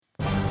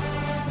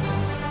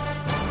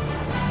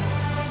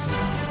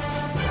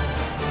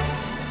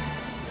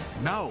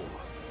Now,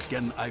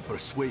 can I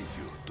persuade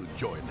you to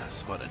join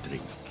us for a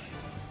drink?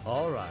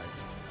 All right,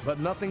 but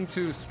nothing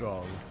too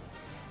strong.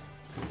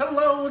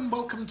 Hello and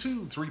welcome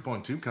to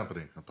 3.2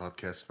 Company, a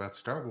podcast about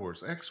Star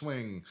Wars,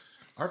 X-Wing,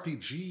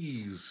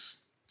 RPGs,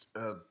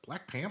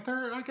 Black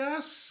Panther, I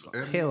guess,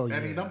 and Hell yeah.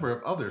 any number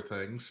of other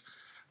things.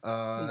 Hey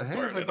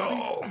everybody,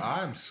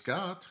 I'm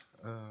Scott.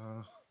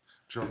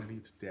 Joining me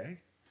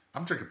today,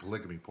 I'm drinking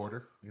Polygamy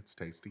Porter. It's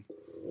tasty.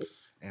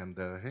 And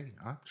hey,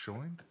 I'm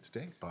joined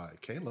today by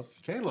Caleb.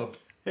 Caleb.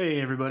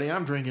 Hey everybody,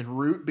 I'm drinking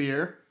root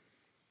beer.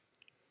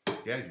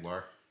 Yeah, you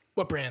are.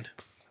 What brand?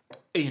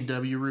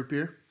 A&W root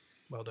beer,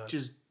 Well done. which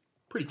is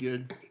pretty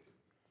good.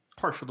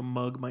 Partial to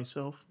mug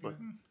myself, but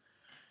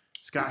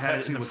Scott had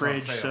it in Pepsi the was on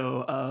fridge, sale.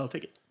 so I'll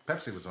take it.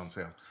 Pepsi was on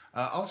sale.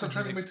 Also Is it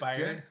joining me today.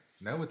 expired?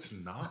 No, it's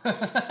not.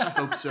 I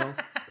hope so.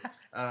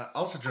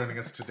 Also joining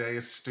us today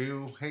is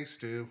Stu. Hey,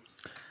 Stu.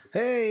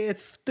 Hey,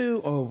 it's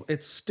Stu. Oh,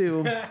 it's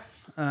Stu.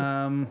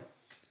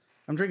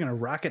 I'm drinking a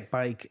Rocket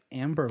Bike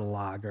Amber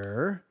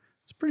Lager.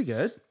 It's pretty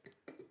good.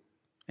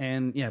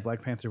 And yeah,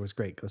 Black Panther was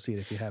great. Go see it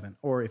if you haven't.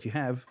 Or if you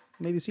have,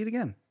 maybe see it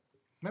again.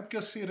 Maybe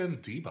go see it in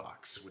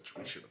D-Box, which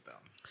we should have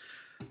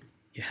done.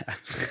 Yeah.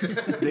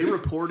 They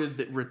reported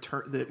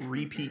that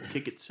repeat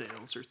ticket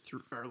sales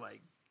are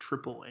like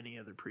triple any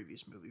other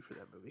previous movie for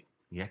that movie.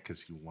 Yeah,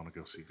 because you want to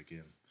go see it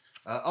again.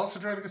 Also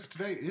joining us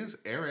today is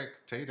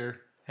Eric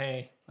Tater.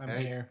 Hey, I'm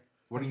Hey, here.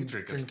 What are you I'm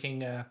drinking?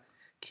 Drinking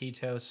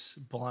Ketos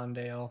Blonde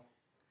Ale.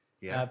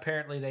 Yeah.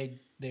 Apparently,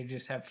 they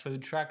just have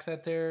food trucks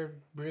at their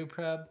brew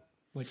pub,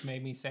 which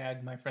made me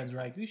sad. My friends were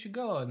like, "You should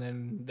go," and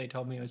then they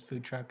told me it was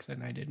food trucks,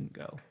 and I didn't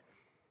go.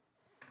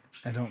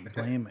 I don't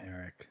blame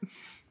Eric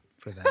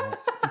for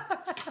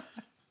that.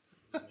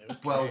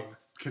 Well,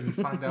 can you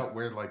find out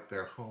where like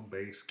their home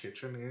base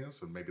kitchen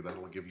is, and maybe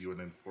that'll give you an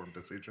informed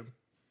decision?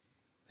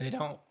 They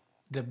don't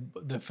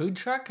the food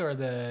truck or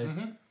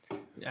the.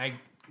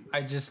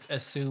 I just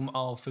assume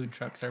all food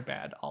trucks are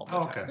bad all the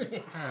time.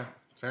 Okay. All right.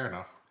 Fair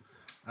enough.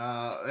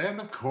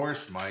 And of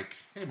course, Mike.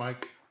 Hey,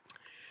 Mike.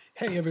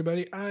 Hey,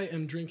 everybody. I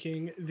am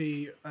drinking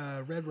the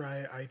Red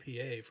Rye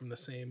IPA from the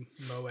same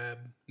Moab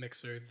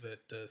mixer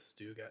that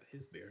Stu got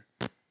his beer.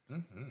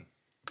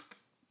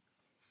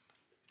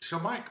 So,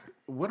 Mike,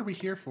 what are we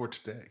here for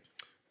today?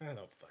 I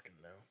don't fucking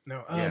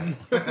know.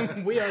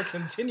 No, we are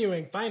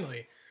continuing,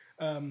 finally,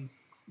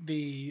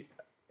 the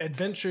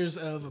adventures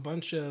of a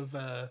bunch of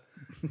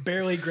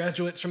barely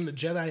graduates from the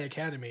Jedi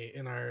Academy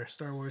in our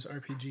Star Wars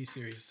RPG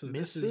series. So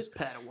this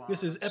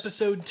is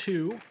episode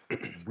 2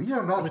 We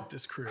are not with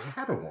this crew.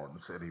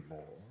 Padawans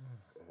anymore.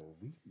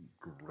 We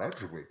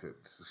graduated,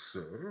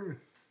 sir.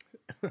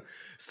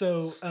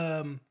 So,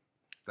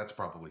 That's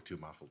probably too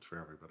muffled for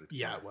everybody.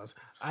 yeah, it was.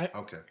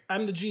 Okay.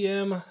 I'm the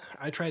GM.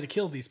 I try to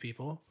kill these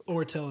people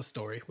or tell a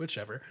story,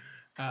 whichever.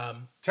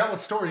 Tell a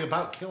story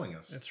about killing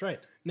us. That's right.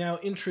 Now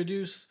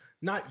introduce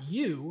not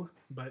you,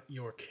 but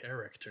your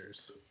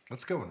characters.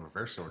 Let's go in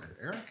reverse order.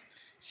 Eric?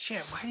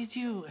 Shit! Why did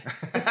you?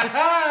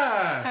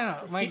 I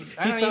don't. I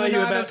don't saw even you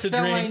know how about to to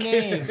spell my drink.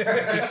 name.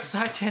 You're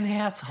such an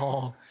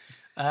asshole.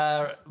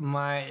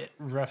 My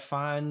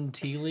Rafan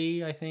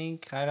Teely, I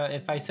think. I don't.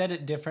 If I said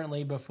it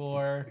differently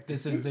before,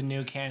 this is the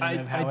new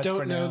canon of how I it's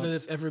don't know pronounced. that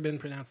it's ever been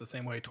pronounced the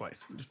same way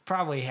twice.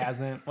 Probably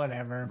hasn't.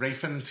 Whatever.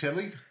 Rafen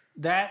Tilly?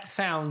 That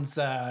sounds.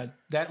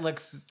 That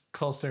looks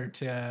closer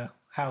to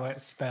how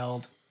it's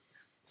spelled.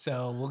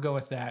 So we'll go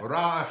with that.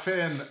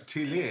 Rafen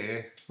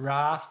Tilly.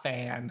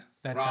 Rafan.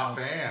 That's how.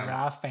 Rafan.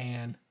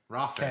 Rafan.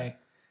 Rafen. Okay.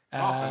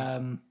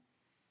 Rafen.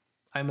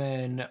 I'm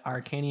an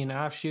Arcanian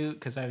offshoot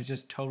because I was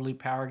just totally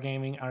power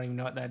gaming. I don't even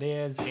know what that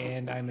is.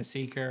 And I'm a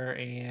seeker,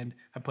 and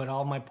I put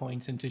all my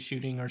points into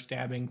shooting or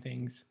stabbing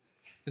things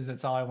because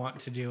that's all I want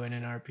to do in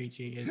an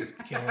RPG is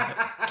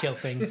kill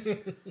things.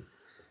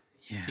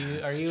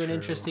 Yeah, Are you an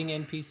interesting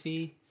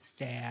NPC?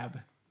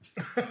 Stab.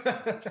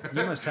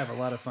 You must have a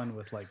lot of fun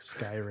with like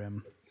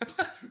Skyrim.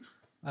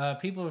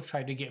 People have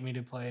tried to get me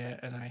to play it,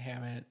 and I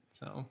haven't.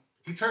 So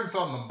He turns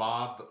on the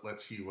mod that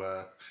lets you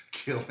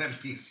kill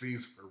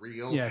NPCs for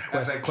real. Yeah,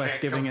 and they quest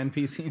can't giving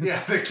NPCs.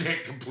 Yeah, they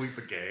can't complete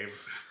the game.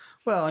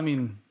 Well, I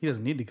mean, he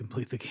doesn't need to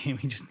complete the game.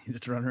 He just needs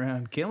to run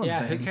around killing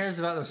yeah, things. who cares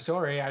about the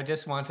story? I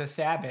just want to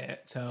stab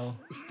it. So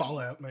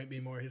Fallout might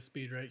be more his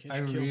speed, right? Can't I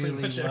you kill pretty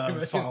really much love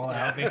everybody?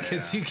 Fallout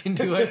because you can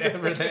do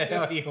whatever the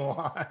hell you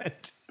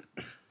want.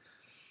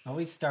 I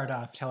always start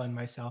off telling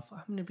myself,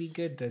 I'm going to be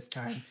good this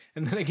time.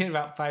 And then I get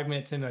about 5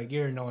 minutes in, like,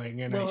 you're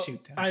annoying, and I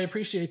shoot them. I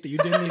appreciate that you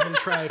didn't even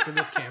try for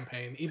this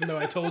campaign, even though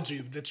I told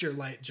you that you're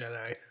light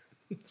Jedi.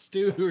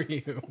 Stu, who are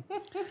you?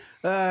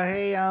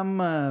 Hey, I'm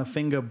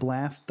Finga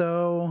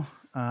Blathdo.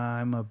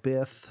 I'm a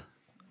Bith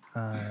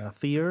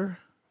Theer.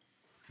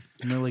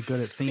 I'm really good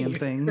at theeing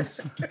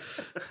things.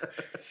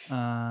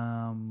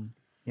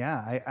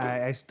 Yeah,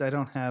 I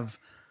don't have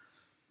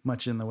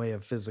much in the way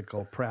of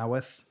physical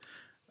prowess.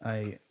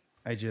 I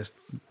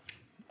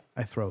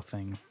throw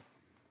things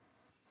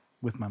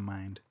with my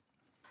mind.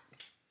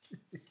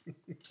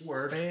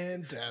 Word.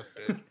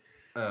 Fantastic.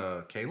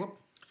 Caleb?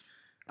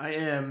 I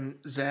am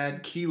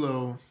Zad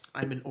Kilo.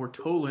 I'm an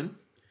Ortolan.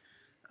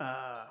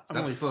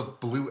 That's the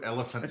blue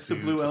elephant. That's the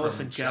dude blue from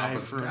elephant guy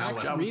Jabba's from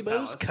palace. Jabba's Rebo's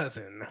Palace.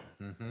 cousin.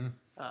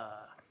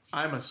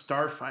 I'm a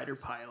starfighter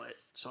pilot,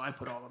 so I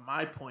put all of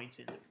my points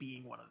into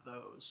being one of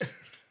those.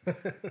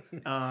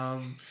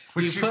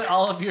 You put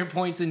all of your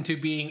points into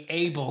being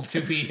able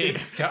to be a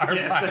star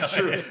Yes, pilot. that's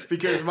true.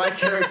 Because my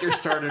character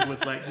started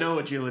with like no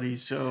agility,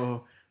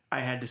 so I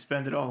had to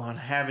spend it all on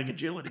having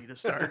agility to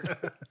start.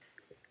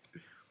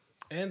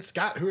 And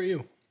Scott, who are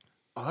you?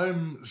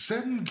 I'm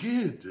Zen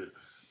Gid,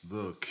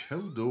 the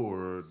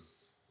Keldor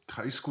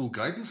high school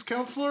guidance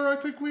counselor. I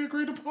think we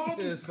agreed upon.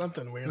 It's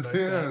something weird like that.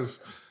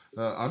 Yes,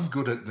 I'm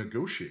good at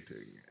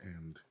negotiating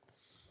and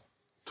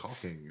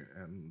talking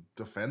and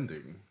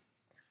defending.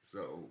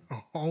 So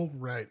All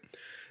right.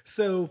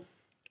 So,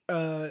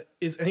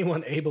 is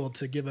anyone able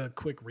to give a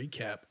quick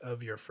recap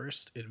of your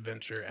first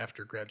adventure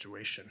after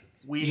graduation?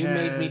 You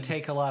made me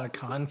take a lot of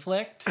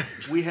conflict.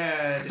 We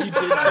had You did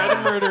try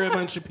to murder a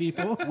bunch of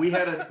people. we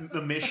had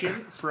a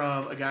mission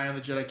from a guy on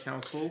the Jedi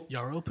Council,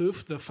 Jarl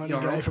Poof, the funny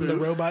Jarl guy from the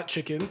Poof. Robot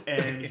Chicken.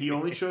 and he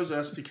only chose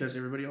us because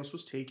everybody else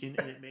was taken,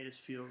 and it made us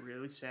feel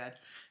really sad.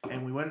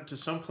 And we went to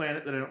some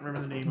planet that I don't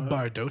remember the name of,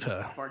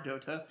 Bardota.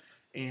 Bardota,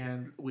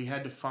 and we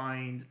had to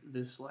find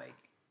this like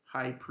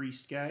high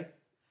priest guy.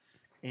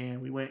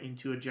 And we went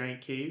into a giant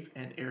cave,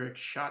 and Eric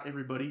shot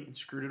everybody and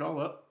screwed it all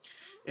up.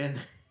 And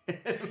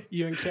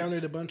You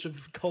encountered a bunch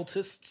of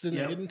cultists in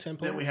the Yep. hidden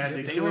temple. Then we had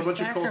to They kill were a bunch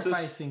of cultists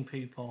sacrificing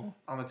people.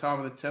 on the top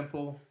of the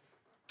temple.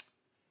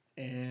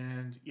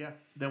 And yeah,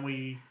 then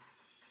we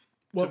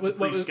What took the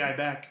priest was, guy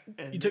back.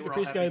 And you took we the were all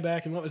priest guy happy.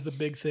 back, and what was the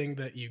big thing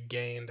that you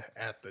gained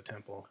at the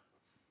temple?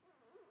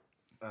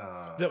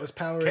 That was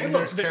powering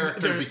Caleb's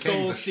character their became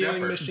soul the stealing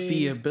shepherd. machine.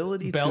 The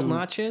ability Belt to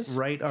notches?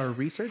 write our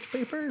research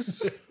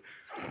papers.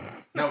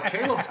 now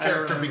Caleb's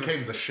character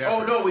became the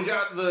shepherd. Oh no, we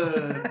got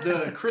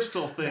the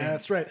crystal thing.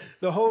 That's right.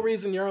 The whole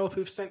reason Jarl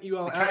Poof sent you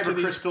all out Kyber to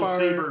these crystal far...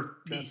 saber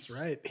That's piece.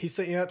 right. He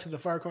sent you out to the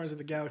far corners of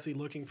the galaxy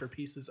looking for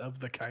pieces of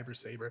the Kyber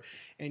saber,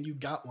 and you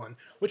got one.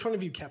 Which one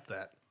of you kept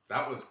that?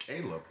 That was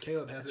Caleb.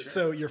 Caleb has it.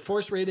 So your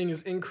force rating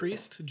is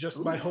increased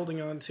just by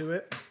holding on to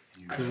it.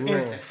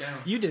 Cool.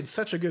 You did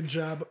such a good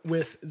job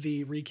with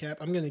the recap.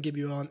 I'm going to give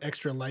you all an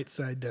extra light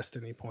side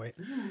destiny point.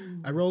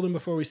 I rolled them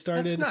before we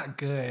started. That's not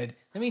good.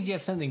 That means you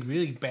have something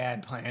really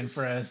bad planned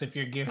for us if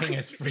you're giving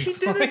us free He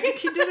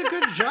points. he did a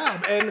good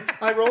job, and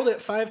I rolled it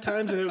 5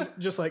 times, and it was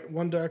just like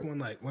one dark, one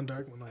light, one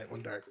dark, one light,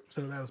 one dark.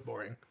 So that was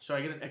boring. So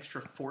I get an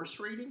extra force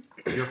rating?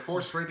 Your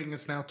force rating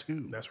is now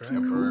 2. That's right.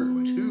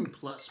 Temporarily. 2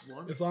 plus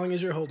 1. As long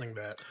as you're holding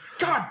that.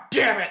 God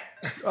damn it!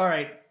 All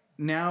right,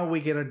 now we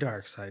get a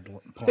dark side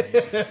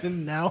point.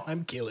 Now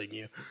I'm killing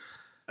you.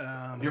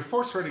 Your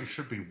force rating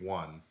should be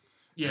 1.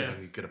 Yeah. And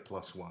then you get a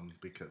 +1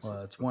 because. Well,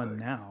 of it's the 1 thing.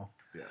 now.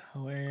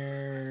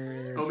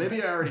 Where Oh,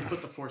 maybe I already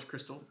put the force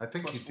crystal. I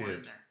think plus you 1 in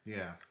did. there.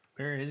 Yeah.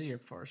 where is your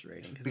force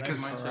rating?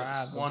 Because Mine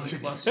says Rob- 1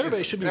 plus.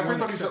 Everybody should be one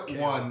Everybody's except at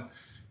Caleb. 1.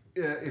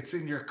 It's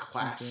in your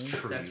class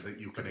tree That's that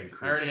you can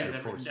increase I already your had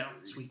that force. written down.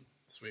 Sweet.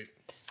 Sweet.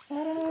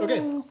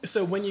 Okay,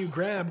 so when you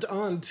grabbed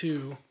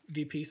onto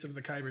the piece of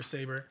the Kyber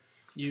saber,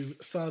 you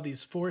saw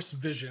these force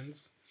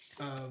visions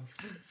of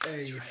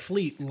a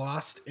fleet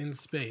lost in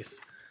space,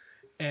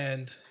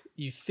 and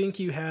you think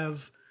you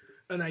have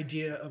an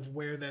idea of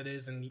where that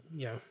is, and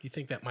you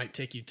think that might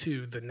take you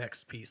to the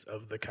next piece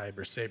of the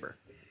Kyber saber.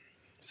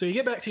 So you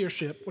get back to your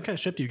ship. What kind of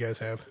ship do you guys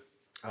have?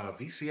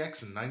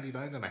 VCX and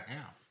 99.5.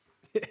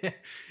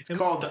 It's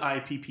called the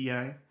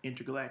IPPI,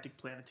 Intergalactic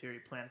Planetary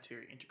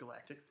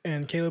Intergalactic.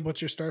 And Caleb,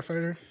 what's your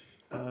starfighter?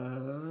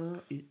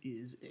 It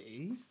is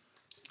a.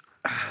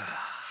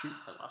 Shoot,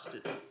 I lost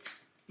it.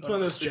 It's one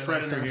of those It's Jedi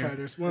right under here.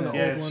 starfighters, one of the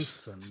Yeah, old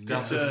it's- ones.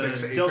 Delta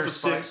It's 6 a Aether Delta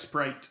Spike. 6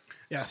 Sprite.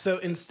 Yeah, so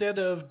instead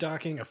of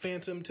docking a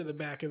Phantom to the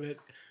back of it,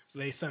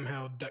 they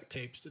somehow duct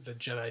taped the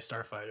Jedi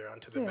Starfighter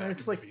onto the back.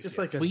 It's of like the it's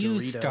like a We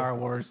use Dorito. Star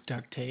Wars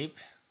duct tape.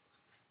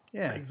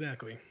 Yeah,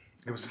 exactly.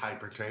 It was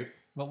hyper tape.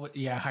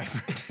 Yeah,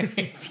 hyper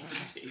tape.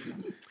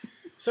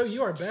 So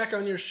you are back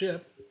on your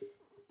ship.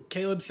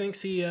 Caleb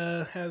thinks he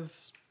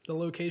has the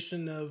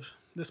location of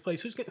this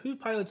place. Who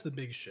pilots the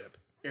big ship?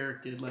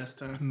 Eric did last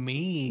time.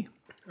 Me.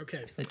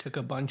 Okay, I took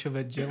a bunch of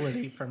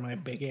agility for my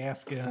big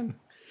ass gun.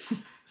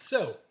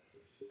 so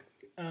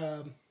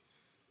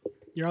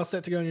you're all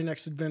set to go on your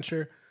next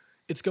adventure.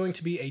 It's going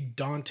to be a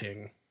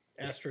daunting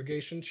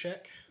astrogation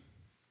check.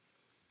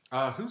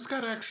 Who's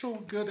got actual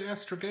good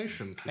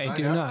astrogation? 'Cause I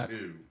do have not.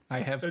 2. I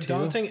have So two.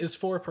 daunting is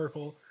 4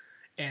 purple,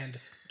 and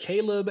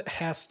Caleb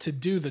has to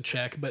do the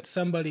check, but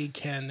somebody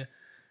can.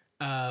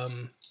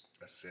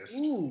 Assist.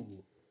 Ooh,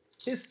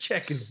 his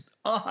check is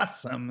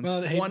awesome. It's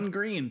Well, hey- 1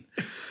 green.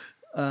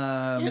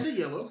 I get a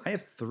yellow. I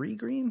have 3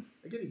 green.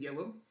 I get a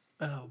yellow.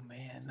 Oh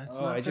man, that's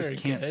Oh, not I just very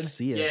can't good.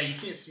 see it. Yeah, you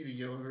can't see the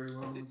yellow very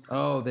well.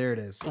 Oh, there it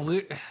is. know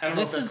This if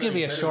is that's gonna be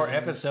any a better short than-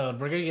 episode.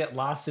 We're gonna get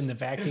lost in the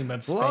vacuum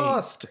of space.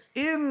 Lost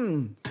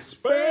in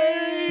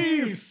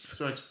space.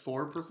 So it's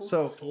 4 purple?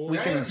 So we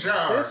can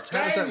assist.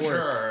 How does that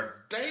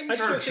work? Danger, I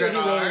just want to say he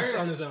Jedi. rolls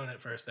on his own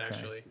at first,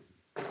 actually.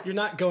 You're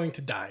not going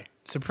to die.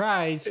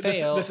 Surprise, This-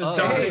 fail. this is Oh,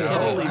 daunting. So,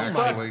 Holy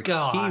actually, fuck.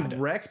 God. He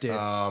wrecked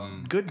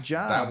it. Good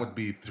job. that would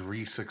be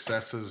 3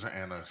 successes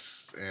and a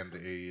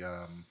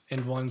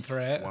And one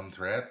threat. 1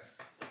 threat.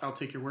 I'll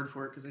take your word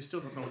for it because I still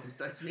don't know what these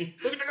dice mean.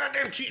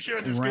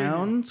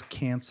 Rounds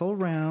cancel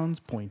rounds.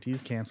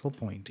 Pointies cancel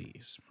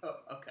pointies. Oh,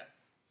 okay.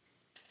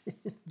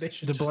 They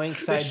should The just- blank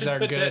they sides should are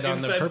put good that on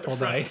the inside purple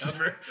front dice.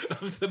 cover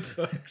of the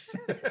books.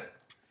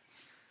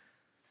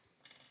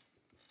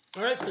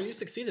 All right, so you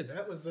succeeded.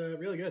 That was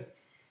really good.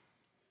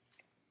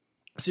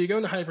 So you go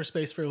into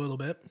hyperspace for a little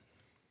bit.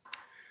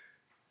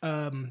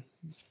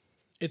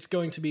 It's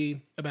going to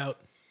be about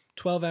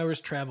 12 hours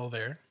travel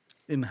there.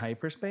 In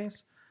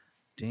hyperspace?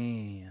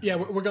 Damn. Yeah,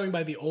 we're going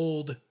by the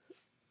old,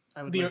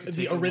 I would the like to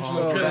the take a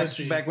original long-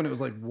 trilogy. Back when it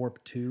was like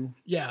Warp 2.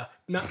 Yeah,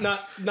 not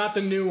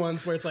the new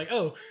ones where it's like,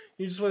 oh,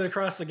 you just went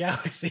across the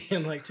galaxy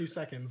in like 2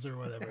 seconds or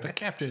whatever. But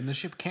Captain, the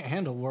ship can't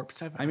handle warp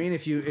 7. I mean,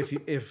 if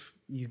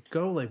you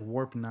go like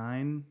Warp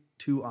 9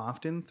 too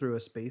often through a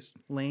space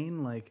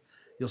lane, like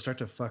you'll start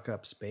to fuck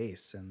up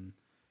space, and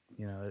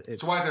you know it's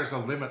That's why there's a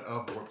limit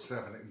of Warp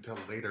 7 until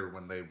later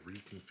when they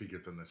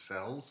reconfigure the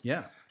nacelles.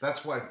 yeah.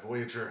 That's why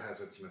Voyager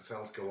has its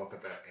nacelles go up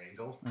at that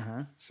angle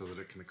so that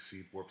it can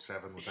exceed Warp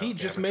 7 without He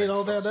just damaging made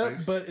all that up,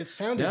 subspace. but it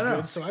sounded No, no.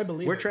 good, so I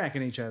believe We're it.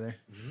 tracking each other.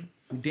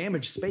 We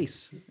damage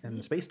space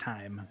and space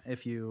time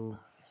if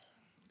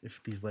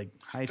these like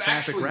high It's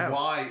traffic actually routes.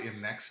 why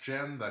in Next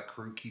Gen that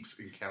crew keeps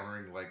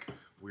encountering like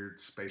weird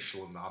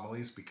spatial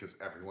anomalies because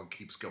everyone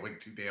keeps going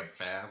too damn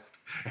fast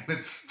and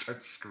it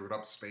starts screwing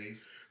up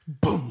space.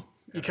 Boom!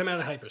 You come out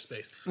of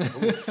hyperspace.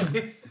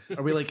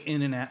 Are we like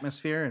in an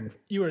atmosphere? And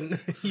You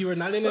are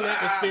not in an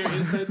atmosphere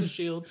inside the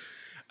shield.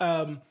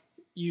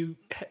 You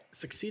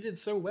succeeded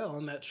so well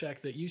on that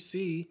check that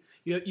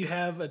you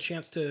have a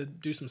chance to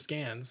do some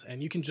scans,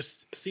 and you can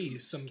just see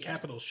some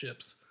capital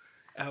ships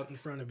out in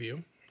front of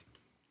you.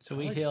 So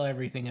we heal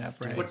everything up,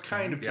 right? What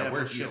kind of Yeah, capital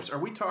we're ships? healed. Are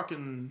we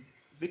talking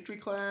Victory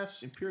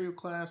class, Imperial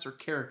class, or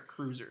Carrack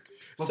cruiser?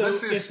 Well, So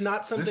this is- it's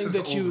not this something is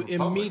that you Old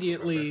Republic,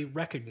 immediately remember?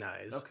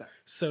 recognize. Okay.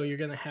 So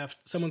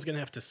someone's gonna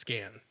have to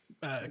scan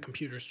a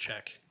computer's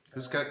check.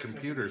 Who's got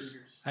computers?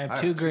 I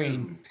have two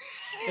green.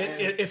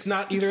 It's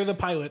not either of the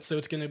pilots, so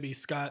it's gonna be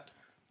Scott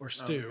or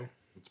Stu.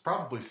 It's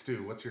probably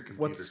Stu. What's your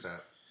computer's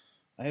at?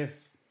 I have,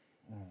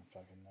 I don't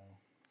fucking know.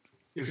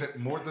 Is it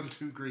more than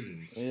 2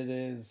 greens? It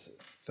is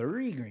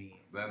 3 green.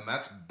 Then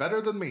that's better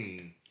than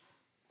me.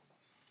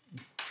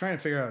 Trying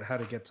to figure out how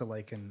to get to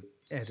like an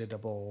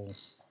editable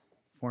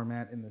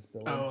format in this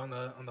building. Oh, on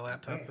the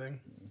laptop thing.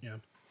 Yeah.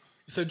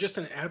 So just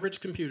an average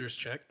computer's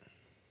check.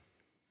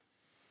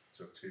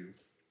 So 2.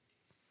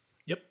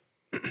 Yep.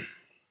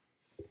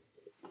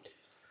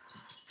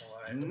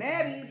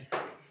 Natties.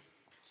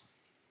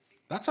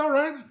 That's all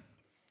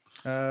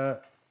right.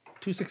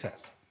 2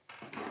 success.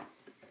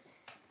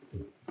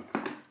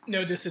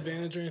 No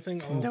disadvantage or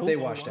anything. All, They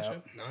all washed wash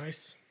out.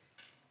 Nice.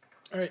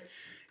 All right.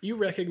 You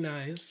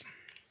recognize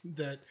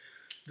that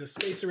the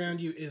space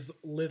around you is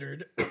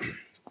littered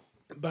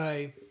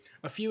by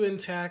a few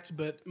intact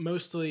but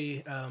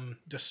mostly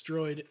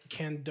destroyed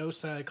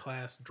Candosi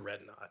class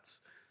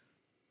dreadnoughts.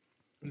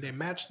 They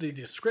match the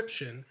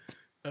description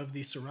of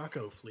the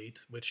Sirocco fleet,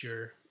 which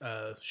your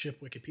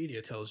ship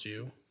Wikipedia tells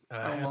you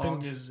How long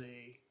happened. is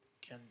a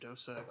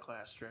Candosa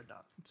class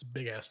dreadnought? It's a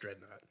big ass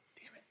dreadnought.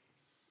 Damn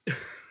it.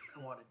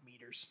 I wanted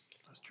meters.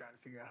 I was trying to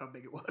figure out how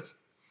big it was.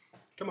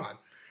 Come on.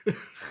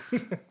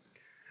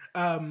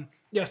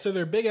 Yeah, so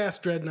they're big ass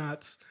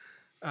dreadnoughts,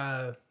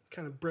 kind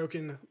of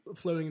broken,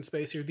 floating in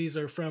space here. These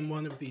are from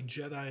one of the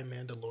Jedi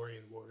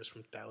Mandalorian wars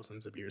from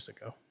thousands of years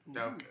ago,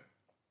 Okay.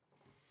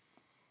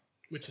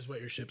 which is what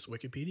your ship's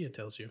Wikipedia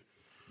tells you.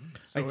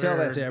 I tell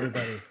that to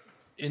everybody.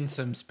 In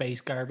some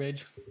space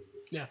garbage.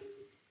 Yeah.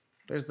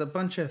 There's the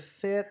bunch of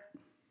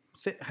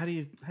how do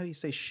you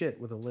say shit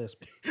with a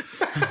lisp?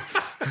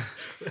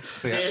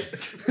 Yeah.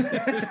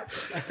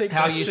 I think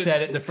How that you should-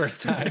 said it the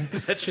first time.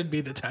 that should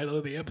be the title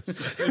of the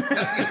episode.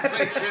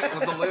 Say shit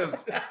with the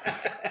list.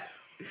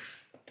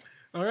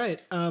 All right.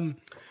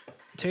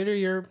 Tater,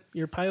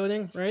 you're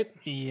piloting, right?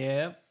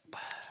 Yep.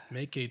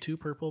 Make a 2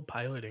 purple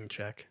piloting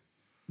check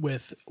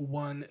with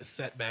 1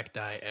 setback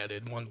die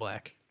added, 1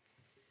 black.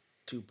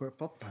 2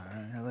 purple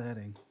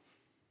piloting.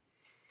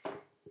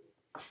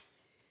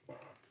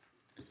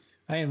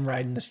 I am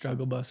riding the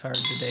struggle bus hard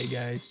today,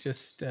 guys.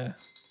 Just, Well,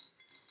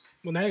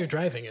 now you're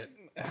driving it.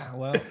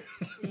 well,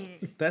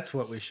 That's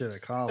what we should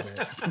have called it.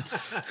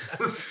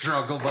 The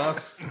struggle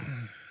bus.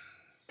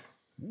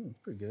 It's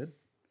pretty good.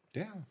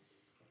 Yeah.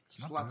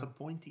 Lots of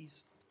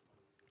pointies.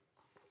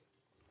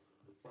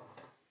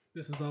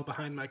 This is all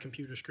behind my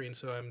computer screen,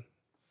 so I'm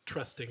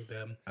trusting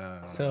them.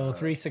 so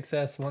 3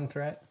 success, 1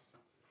 threat.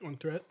 1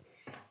 threat.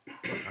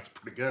 That's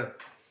pretty good.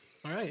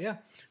 All right, yeah.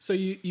 So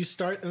you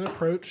start an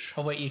approach.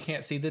 Oh, wait, you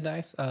can't see the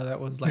dice? Oh, that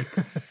was like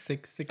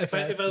 6 success.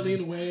 If I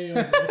lean way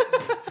over,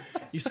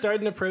 you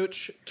start an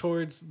approach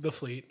towards the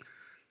fleet,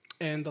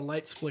 and the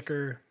lights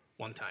flicker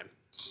 1 time.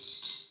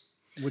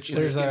 Which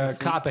There's a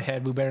cop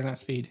ahead. We better not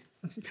speed.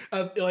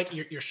 Like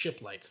your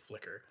ship lights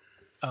flicker.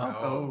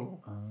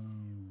 Oh.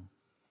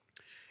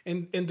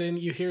 and then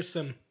you hear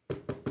some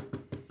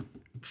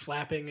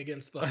flapping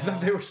against the I hull.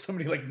 thought there was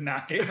somebody like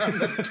knocking on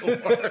the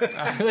door.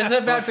 I was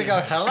about to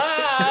go,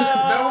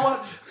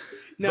 hello.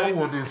 No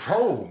one is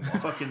home.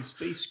 Fucking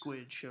space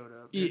squid showed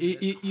up.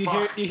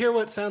 You hear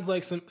what sounds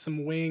like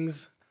some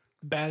wings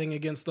batting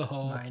against the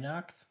hull.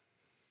 Minox?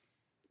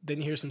 Then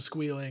you hear some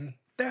squealing.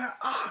 There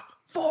are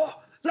 4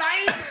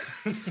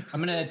 lights.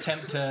 I'm going to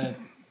attempt to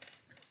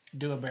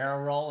do a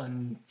barrel roll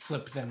and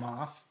flip them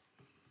off.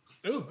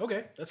 Ooh,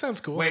 okay. That sounds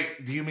cool.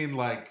 Wait, do you mean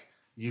like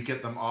you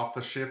get them off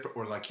the ship,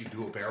 or like you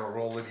do a barrel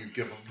roll and you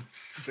give them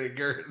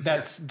fingers?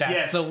 That's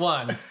Yes. the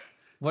one.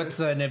 What's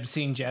an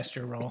obscene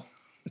gesture roll?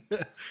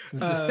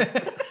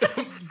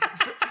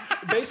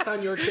 Based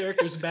on your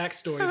character's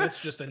backstory,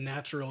 that's just a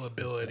natural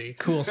ability.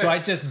 Cool. So I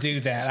just do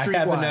that. I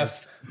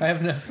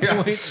have enough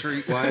points.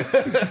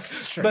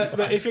 Streetwise.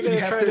 But if you're You going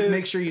to have try to to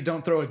make sure you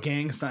don't throw a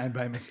gang sign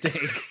by mistake.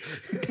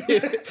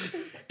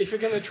 if you're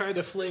going to try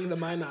to fling the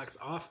Minox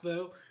off,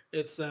 though,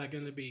 it's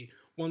going to be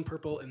 1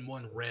 purple and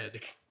 1 red.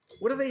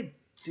 What do they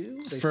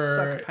do? They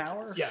For- suck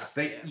power? Yeah.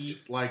 They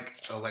eat like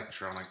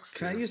electronics.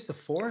 Can I too. use the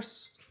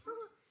force?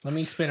 Let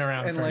me spin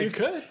around And first.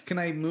 like, You could. Can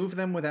I move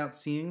them without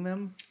seeing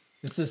them?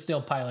 This is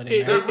still piloting. It-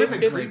 right? They're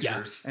living It's-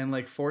 creatures. And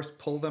like force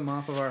pull them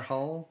off of our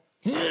hull?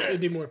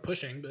 It'd be more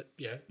pushing, but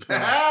yeah.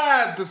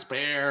 Ah,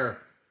 despair.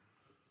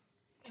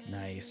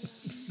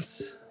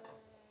 Nice.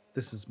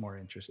 This is more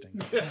interesting.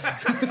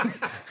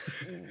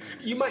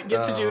 You might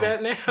get to do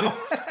that now.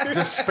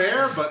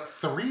 Despair, but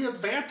 3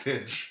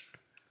 advantage.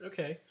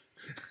 Okay.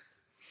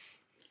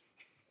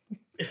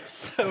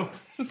 So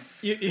So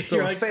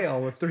you're a like,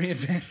 fail with 3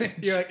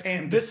 advantage. you're like,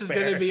 and this is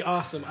despair. going to be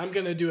awesome. I'm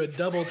going to do a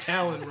double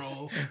talon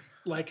roll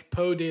like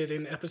Poe did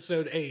in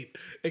episode 8,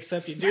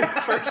 except you do the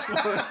first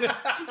one,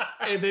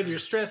 and then you're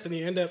stressed and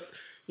you end up,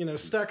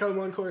 stuck on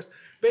one course.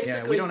 Basically,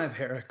 Yeah, we don't have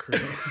Hera crew.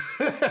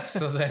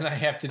 So then I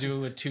have to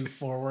do a 2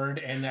 forward,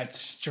 and that's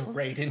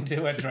straight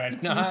into a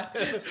dreadnought.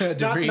 A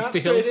debris not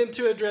field. straight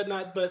into a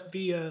dreadnought, but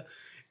the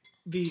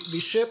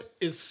ship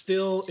is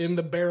still in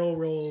the barrel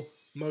roll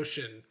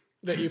motion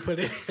that you put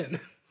in.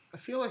 I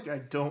feel like I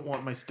don't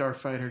want my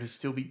starfighter to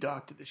still be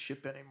docked to the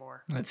ship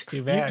anymore. That's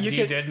too bad. You You,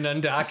 can-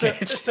 didn't undock So,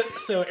 it.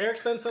 so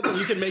Eric's done something.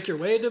 You can make your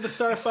way to the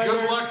starfighter.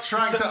 Good luck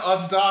trying to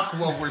undock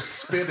while we're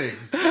spinning.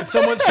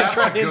 Someone should That's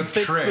try a good and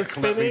fix the trick,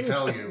 let me spinning.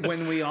 tell you.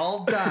 When we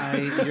all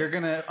die, you're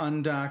going to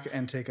undock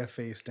and take a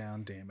face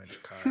down damage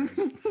card.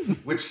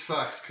 Which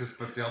sucks, because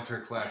the Delta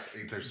class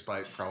Aether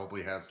Spite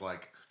probably has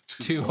like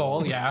 2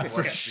 hole, yeah,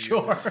 for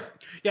sure.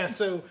 Yeah,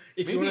 so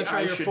if you Maybe want to try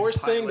I your should force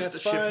thing, pilot that's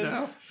the ship fine.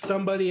 now.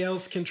 Somebody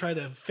else can try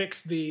to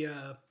fix the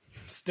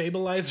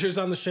stabilizers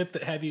on the ship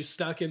that have you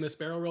stuck in this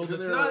barrel roll.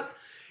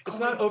 It's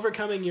not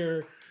overcoming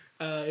your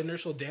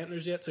inertial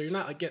dampeners yet, so you're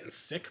not like getting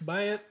sick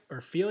by it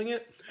or feeling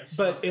it,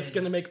 but it's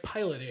going to make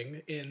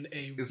piloting in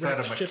a Is that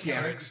a wrecked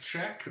shipyard. mechanics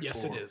check?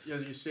 Yes, or it is.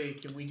 As you say,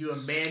 can we do a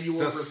manual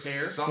Does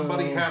repair?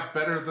 somebody have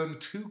better than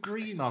 2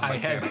 green on I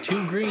mechanics? have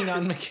 2 green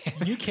on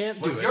mechanics. You can't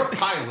do Well, it. you're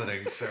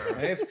piloting, I sir.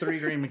 have 3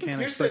 green You're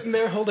mechanics. But sitting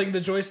there holding the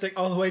joystick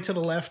all the way to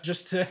the left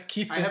just to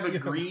keep. I have a it,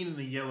 green and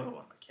a yellow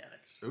on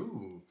mechanics.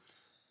 Ooh.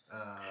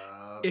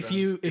 If Then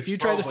you it's try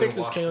to probably fix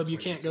this, washed Caleb, you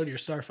between can't the go to your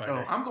Oh,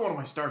 starfighter. I'm going to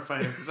my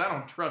starfighter because I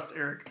don't trust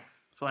Eric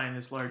flying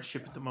this large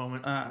ship at the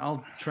moment.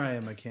 I'll try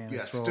a mechanics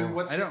Yes, roll. Stu,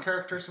 what's I your don't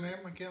character's name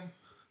again?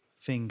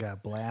 finger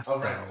blast. Oh,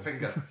 right,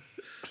 Finger.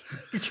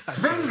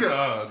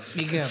 Finger!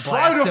 You gonna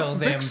Try to blast all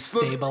them fix the-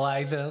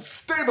 stabilizers?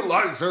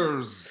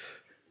 Stabilizers!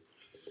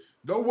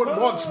 No one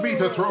wants me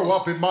to throw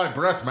up in my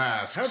breath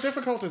mask. How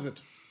difficult is it?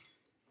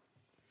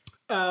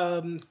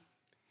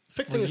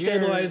 Fixing Well, a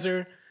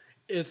stabilizer,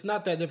 it's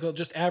not that difficult.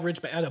 Just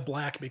average, but add a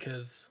black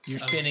because You're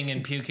spinning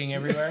and puking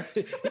everywhere.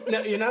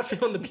 no, you're not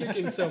feeling the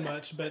puking so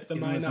much, but the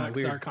Even with my Minox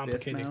weird are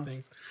complicating mouth.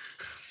 things.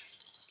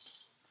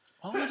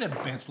 What would a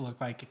Beth look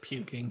like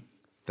puking?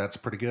 That's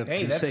pretty good.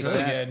 Hey, that's Take really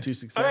that. good. 2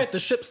 success. All right, the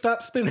ship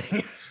stopped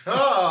spinning.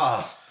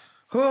 Ah!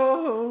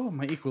 Oh,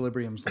 my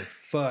equilibrium's like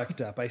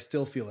fucked up. I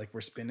still feel like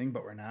we're spinning,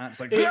 but we're not. It's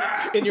like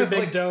In your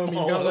big dome, you've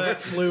fall got all over.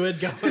 that fluid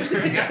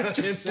going.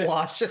 just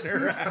sloshing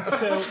around.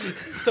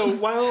 So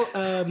while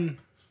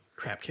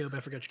crap, Caleb, I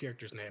forgot your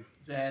character's name.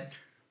 Zad.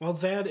 While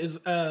Zad is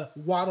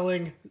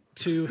waddling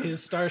to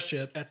his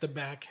starship at the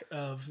back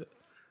of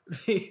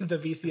the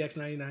VCX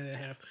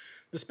 99.5,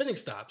 the spinning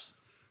stops.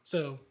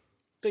 So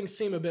things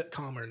seem a bit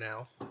calmer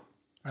now.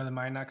 Are the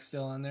Minox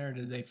still on there, or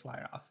did they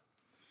fly off?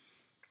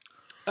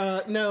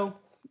 No,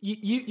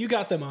 you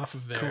got them off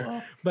of there.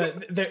 Cool.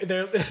 But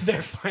their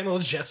final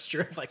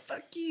gesture of like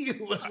 "fuck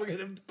you" was we're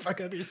gonna fuck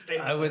up your state.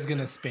 I was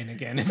gonna spin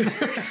again. They're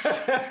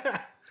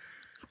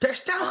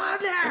still on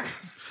there.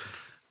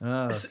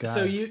 Oh, God.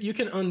 So you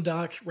can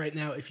undock right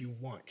now if you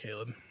want,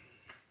 Caleb.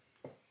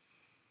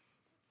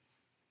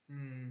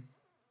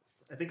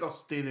 I think I'll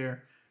stay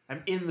there.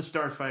 I'm in the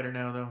starfighter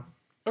now, though.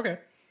 Okay.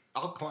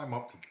 I'll climb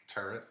up to the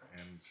turret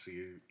and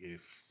see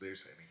if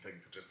there's anything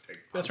to just take.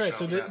 That's right.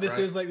 So punch-outs at, this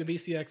right? is like the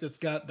VCX. It's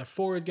got the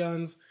forward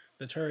guns,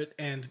 the turret,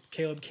 and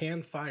Caleb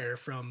can fire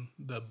from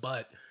the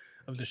butt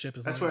of the ship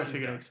as That's long why I as he's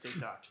figured got- I'd stay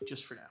docked,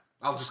 just for now.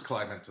 I'll just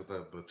climb into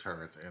the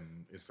turret.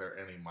 And is there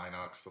any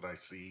Minox that I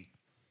see?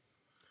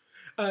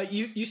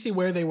 You see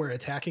where they were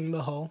attacking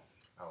the hull,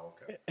 Oh,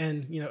 okay.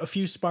 and a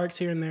few sparks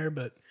here and there,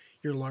 but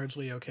you're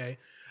largely okay.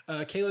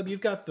 Caleb,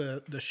 you've got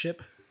the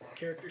ship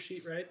character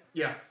sheet, right?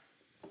 Yeah.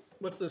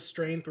 What's the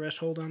strain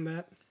threshold on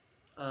that?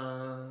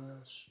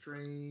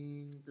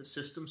 The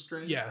system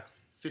strain? Yeah.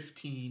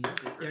 15 is the Yeah,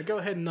 threshold. go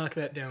ahead and knock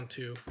that down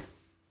too,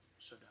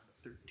 So down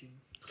to 13.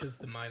 because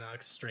the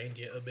Minox strained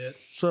you a bit.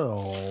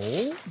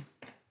 So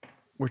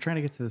we're trying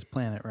to get to this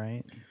planet,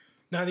 right?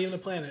 Not even a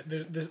planet.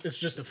 It's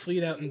just a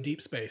fleet out in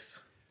deep space.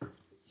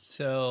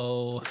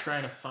 So,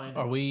 Trying to find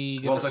are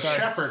we Well, gonna the start?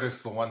 shepherd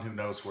is the one who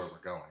knows where we're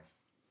going.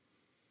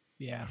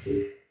 Yeah.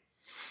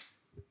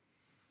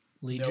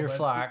 Lead No, your but-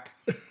 flock.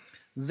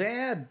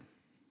 Zad,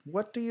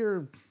 what do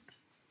your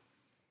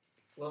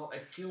Well, I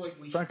feel like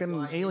we fucking should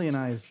fly alien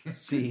eyes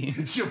see?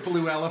 Your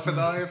blue elephant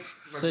eyes.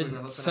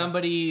 So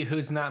somebody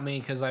who's not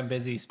me because I'm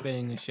busy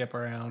spinning the ship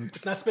around.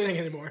 It's not spinning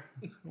anymore.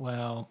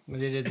 Well,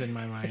 it is in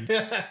my mind.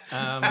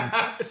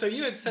 So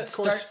you had set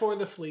course for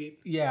the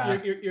fleet.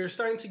 Yeah. You're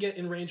starting to get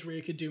in range where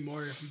you could do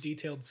more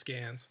detailed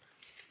scans.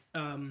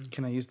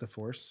 Can I use the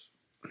Force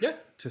Yeah.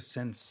 to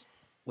sense,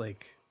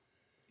 like,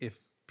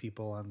 if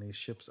people on these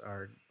ships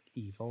are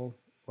evil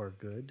or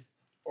good?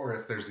 Or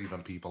if there's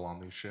even people on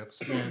these ships.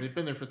 Yeah, they've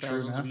been there for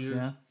thousands of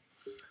years.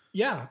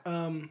 yeah.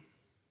 Yeah.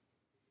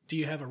 Do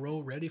you have a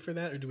roll ready for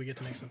that, or do we get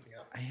to make something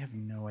up? I have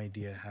no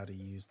idea how to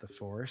use the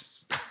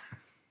Force.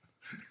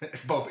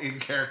 Both in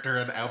character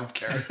and out of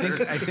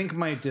character. I think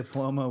my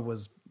diploma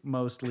was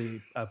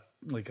mostly a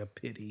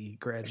pity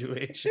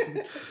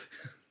graduation.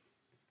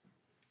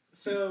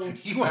 So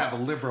You have a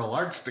liberal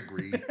arts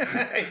degree.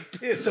 I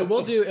did. So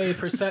we'll do a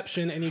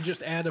perception, and you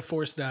just add a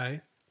force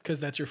die because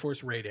that's your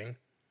force rating.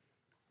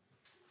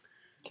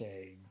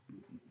 Okay,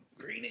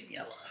 green and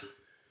yellow.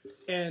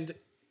 And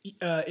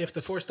if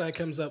the force die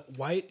comes up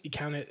white, you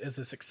count it as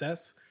a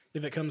success.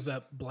 If it comes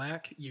up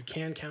black, you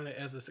can count it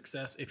as a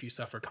success if you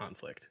suffer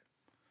conflict.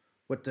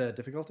 What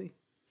difficulty?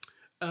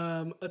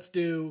 Let's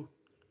do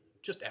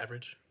just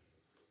average.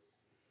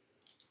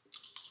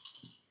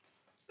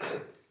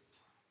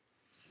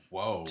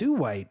 Whoa. 2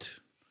 white.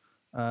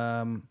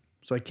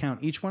 So I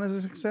count each one as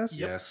a success?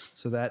 Yes.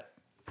 So that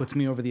puts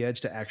me over the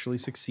edge to actually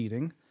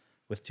succeeding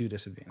with 2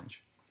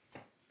 disadvantage.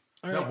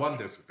 No, one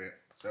disadvantage.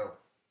 So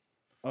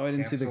Oh, I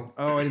didn't Cancel.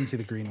 I didn't see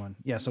the green one.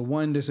 Yeah, so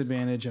 1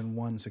 disadvantage and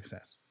 1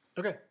 success.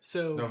 Okay,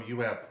 so no, you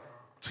have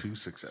 2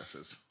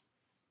 successes.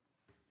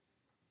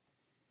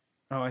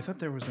 Oh, I thought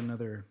there was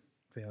another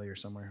failure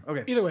somewhere.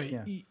 Okay. either way,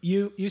 yeah.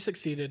 you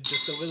succeeded,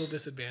 just a little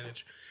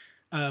disadvantage.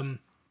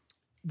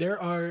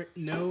 There are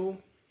no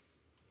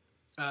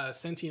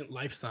sentient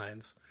life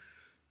signs.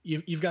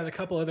 You've got a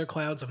couple other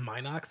clouds of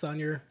Minox on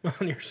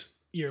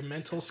your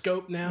mental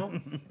scope now,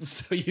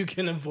 so you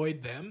can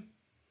avoid them.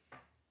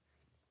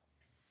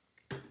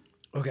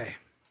 Okay.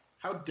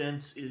 How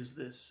dense is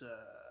this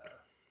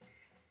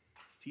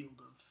field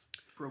of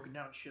broken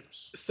down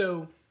ships?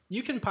 So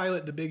you can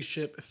pilot the big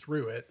ship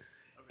through it,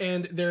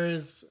 and there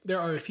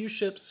are a few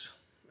ships.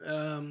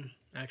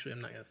 Actually, I'm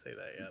not going to say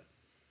that yet.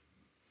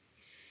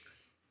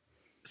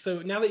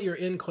 So now that you're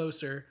in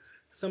closer,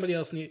 somebody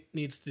else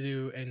needs to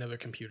do another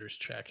computer's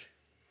check,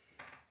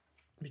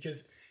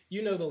 because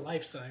you know the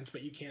life signs,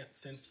 but you can't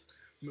sense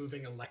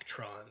moving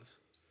electrons.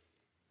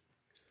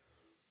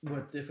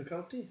 What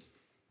difficulty?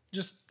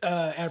 Just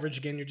average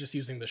again. You're just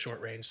using the short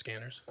range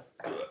scanners.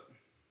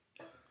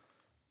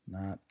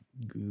 Not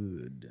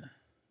good.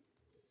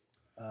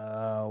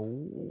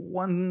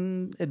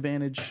 1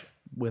 advantage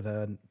with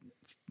a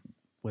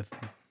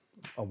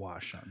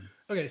wash on.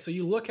 Okay, so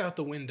you look out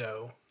the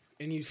window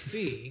and you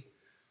see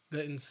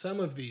that in some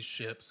of these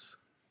ships,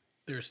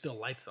 there's still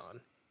lights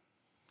on,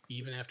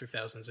 even after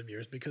thousands of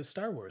years, because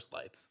Star Wars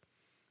lights.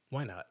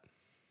 Why not?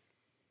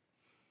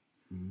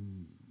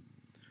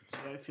 So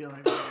I feel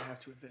like we're gonna have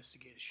to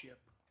investigate a ship.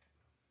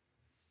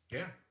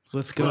 Yeah.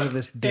 Let's go to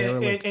this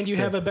derelict. And you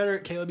have a better,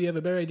 Caleb, you have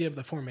a better idea of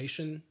the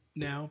formation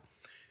now.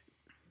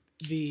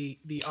 The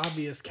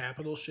obvious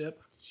capital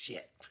ship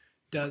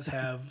does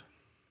have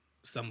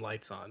some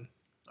lights on.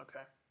 Okay.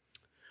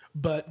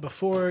 But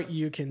before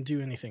you can do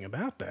anything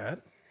about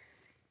that,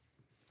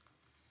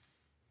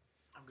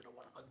 I'm gonna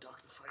want to undock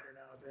the fighter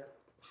now a bit.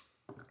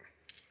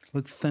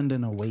 Let's send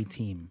an away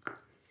team.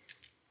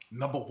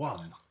 Number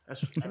 1.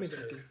 That's what I give me was the,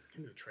 thinking.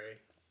 give me the tray.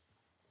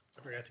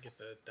 I forgot to get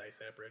the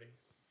dice app ready.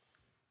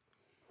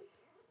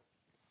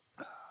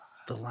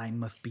 The line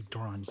must be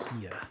drawn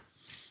here.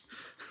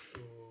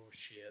 Oh,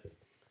 shit.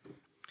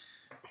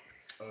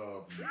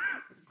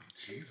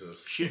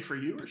 Jesus. Shit for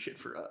you or shit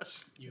for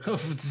us?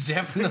 It's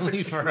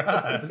definitely for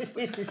us.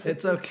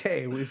 It's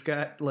okay. We've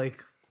got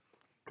like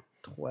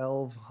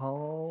 12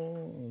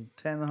 hull,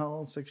 10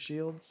 hull, 6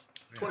 shields.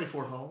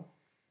 24 home.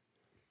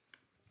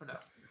 Or no?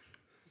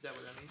 Is that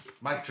what that means?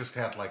 Mike just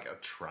had like a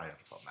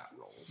triumph on that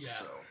roll. Yeah.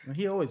 So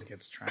He always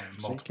gets triumphs. Are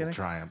you multiple kidding?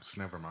 triumphs.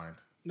 Never mind.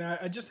 No,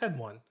 I just had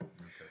one.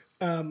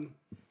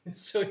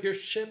 So your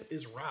ship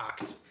is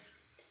rocked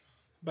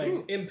by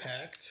an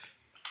impact.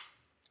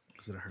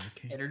 Is it a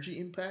hurricane? Energy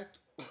impact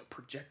or a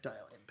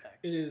projectile impact?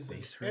 It is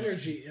an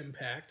energy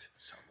impact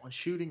Someone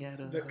shooting at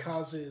a... that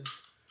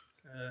causes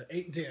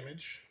 8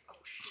 damage. Oh,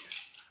 shit.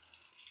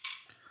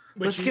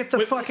 Let's get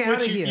the fuck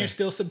out of here. You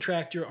still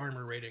subtract your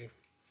armor rating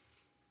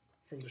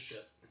from the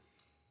ship.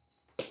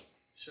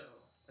 So,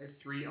 I have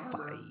 3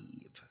 armor. 5.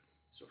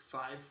 So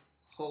 5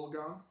 hull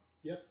gone.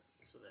 Yep.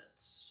 So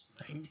that's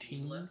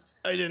 19 left.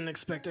 I didn't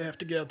expect to have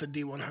to get out the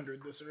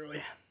D100 this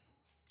early.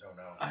 Oh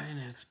no. I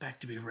didn't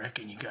expect to be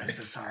wrecking you guys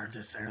this hard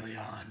this early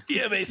on.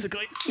 Yeah,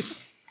 basically.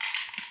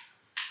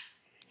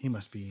 He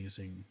must be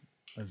using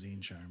a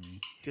Zine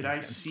Charmy. Did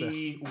I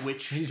see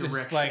which He's direction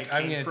just like, it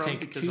I'm came going to from? take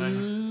Because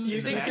 2 You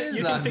sixes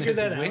can on figure this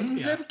that out,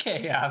 Winds yeah. of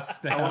Chaos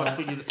spell. I want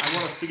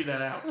to figure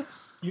that out.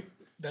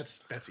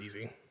 That's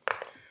easy.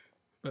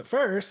 But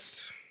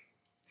first,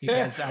 You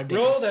guys are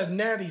rolled a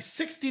natty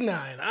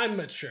 69. I'm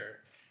mature.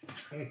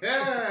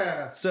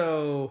 Yeah.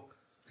 So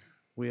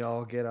we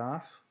all get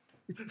off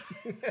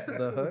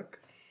the hook.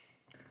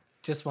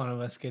 Just one of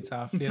us gets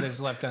off. The other's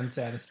left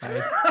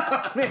unsatisfied.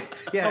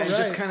 Yeah, Oh, it's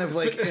just right. kind of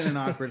like in an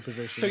awkward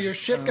position. So your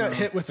ship got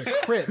hit with a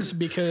crit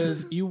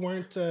because you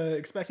weren't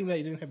expecting that.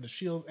 You didn't have the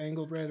shields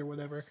angled right or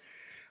whatever.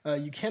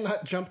 You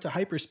cannot jump to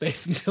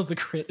hyperspace until the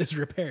crit is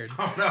repaired.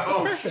 Oh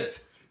no.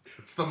 Perfect.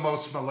 It's the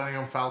most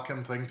Millennium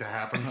Falcon thing to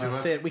happen to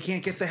us. Fit. We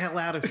can't get the hell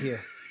out of here.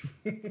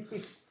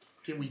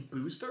 Can we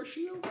boost our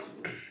shields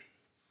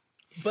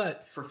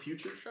But for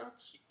future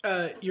shots?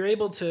 you're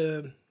able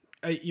to...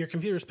 your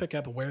computers pick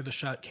up where the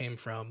shot came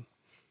from.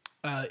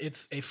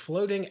 It's a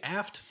floating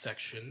aft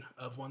section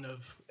of one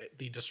of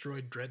the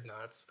destroyed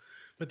dreadnoughts.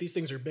 But these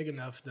things are big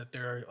enough that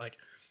there are like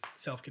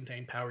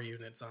self-contained power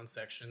units on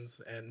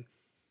sections, and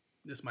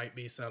this might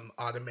be some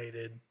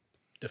automated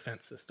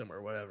defense system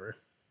or whatever.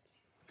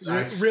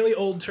 Nice. Really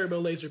old turbo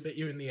laser bit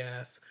you in the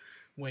ass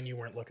when you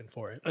weren't looking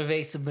for it.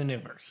 Evasive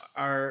maneuvers.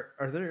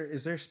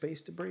 Is there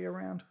space debris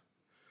around?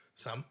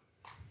 Some.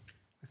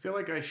 I feel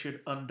like I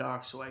should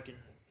undock so I can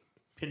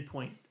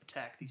pinpoint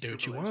attack these Do what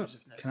turbo you lasers want.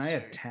 if Can I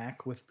necessary.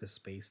 attack with the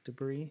space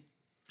debris?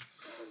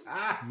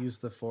 Use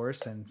the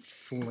force and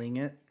fling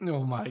it.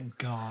 Oh my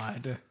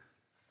god.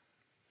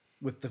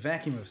 With the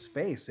vacuum of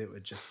space, it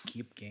would just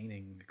keep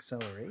gaining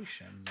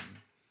acceleration.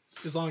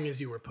 As long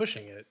as you were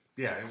pushing it.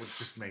 Yeah, it would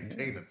just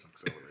maintain its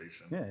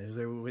acceleration. Yeah,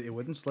 it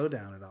wouldn't slow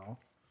down at all.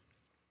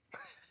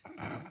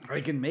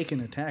 I can make an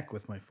attack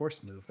with my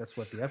force move. That's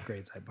what the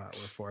upgrades I bought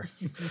were for.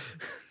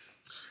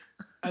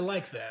 I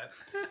like that.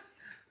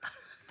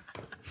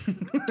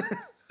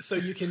 So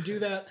you can do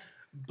that,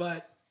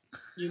 but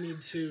we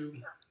need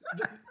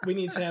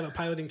to have a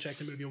piloting check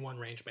to move you one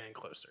range band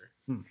closer.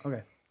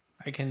 Okay.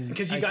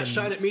 Because you got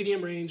shot at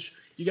medium range,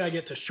 you got to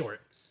get to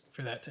short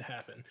for that to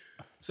happen.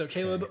 So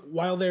Caleb,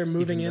 while they're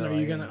moving Even in, though are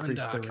you I going to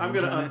increased the undock? range. I'm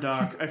going to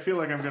undock. I feel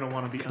like I'm going to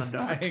want to be I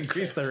undocked.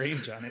 increased the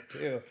range on it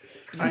too.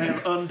 I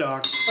have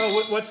undocked.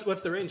 Oh,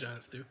 what's the range on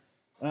it, Stu?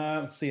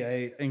 Let's see.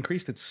 I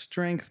increased its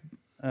strength,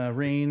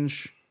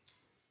 range,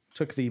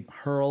 took the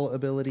hurl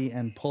ability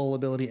and pull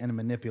ability and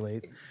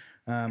manipulate.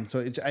 I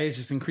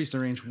just increased the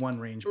range one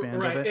range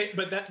band of it.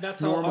 But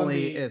that's all on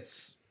Normally the...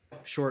 it's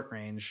short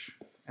range,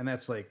 and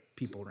that's like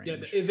people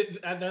range.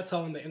 Yeah, that's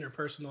all on the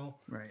interpersonal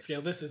Right.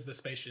 scale. This is the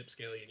spaceship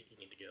scale. You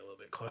need to get a little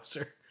bit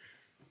closer.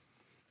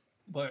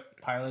 What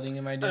piloting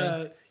am I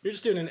doing? You're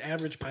just doing an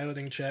average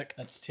piloting check.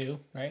 That's 2,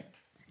 right?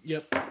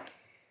 Yep.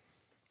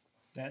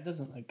 That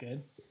doesn't look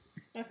good.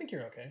 I think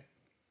you're okay. Oh,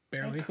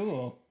 Barely.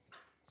 cool.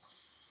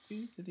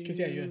 'Cause,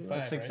 yeah, you had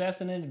 5, A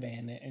success and an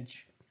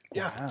advantage.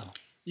 Yeah. Wow.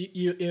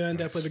 You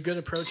end up with a good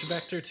approach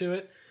vector to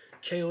it.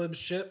 Caleb's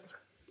ship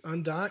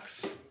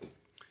undocks.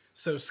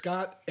 So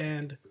Scott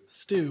and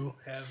Stu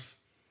have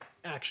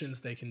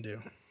actions they can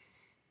do.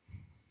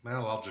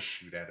 Well, I'll just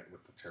shoot at it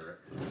with the turret.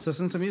 So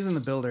since I'm using the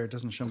builder, it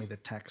doesn't show me the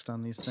text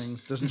on these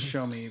things. It doesn't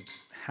show me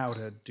how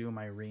to do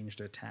my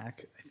ranged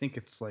attack. I think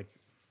it's like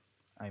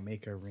I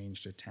make a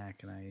ranged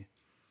attack and I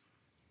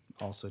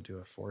also do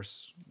a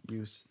force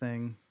use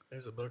thing.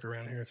 There's a book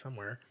around here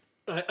somewhere.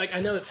 I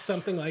know it's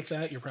something like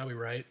that. You're probably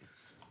right.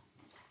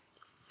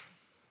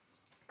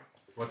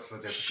 What's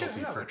the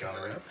difficulty for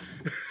Gunnery?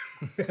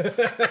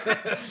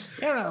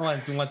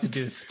 Everyone wants to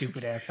do this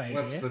stupid ass idea.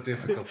 What's the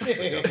difficulty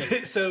for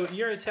Gunnery? So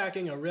you're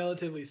attacking a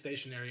relatively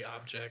stationary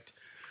object.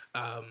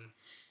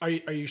 Are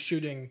you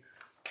shooting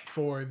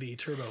for the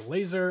turbo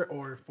laser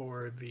or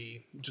for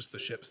just the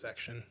ship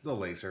section? The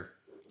laser.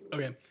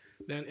 Okay,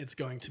 then it's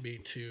going to be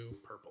 2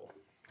 purple.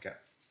 Okay.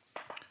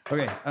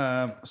 Okay,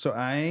 so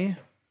I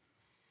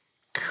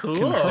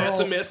Cool. That's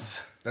a miss.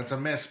 That's a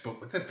miss,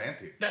 but with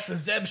advantage. That's a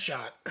Zeb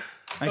shot.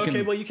 I Okay,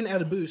 can well you can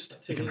add a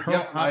boost to his. hurl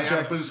Yep, I add a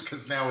objects. boost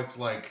because now it's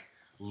like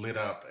lit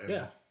up. And,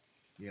 Yeah.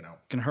 You know.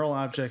 can hurl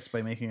objects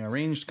by making a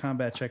ranged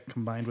combat check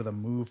combined with a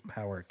move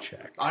power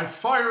check, I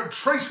fired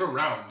tracer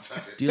rounds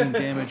at it. dealing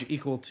damage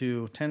equal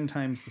to 10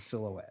 times the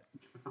silhouette.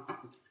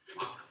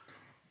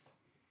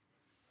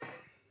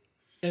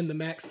 And the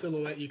max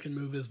silhouette you can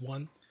move is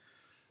 1.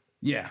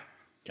 Yeah,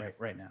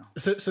 right now.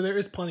 So there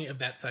is plenty of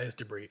that size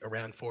debris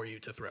around for you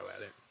to throw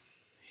at it.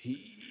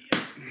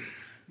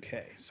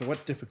 Okay, so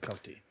what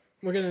difficulty?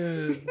 we're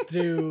gonna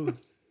do.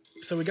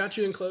 So we got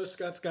you in close.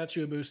 Scott's got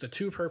you a boost, a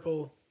 2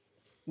 purple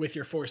with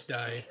your force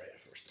die,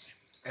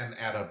 And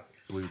add a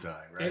blue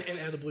die, right? and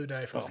add a blue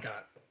die from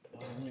Scott.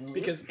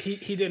 Because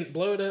he didn't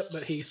blow it up,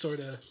 but he sort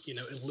of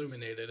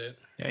illuminated it.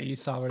 Yeah, you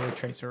saw where the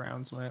tracer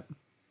rounds went.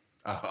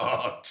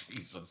 Oh,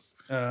 Jesus.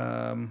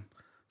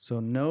 So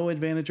no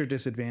advantage or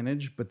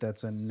disadvantage, but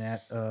that's a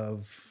net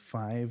of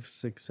 5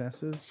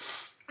 successes.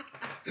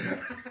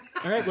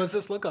 All right, what does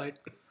this look like?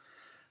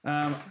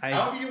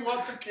 How do you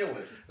want to kill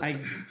it?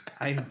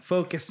 I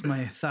focus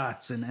my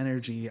thoughts and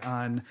energy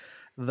on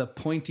the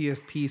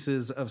pointiest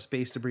pieces of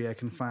space debris I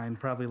can find,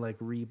 probably like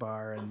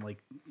rebar and like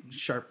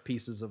sharp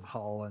pieces of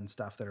hull and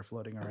stuff that are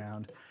floating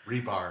around.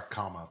 Rebar,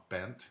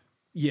 bent.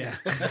 Yeah.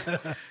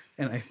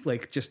 And I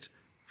like just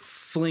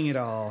fling it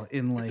all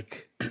in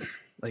like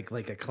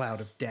a cloud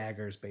of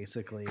daggers,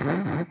 basically,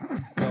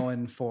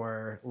 going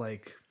for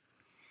like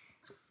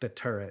the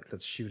turret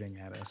that's shooting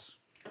at us.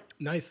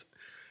 Nice.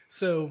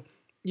 So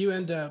you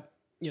end up,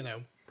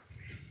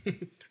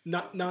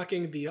 not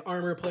knocking the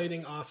armor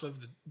plating off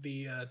of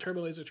the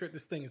turbo laser turret.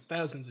 This thing is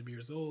thousands of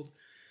years old.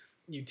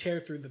 You tear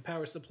through the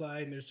power supply,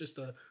 and there's just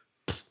a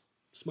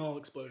small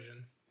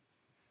explosion.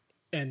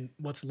 And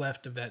what's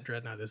left of that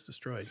dreadnought is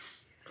destroyed.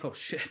 Oh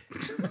shit!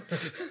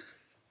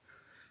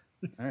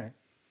 All right.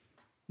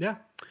 Yeah.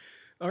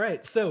 All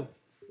right. So,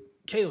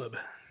 Caleb,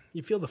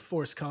 you feel the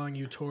force calling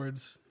you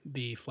towards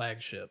the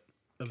flagship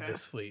of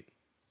this fleet.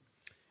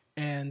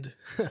 And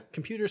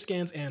computer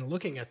scans and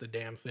looking at the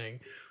damn thing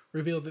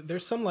reveal that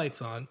there's some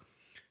lights on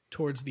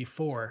towards the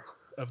fore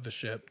of the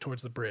ship,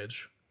 towards the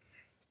bridge.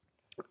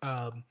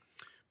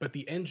 But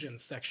the engine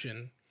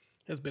section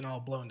has been all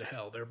blown to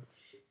hell.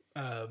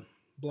 They're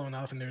blown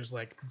off, and there's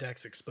like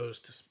decks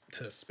exposed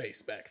to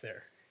space back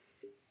there.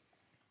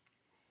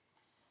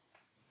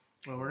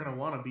 Well, we're going to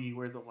want to be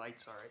where the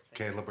lights are, I think.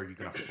 Caleb, are you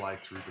going to fly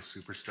through the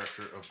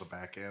superstructure of the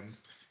back end?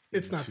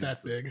 It's not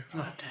that big. It's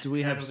not that Do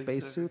we have bad of a-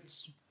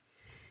 spacesuits?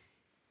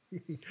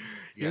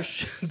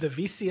 Yes. The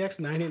VCX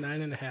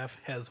 99.5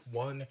 has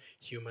one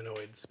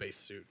humanoid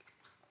spacesuit.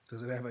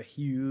 Does it have a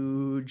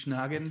huge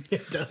noggin?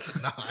 It does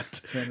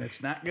not. Then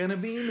it's not gonna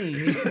be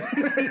me.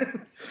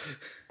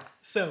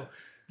 So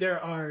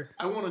there are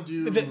I want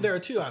to do there are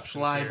two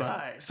options. here.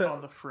 flyby So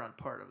on the front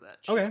part of that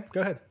ship. okay, go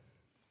ahead.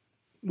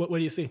 What do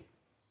you see?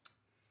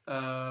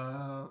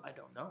 I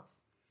don't know.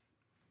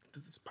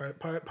 This is part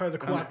of the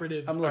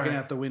cooperative. I'm looking Alright.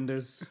 at the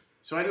windows.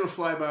 So I do a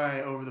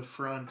flyby over the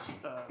front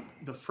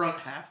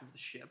half of the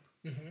ship.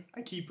 Mm-hmm.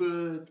 I keep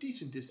a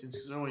decent distance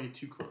because I don't want to get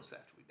too close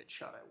after we've been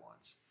shot at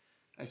once.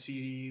 I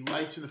see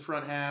lights in the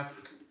front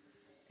half,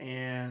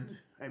 and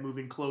I move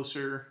in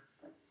closer,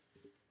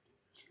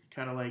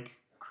 kind of like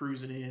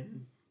cruising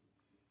in,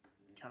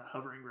 kind of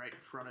hovering right in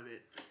front of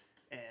it.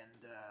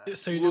 And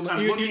So you're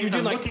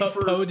doing like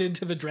Poed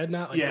into the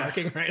dreadnought, like Yeah.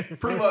 barking right in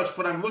pretty front. much,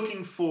 but I'm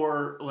looking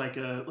for like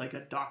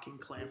a docking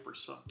clamp or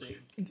something.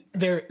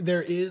 There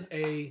is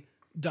a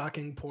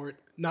docking port,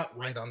 not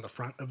right on the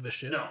front of the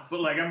ship. No, but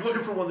like I'm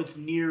looking for one that's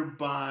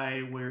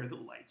nearby where the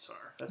lights are.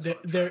 That's what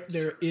I'm trying to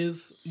There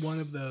is one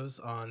of those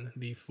on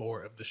the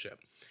fore of the ship.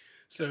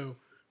 So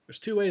there's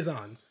two ways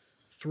on: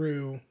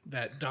 through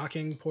that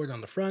docking port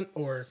on the front,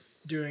 or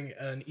doing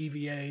an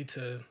EVA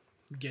to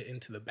get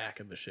into the back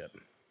of the ship.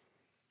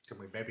 Can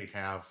we maybe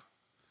have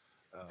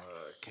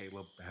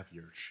Caleb have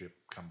your ship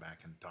come back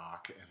and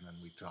dock, and then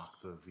we dock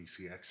the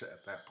VCX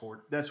at that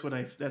port? That's what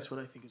I think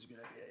is a good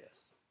idea. Yes.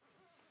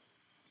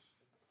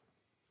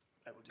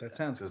 I would do That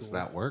sounds Does cool.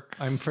 that work?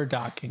 I'm for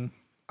docking.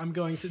 I'm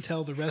going to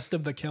tell the rest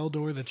of the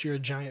Keldor that you're a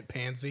giant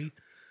pansy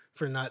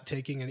for not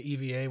taking an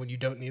EVA when you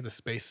don't need a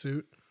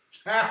spacesuit.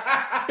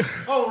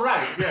 Oh,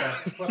 right. Yeah,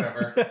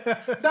 whatever.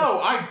 No,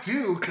 I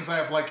do, because I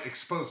have, like,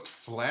 exposed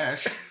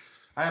flesh.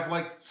 I have,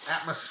 like,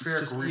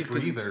 atmospheric just- you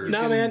could- rebreathers.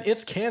 No, man,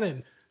 it's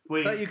canon. I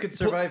Wait, thought you could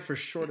survive for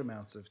short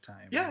amounts of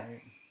time. Yeah.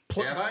 Right?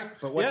 Can I?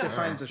 But what Yeah.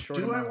 defines a short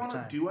do I amount want of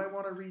time? to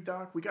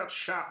redock? We got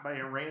shot by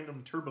a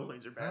random turbo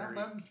laser Well, battery.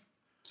 then,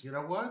 you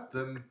know what?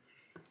 Then,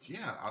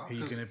 yeah. I'll Are you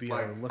just, going to be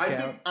like, able to look I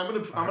out? think I'm gonna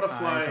Our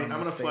fly. eyes on I'm the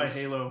gonna fly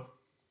space. Halo.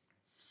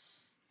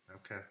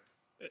 Okay.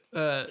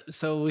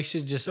 So we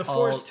should just The all,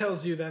 Force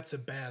tells you that's a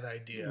bad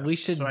idea. we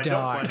should So I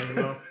dock.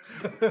 don't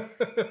fly Halo.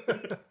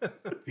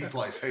 He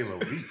flies Halo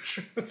Reach.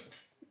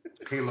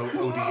 Halo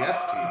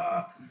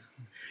ODST.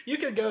 You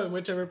can go in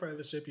whichever part of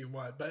the ship you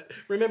want, but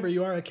remember,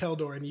 you are a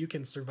Keldor and you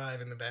can survive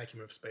in the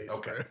vacuum of space.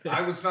 Okay.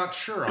 I was not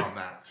sure on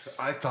that.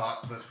 I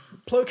thought that.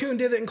 Plo Koon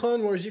did it in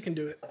Clone Wars. You can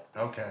do it.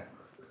 Okay.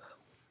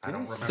 I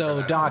don't remember So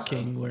that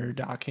docking, we're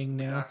docking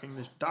now.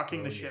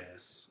 Docking the ship.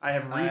 Yes. I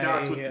have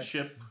redocked with I, the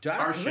ship. Dock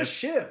Our the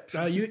ship.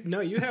 ship.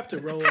 You have to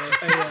roll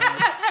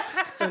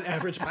an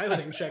average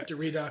piloting check to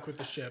redock with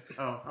the ship.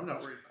 Oh, I'm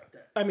not worried about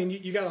that. I mean,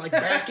 you gotta like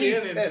back He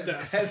in and says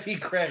stuff. as he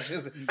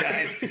crashes and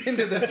dies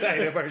into the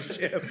side of our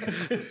ship.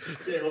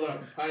 Okay, hold on.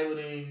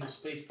 Piloting,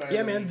 space piloting.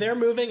 Yeah, man, they're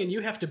moving and you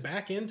have to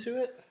back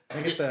into it.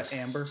 I get the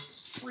amber.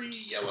 3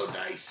 yellow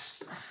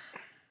dice.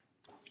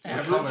 It's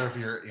the color of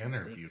your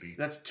inner beauty.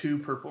 That's 2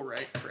 purple,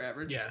 right, for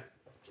average? Yeah.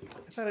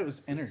 I thought it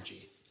was energy.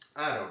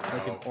 I don't know.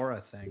 Like an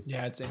aura thing.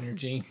 Yeah, it's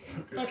energy.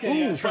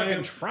 Okay, Ooh,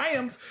 fucking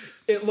triumph.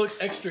 It looks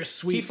extra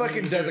sweet. He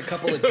fucking does a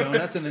couple of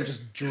donuts and then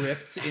just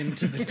drifts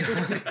into the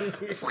dark.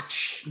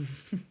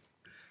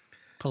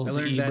 Pulls I the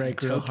learned that in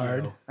e-brake real Tokyo.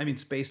 hard. I mean,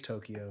 Space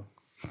Tokyo.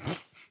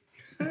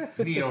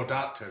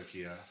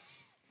 Neo.Tokyo.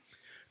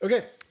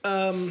 Okay,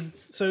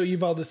 so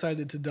you've all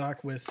decided to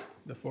dock with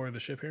the 4 of the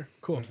ship here.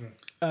 Cool.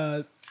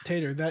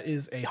 Tater, that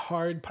is a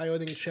hard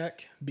piloting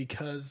check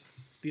because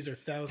these are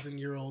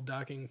 1,000-year-old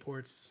docking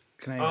ports.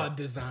 Can I? Odd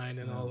design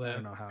and all I that.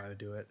 don't know how I would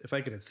do it. If I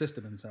could assist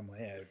him in some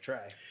way, I would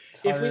try.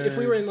 If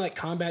we were in like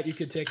combat, you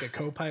could take a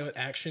co-pilot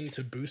action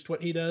to boost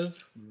what he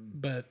does,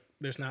 but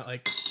there's not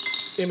like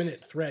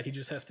imminent threat. He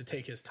just has to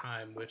take his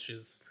time, which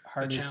is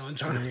Hardest a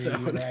challenge on its 3,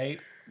 own. right?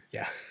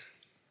 Yeah.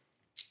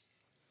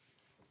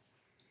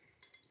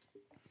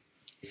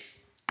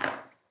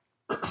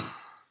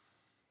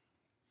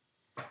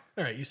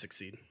 All right, you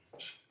succeed.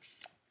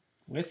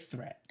 With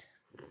threat.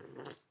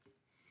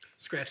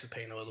 Scratch the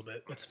paint a little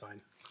bit. That's fine.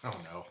 Oh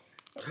no.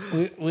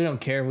 We don't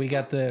care. We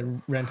got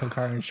the rental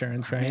car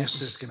insurance, right?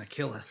 Master's gonna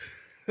kill us.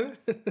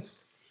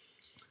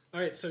 All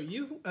right, so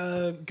you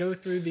go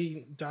through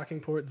the docking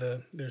port.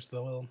 There's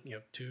the little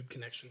tube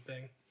connection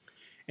thing,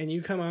 and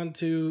you come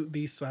onto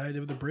the side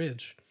of the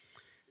bridge,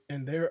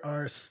 and there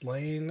are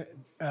slain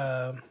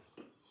Jedi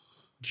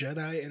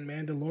and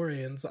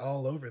Mandalorians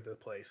all over the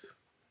place.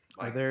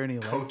 Are there any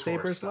KOTOR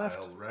lightsabers style,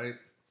 left?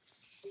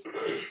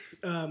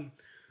 right?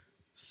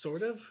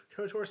 Sort of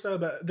KOTOR style,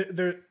 but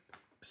they're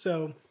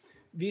so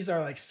these are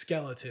like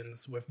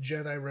skeletons with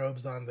Jedi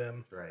robes on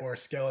them, Right. or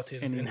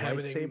skeletons Any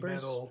inhabiting lightsabers?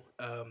 metal.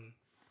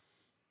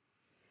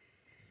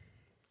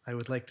 I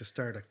would like to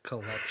start a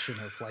collection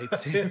of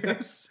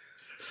lightsabers.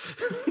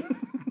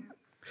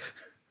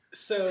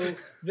 So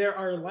there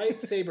are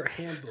lightsaber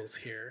handles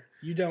here.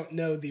 You don't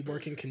know the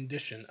working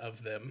condition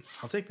of them.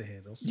 I'll take the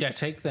handles. Yeah,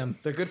 take them.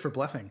 They're good for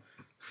bluffing.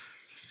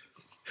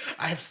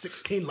 I have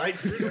 16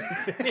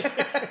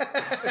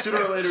 lightsabers.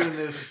 Sooner or later in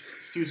this,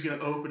 Stu's going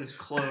to open his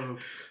cloak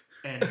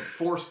and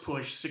force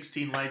push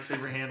 16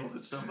 lightsaber handles at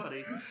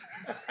somebody.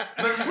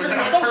 They're just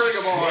not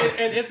turning them on.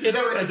 And it's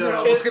Never gonna do it.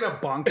 I'm just gonna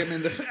bonk him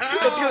in the.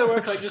 it's going to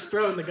work like just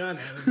throwing the gun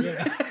at him.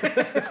 Yeah.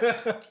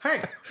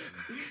 Hey,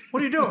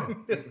 what are you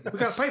doing? We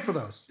gotta pay for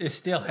those. It's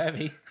still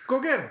heavy.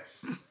 Go get it.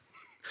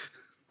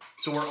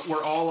 So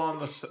we're all on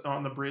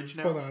the bridge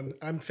now. Hold on.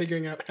 I'm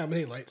figuring out how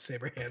many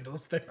lightsaber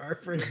handles there are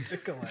for him to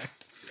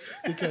collect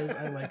because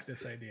I like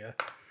this idea.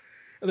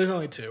 There's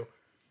only 2.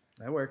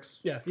 That works.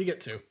 Yeah, you get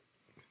 2.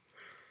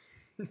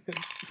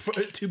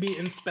 To be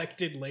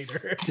inspected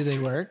later. Do they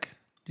work?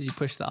 Did you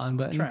push the on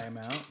button? Try them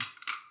out.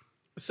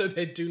 So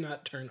they do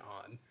not turn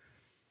on.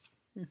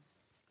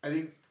 I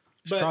think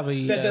But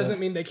probably, that doesn't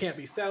mean they can't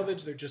be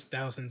salvaged. They're just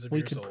thousands of We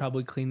years could old.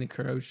 probably clean the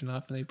corrosion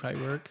off and they'd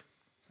probably work.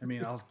 I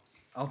mean,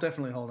 I'll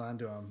definitely hold on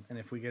to them, and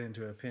if we get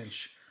into a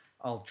pinch,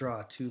 I'll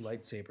draw 2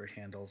 lightsaber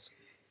handles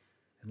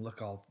and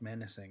look all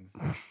menacing,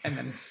 and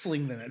then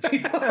fling them at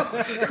people.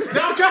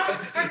 No, God!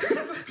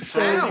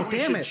 so. I think we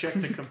damn should it. check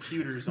the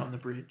computers on the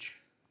bridge.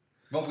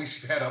 Well, we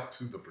should head up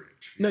to the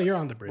bridge. No, you're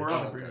on the bridge. We're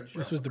on the bridge.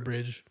 This was the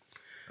bridge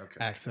Okay.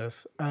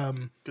 access.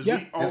 Because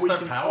Yeah. all Is we there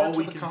can, power all to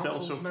we the can tell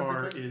consoles so and far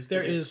everything? is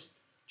There that it's is.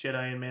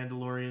 Jedi and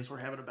Mandalorians. We're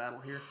having a battle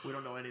here. We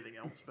don't know anything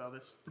else about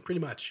this. Pretty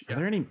much. Are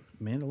there any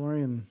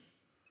Mandalorian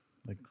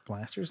like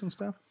blasters and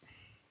stuff?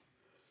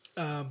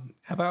 How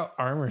about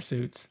armor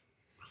suits?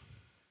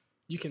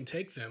 You can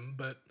take them,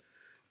 but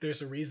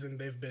there's a reason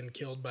they've been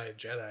killed by a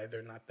Jedi.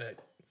 They're not that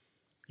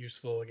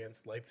useful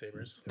against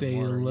lightsabers. They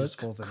More look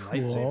useful than cool.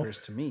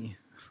 lightsabers to me.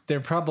 They're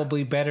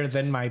probably better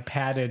than my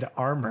padded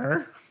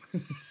armor.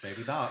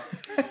 Maybe not.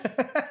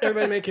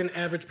 Everybody make an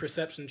average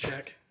perception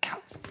check.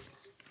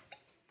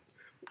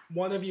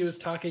 One of you is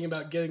talking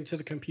about getting to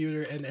the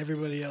computer, and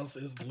everybody else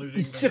is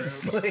looting the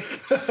Just room.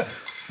 like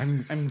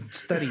I'm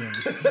studying.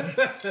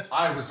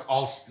 I was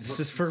also. This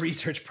is for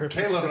research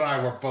purposes. Caleb and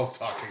I were both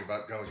talking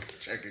about going and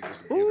checking the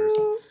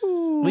computers.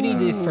 We need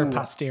these for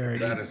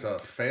posterity. That is a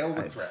fail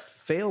with threat.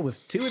 Fail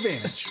with 2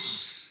 advantage.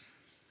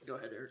 Go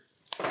ahead, Eric.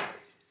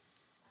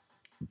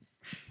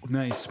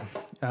 Nice.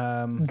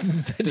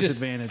 Just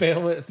disadvantage.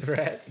 fail with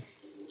threat.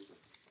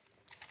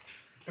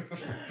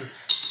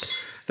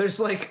 There's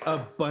like a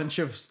bunch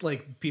of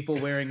like people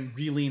wearing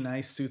really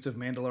nice suits of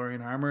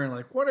Mandalorian armor, and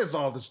like, what is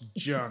all this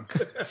junk?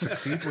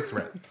 Succeed with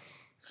threat.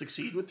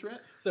 Succeed with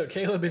threat? So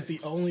Caleb is the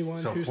only one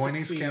So who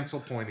pointies succeeds. cancel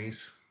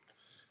pointies,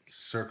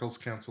 circles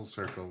cancel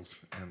circles,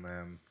 and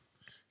then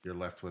you're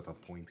left with a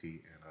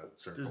pointy and a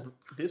circle. Does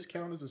this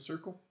count as a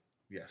circle?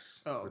 Yes.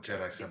 Oh, the okay.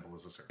 Jedi symbol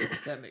is a circle.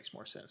 That makes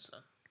more sense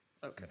then.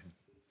 Okay.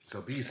 So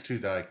these 2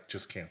 die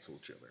just cancel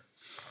each other.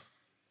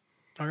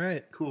 All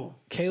right. Cool.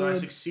 So I Caleb-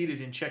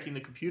 succeeded in checking the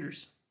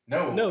computers.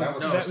 No, No, that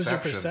was that was your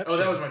perception. perception. Oh,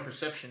 that was my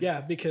perception.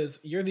 Yeah, because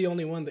you're the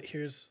only one that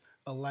hears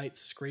a light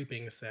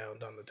scraping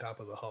sound on the top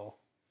of the hull.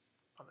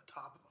 On the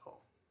top of the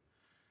hull.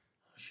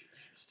 Oh, shoot. I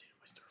should have stayed on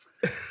my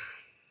starfighter.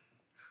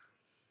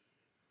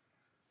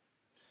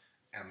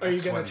 And Are you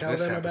that's gonna when tell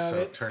this them about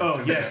episode it? turns Oh,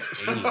 into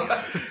yes. Alien.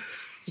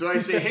 So I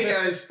say, hey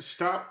guys,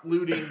 stop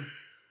looting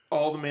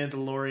all the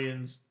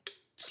Mandalorians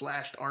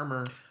slashed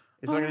armor.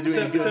 It's not going to do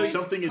any good.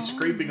 Something is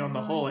scraping on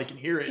the hull. I can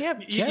hear it. Yeah,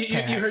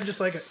 You heard just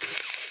like a,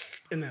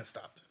 and that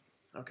stopped.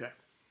 Okay.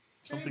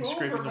 Something's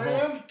scraping the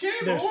hull.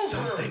 There's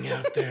something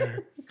out there.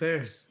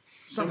 There's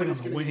something on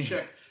the wing.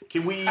 Check.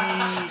 Can we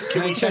I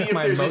see check if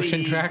my there's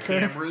motion any tracker?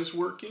 cameras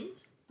working?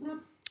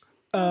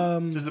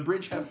 Does the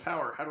bridge have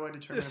power? How do I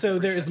determine? So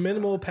there is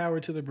minimal power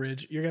to the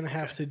bridge. You're going to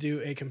have to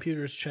do a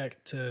computer's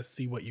check to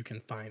see what you can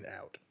find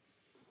out.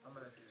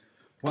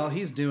 While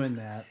he's doing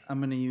that, I'm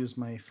going to use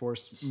my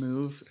force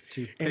move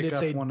to pick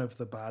up one of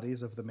the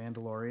bodies of the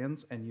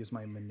Mandalorians and use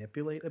my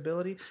manipulate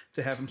ability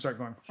to have him start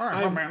going,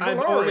 I've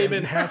only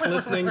been half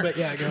listening, but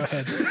yeah, go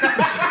ahead.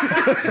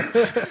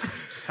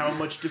 How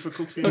much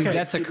difficulty? Dude,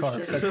 that's a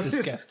corpse. That's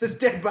disgusting. This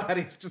dead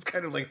body is just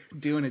kind of like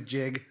doing a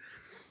jig.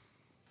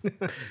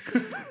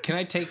 Can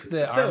I take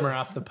the armor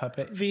off the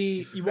puppet?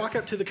 You walk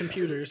up to the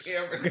computers.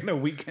 Yeah, we're going to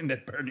weekend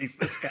at Bernie's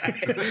this guy.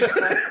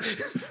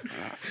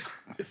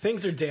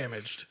 Things are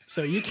damaged,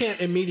 so you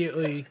can't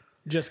immediately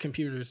just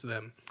computers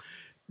them.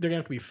 They're going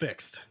to have to be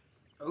fixed.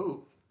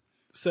 Oh.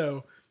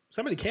 So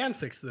somebody can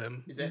fix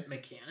them. Is that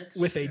mechanics?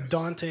 With a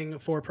daunting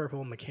 4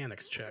 purple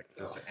mechanics check.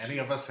 Does any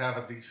of us have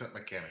a decent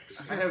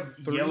mechanics? I have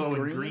yellow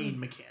and green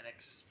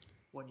mechanics.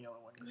 1 yellow,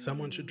 1 green.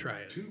 Someone should try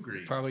it. 2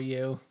 green. Probably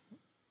you.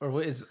 Or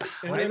what is...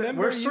 And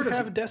remember, we're you sort of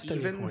have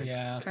destiny even, points.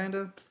 Yeah. kind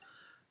of.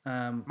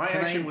 My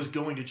action was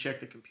going to check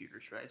the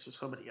computers, right? So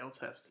somebody else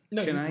has to.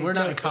 No, We're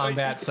not in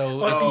combat,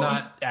 so it's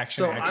not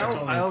action. So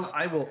action.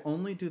 I will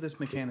only do this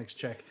mechanics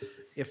check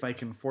if I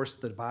can force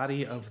the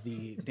body of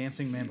the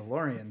dancing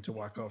Mandalorian to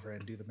walk over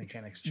and do the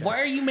mechanics check. Why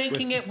are you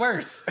making it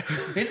worse?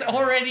 It's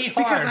already hard.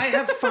 Because I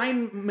have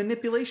fine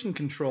manipulation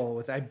control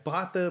with. I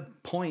bought the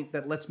point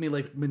that lets me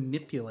like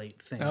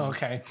manipulate things. Oh,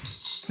 okay.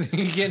 So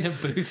you're getting a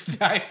boost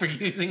die for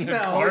using a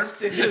No, corpse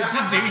to do your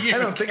I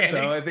don't think so.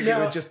 I mechanics? think it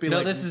would just be No,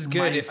 like. this is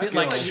good. If it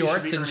like like you should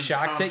shorts be and earning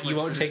shocks it, you conflict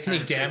won't for this take any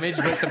kind of damage,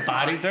 but the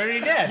body's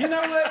already dead. You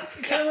know what,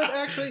 Caleb?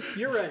 Actually,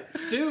 you're right.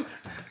 Stu,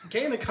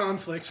 gain a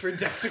conflict for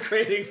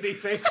desecrating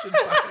these ancient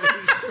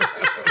bodies.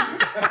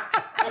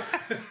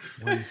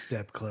 One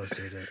step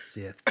closer to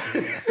Sith.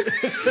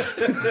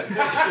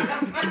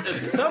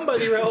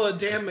 Somebody roll a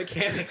damn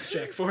mechanics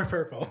check. 4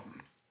 purple.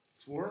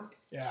 4?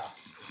 Yeah.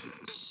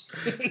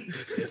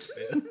 Is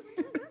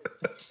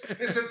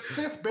it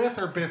Sith Bith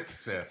or Bith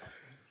Sith?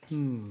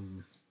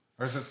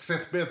 Or is it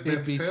Sith Bith It'd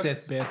Bith be Sith?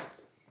 Sith Bith.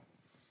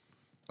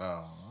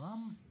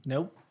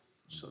 Nope.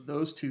 So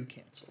those 2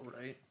 cancel,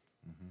 right?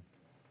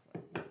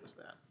 What was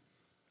that?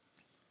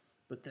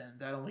 But then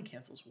that only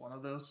cancels one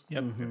of those.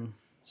 Yep.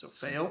 So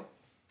fail.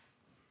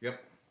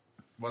 Yep.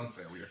 1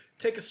 failure.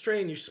 Take a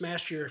strain. You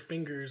smash your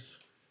fingers.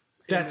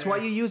 That's why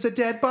you use a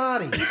dead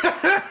body.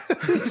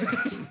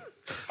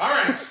 All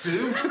right,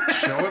 Stu.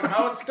 Show him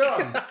how it's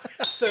done.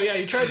 So yeah,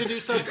 you tried to do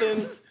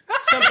something.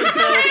 Something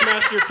fell.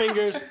 Smashed your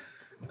fingers.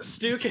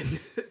 Stu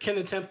can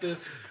attempt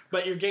this,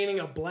 but you're gaining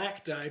a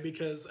black die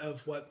because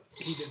of what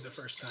he did the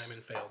first time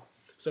and failed.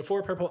 So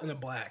 4 purple and a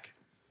black.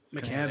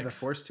 Can I add the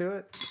force to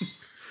it?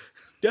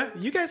 Yeah,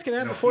 you guys can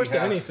add the force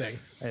to anything.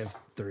 I have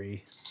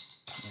 3.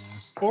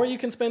 Or you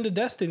can spend a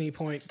destiny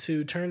point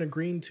to turn a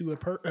green to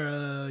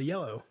a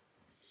yellow.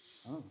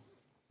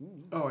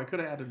 Oh, I could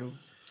have added a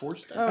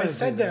force die. I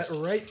said that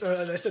right.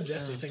 I said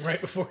destiny thing right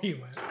before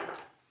you went.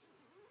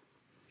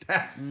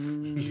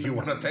 You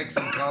want to take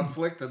some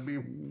conflict and be...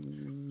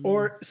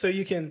 Or so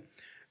you can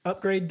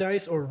upgrade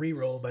dice or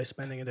re-roll by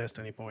spending a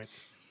destiny point.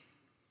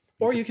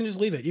 Or you can just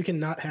leave it. You can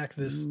not hack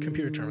this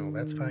computer terminal.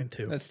 That's fine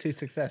too. That's 2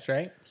 success,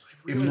 right?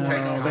 If he takes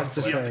that's conflict,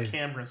 See on okay. the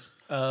cameras.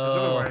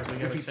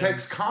 if he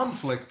takes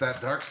conflict, that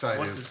dark side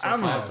What's is his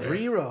I'm gonna positive.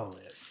 re-roll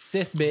it.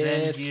 Sith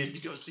Then Bith. you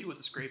go see what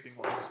the scraping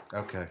was.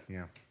 Okay,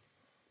 yeah.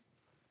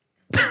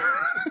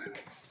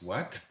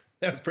 What?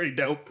 That was pretty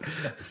dope.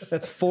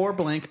 That's 4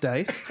 blank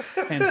dice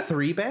and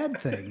 3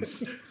 bad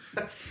things.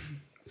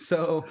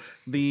 So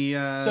the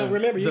So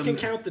remember, you can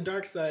count the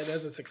dark side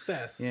as a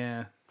success.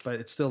 Yeah, but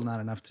it's still not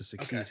enough to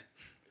succeed.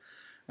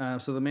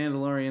 So the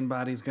Mandalorian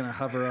body's gonna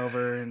hover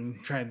over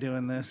and try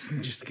doing this,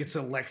 and just gets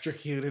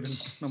electrocuted,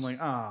 and I'm like,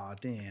 oh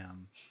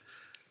damn,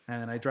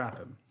 and then I drop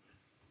him.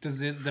 Does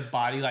the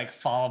body like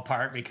fall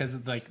apart because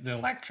of like the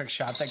electric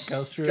shot that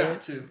goes through Got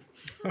it? to.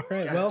 All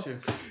right. Got Well, to.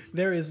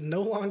 there is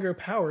no longer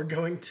power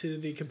going to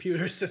the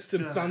computer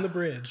systems on the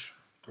bridge.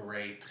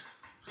 Great.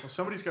 Well,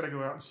 somebody's got to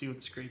go out and see what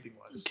the scraping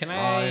was. Can Fine,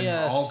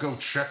 I? I'll go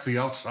check the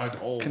outside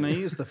hole. Can I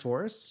use the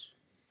force?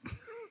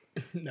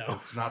 No.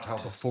 It's not how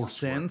the force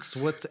Sense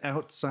works. what's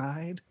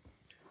outside?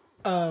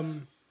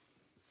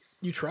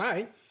 You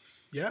try.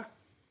 Yeah.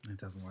 It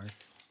doesn't work.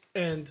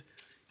 And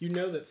you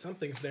know that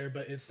something's there,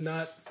 but it's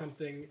not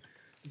something.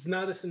 It's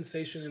not a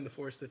sensation in the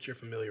force that you're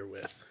familiar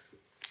with.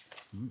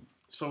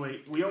 So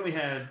wait, we only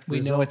had...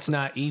 We know it's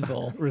not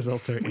evil.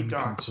 Results are We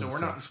docked, so inconclusive. we're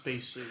not in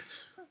spacesuits.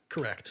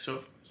 Correct. So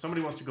if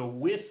somebody wants to go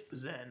with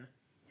Zen,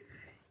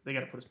 they got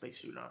to put a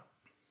spacesuit on.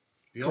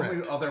 The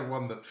only other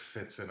one that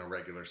fits in a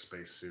regular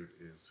spacesuit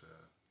is...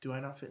 Do I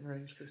not fit in a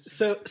regular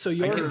spacesuit? So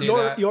can do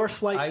your that. your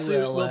flight I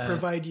suit will will,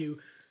 provide you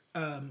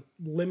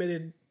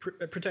limited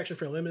protection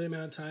for a limited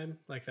amount of time.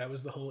 Like that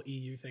was the whole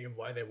EU thing of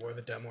why they wore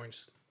the dumb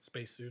orange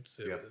spacesuits.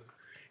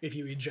 If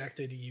you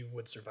ejected, you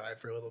would survive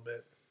for a little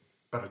bit.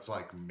 But it's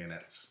like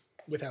minutes.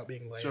 Without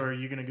being late. So are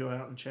you going to go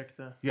out and check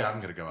the... Yeah,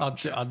 I'm going to go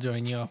out. I'll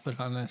join you. I'll put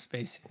on a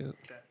spacesuit.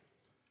 Okay.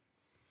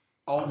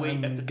 I'll wait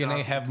at the I'm gonna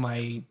dock. have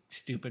my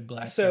stupid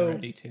blaster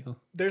ready too.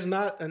 There's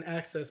not an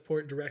access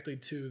port directly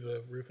to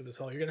the roof of this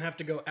hall. You're going to have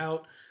to go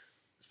out Where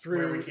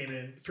through we came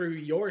in. through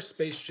your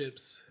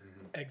spaceship's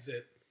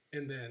exit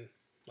and then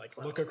like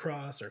look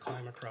across or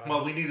climb across.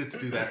 Well, we needed to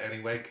do that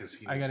anyway because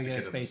he I needs gotta to get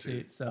a get in the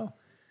suit. spacesuit, so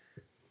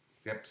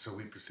Yep, so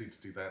we proceed to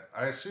do that.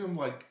 I assume,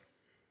 like,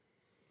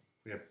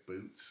 we have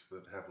boots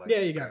that have, like...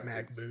 Yeah, you got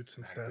mag boots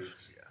and mag stuff.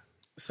 Boots, yeah.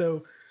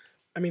 So,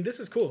 I mean, this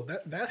is cool.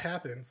 That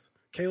happens.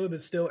 Caleb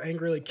is still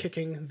angrily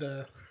kicking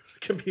the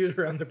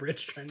computer on the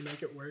bridge, trying to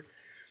make it work.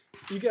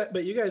 You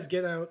guys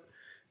get out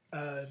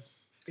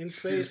in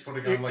space. Stu's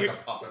putting on, like, a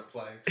puppet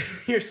play.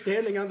 You're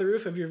standing on the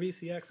roof of your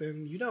VCX,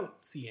 and you don't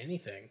see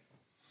anything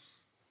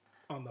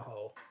on the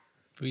hull.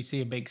 do we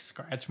see a big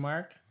scratch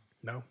mark?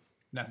 No.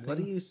 Nothing. What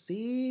do you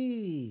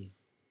see?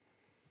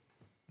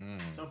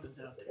 Something's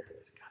out there.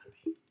 There's got to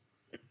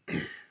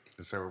be.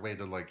 Is there a way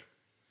to, like...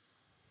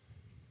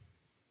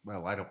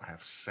 Well, I don't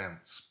have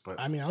sense, but...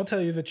 I mean, I'll tell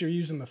you that you're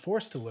using the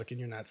force to look, and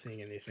you're not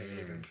seeing anything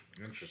even.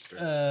 Interesting.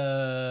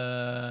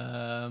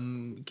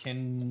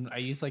 Can I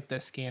use like the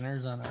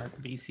scanners on our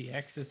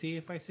VCX to see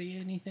if I see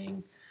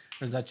anything,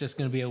 or is that just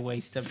going to be a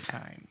waste of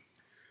time?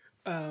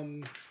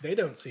 They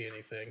don't see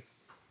anything.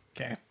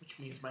 Okay. Which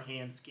means my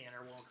hand scanner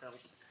won't help.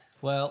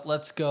 Well,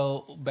 let's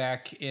go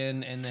back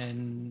in and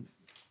then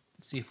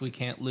see if we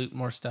can't loot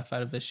more stuff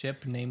out of the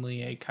ship,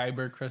 namely a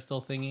kyber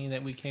crystal thingy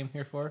that we came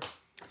here for.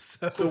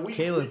 So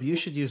Caleb, you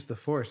should use the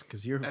force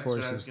because your That's force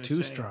what I was is gonna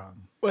too say.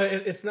 strong. well,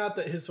 it's not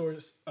that his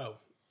force. Oh,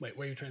 wait,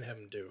 what are you trying to have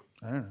him do?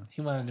 I don't know.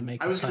 He wanted to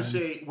make. I was going to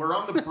say, we're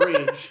on the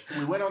bridge.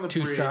 We went on the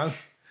Too bridge. strong.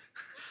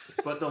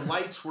 But the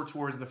lights were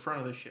towards the front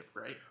of the ship,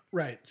 right?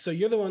 Right. So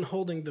you're the one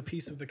holding the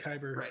piece of the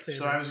kyber Right. saber.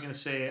 So I was going to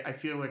say, I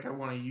feel like I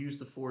want to use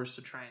the force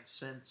to try and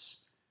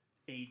sense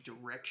a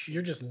direction.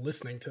 You're just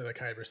listening to the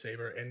kyber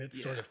saber, and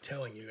it's sort Yeah. of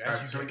telling you All as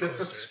right, you so he get gets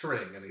a closer.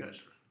 string, and he Good.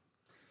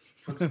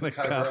 puts the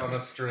kyber on a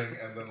string,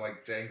 and then,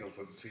 like, dangles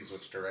it and sees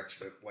which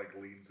direction it, like,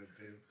 leans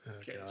into.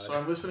 Okay, so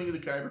I'm listening to the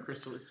kyber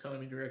crystal. It's telling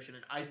me direction,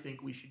 and I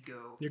think we should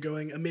go You're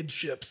going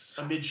amidships.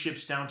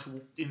 amidships down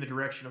to in the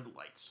direction of the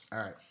lights. All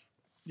right.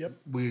 Yep.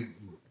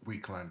 We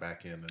climb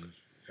back in and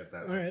get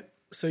that. All right.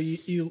 So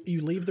you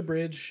leave the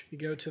bridge. You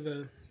go to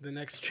the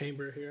next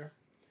chamber here.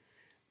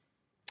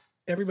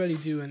 Everybody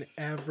do an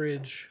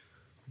average.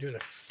 Doing a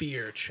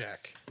fear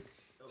check.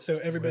 So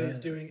everybody's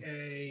doing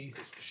a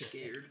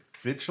Scared.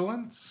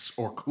 Vigilance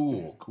or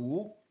cool?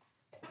 Cool?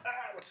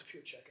 what's the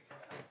fear check for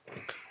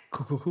that?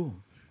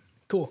 Cool.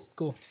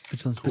 Cool.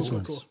 Vigilance,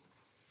 vigilance.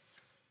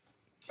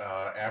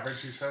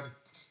 Average, you said?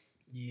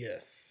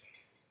 Yes.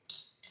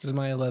 Does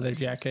my leather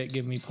jacket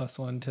give me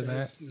 +1 to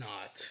that? It's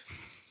not.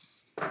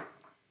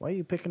 Why are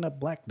you picking up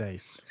black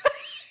dice?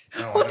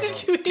 No, What I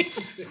did don't you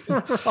even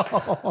roll?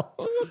 know.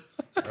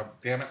 Oh,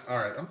 damn it. All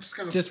right, I'm just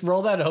going to... Just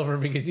roll that over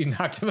because you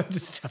knocked a bunch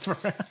of stuff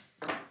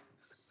around.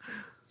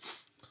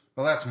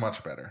 Well, that's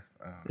much better.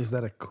 Is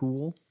that a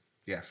cool?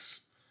 Yes.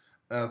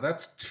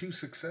 That's 2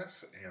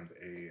 success and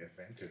a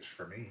advantage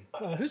for me.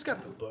 Who's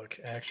got the book,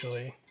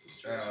 actually?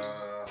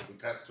 We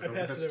passed it I over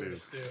passed to it over to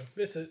Stu. Stu.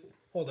 This is...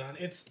 Hold on.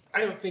 I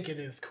don't think it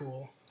is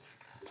cool.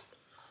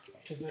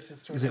 Because this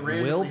is sort Is of... it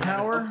Randomly had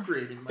an willpower?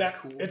 upgrade in my That,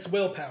 cool. It's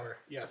willpower,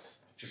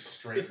 yes. Just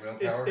straight It's,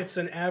 willpower? it's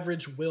an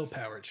average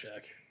willpower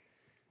check.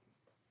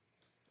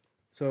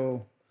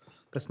 So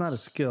that's not a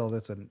skill.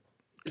 That's a that-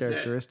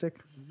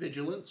 characteristic.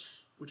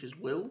 vigilance, which is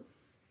will.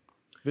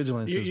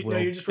 Vigilance is will No,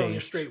 you're just rolling your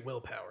based. straight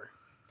willpower.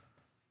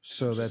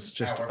 So that's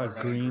just however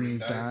a many green green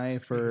die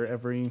dice. for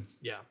every.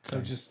 Yeah. So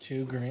just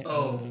 2 green.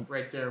 Oh,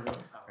 right there,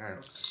 willpower. All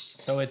right.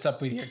 So it's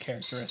up with your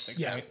characteristics,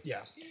 Yeah, right?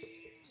 yeah.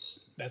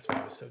 That's why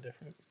it was so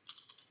different.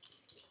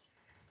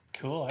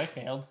 Cool, I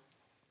failed.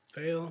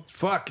 Fail.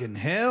 Fucking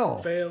hell!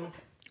 Fail.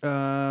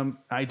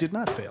 I did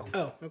not fail.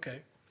 Oh,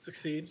 okay.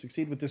 Succeed.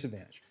 Succeed with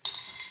disadvantage.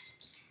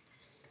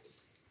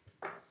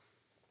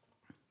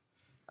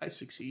 I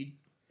succeed.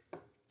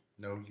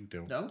 No, you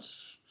don't. No?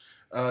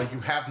 You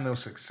have no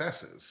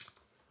successes,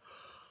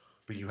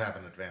 but you have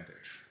an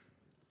advantage.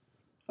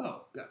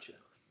 Oh, gotcha.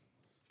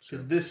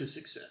 Because this is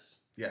success.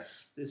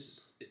 Yes. This is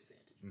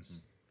advantages.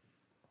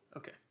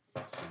 Okay.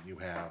 So you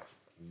have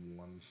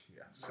 1...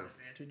 Yeah, so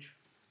Advantage.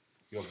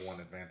 you have 1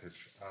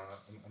 advantage.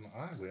 And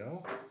I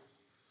will...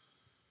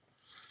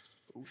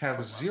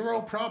 have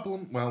 0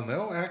 problem. Well,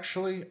 no,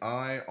 actually,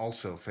 I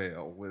also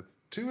fail with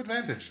 2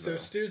 advantage, So though.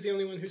 Stu's the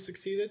only one who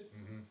succeeded?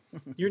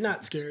 You're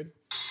not scared.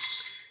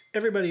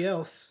 Everybody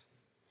else,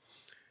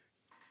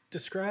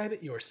 describe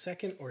your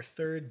second or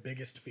third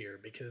biggest fear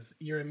because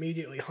you're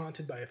immediately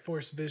haunted by a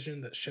force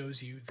vision that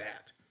shows you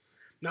that.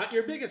 Not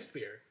your biggest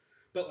fear,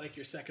 but like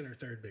your second or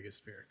third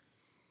biggest fear.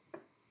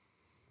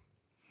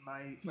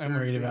 My I'm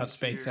worried about biggest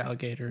space fear-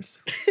 alligators.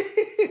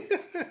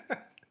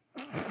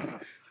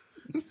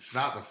 It's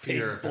not the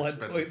fear. Space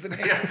blood poisoning.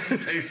 Yes,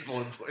 space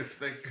blood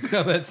poisoning.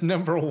 No, that's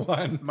number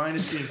one. Mine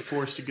is being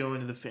forced to go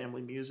into the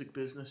family music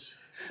business.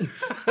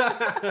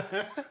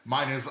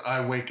 Mine is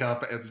I wake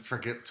up and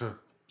forget to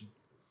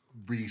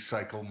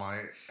recycle my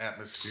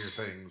atmosphere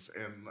things,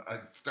 and I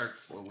start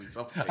slowly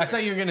suffocating. I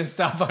thought you were going to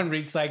stop on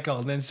recycle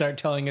and then start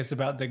telling us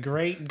about the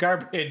great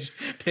garbage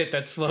pit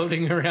that's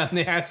floating around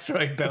the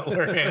asteroid belt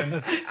we're in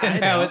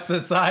and how it's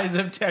the size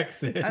of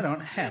Texas. I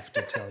don't have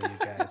to tell you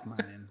guys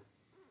mine.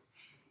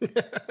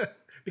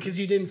 Because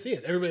you didn't see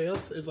it. Everybody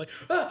else is like,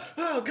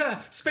 oh God,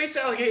 space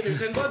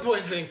alligators and blood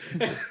poisoning.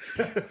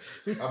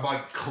 I'm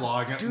like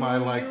clawing at my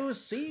like You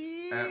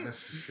see?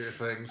 atmosphere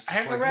things. I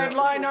have Like, a red no.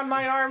 line on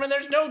my arm and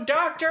there's no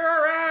doctor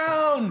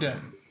around.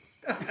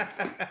 Got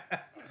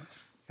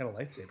a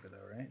lightsaber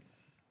though, right?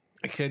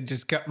 I could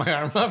just cut my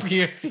arm off.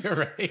 Yes, you're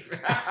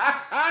right.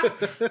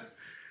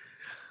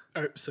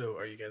 So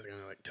are you guys going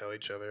to like tell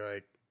each other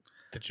like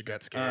that you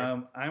got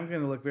scared? I'm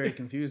gonna look very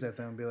confused at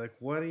them and be like,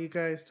 "What are you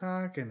guys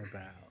talking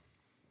about?"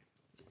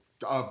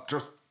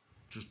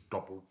 Just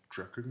double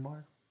checking my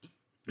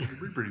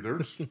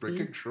rebreathers,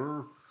 making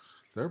sure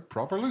they're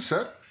properly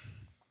set.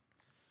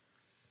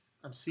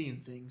 I'm seeing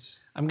things.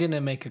 I'm going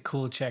to make a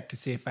cool check to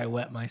see if I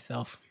wet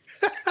myself.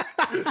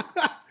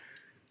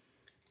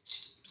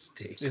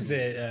 Is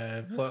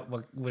it,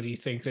 what do you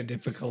think the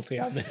difficulty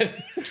on that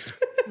is?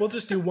 We'll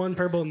just do one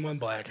purple and one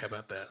black. How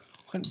about that?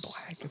 One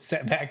black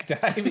setback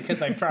die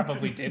because I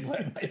probably did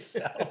wet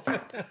myself.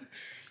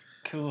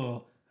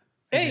 Cool.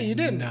 Hey, you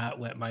didn't. Not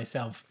wet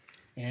myself.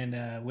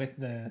 And with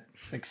the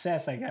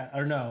success I got,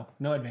 or no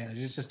advantage.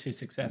 It's just 2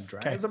 success. Dry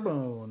Okay. as a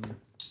bone.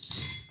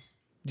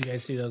 Do you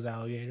guys see those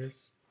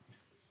alligators?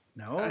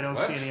 No, I don't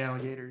What? see any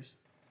alligators,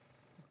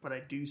 but I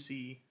do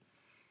see.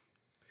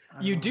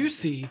 You do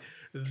see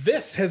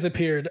this has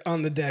appeared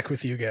on the deck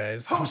with you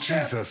guys. Oh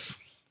Jesus!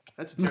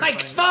 That's a terrifying.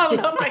 Mike's phone!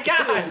 Oh my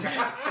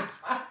god!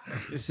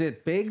 is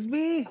it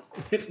Bigsby?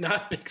 It's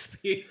not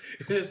Bixby.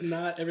 It is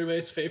not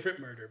everybody's favorite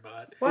murder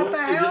bot. What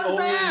the hell is only,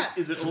 that?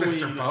 Is it It's only Mr. the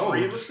 3 of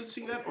Bones. us that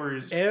see that, or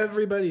is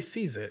Everybody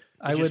sees it.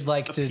 I just would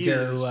like to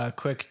appears.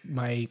 do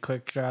my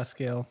quick draw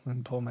skill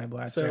and pull my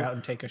blaster So, out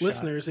and take a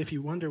listeners, if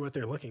you wonder what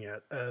they're looking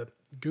at,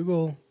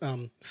 Google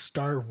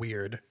Star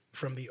Weird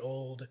from the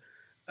old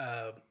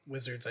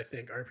Wizards, I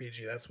think,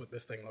 RPG. That's what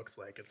this thing looks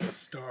like. It's a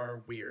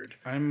Star Weird.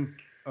 I'm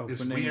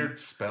Is opening weird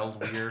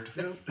spelled weird?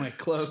 my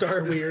cloak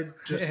Star Weird.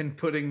 Just and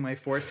putting my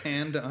force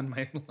hand on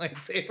my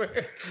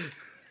lightsaber.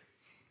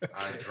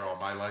 I draw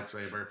my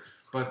lightsaber,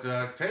 but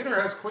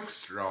Tater has quick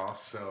draw,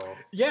 so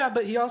yeah,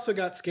 but he also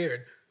got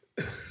scared.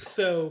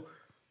 So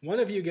one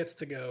of you gets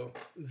to go,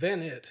 then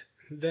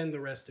the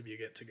rest of you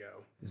get to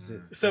go. Is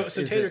it? So is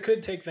Tater it,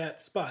 could take that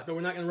spot, but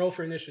we're not going to roll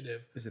for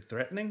initiative. is it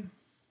threatening?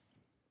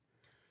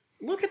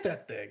 Look at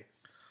that thing.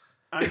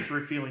 I'm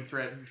feeling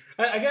threatened?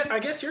 I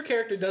guess your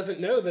character doesn't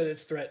know that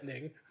it's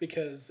threatening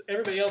because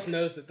everybody else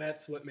knows that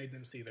that's what made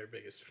them see their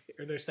biggest fear,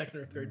 or their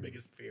second or third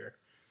biggest fear.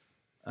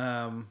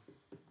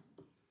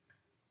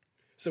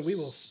 So we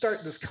will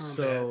start this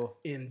combat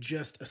in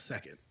just a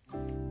second.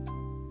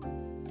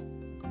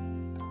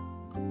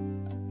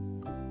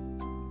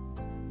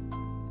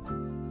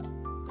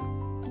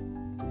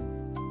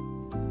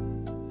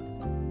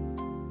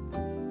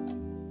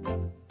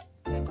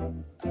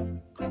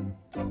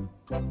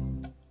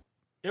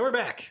 And we're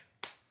back.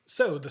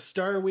 So the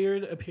Star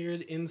Weird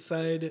appeared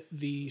inside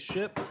the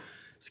ship,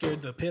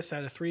 scared the piss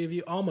out of 3 of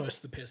you,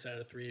 almost the piss out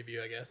of 3 of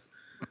you, I guess.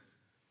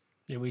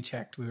 Yeah, we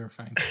checked. We were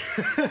fine.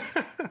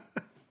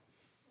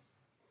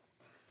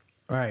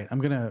 All right, I'm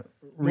gonna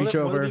reach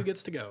over. One of you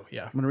gets to go.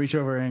 Yeah. I'm gonna reach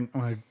over and I'm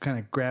gonna kind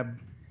of grab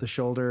the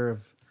shoulder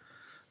of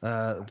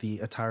the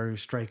Ataru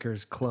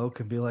Striker's cloak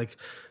and be like,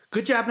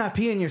 "Good job not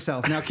peeing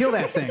yourself. Now kill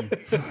that thing."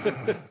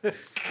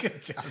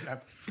 Good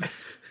job.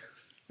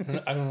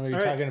 I don't know what you're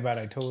All right. talking about.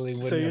 I totally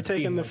wouldn't. So you're have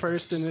taking peed the myself.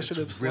 first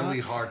initiative it's slot. really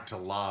hard to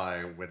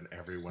lie when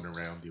everyone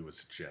around you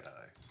is Jedi.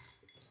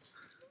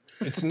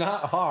 It's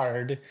not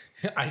hard.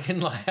 I can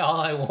lie all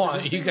I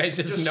want. You guys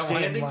just know I'm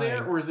standing lying.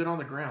 there, or is it on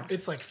the ground?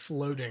 It's like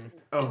floating.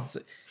 Oh,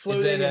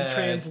 Floating it and a-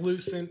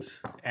 translucent.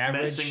 Average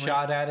menacingly.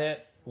 shot at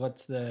it.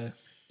 What's the?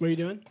 What are you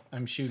doing?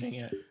 I'm shooting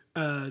it.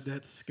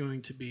 That's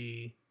going to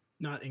be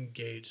not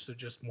engaged, so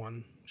just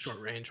one short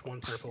range,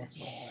 one purple.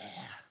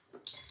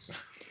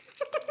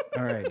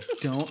 All right,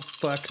 don't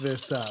fuck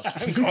this up.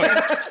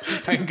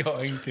 I'm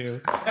going to.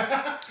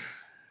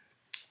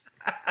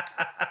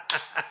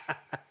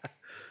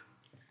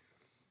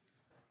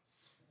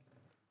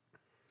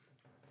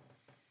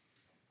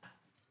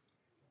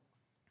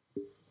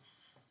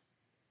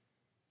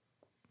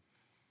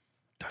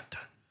 Dun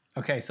dun.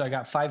 Okay, so I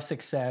got 5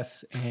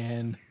 success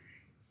and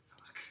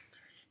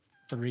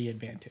 3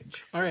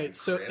 advantage. All right,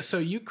 so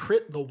you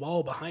crit the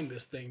wall behind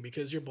this thing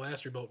because your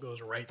blaster bolt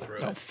goes right through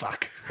it. Oh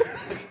fuck!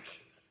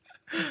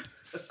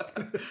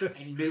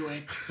 I knew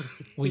it.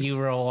 Will you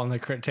roll on the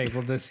crit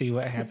table to see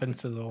what happens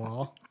to the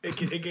wall?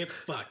 It gets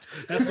fucked.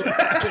 That's what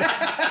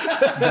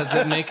happens. Does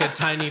it make a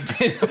tiny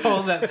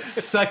pinhole that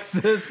sucks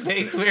the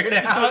space weird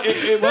out?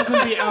 It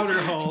wasn't the outer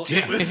hull.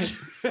 Damn It was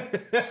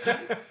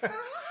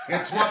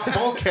It's what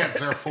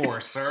bulkheads are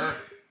for, sir.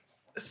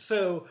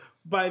 So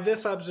by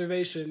this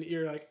observation,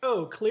 you're like,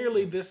 oh,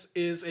 clearly this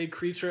is a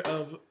creature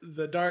of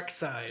the dark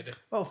side.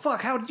 Oh,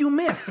 fuck. How did you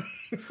miss?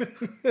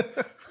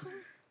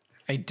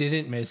 I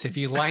didn't miss. If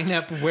you line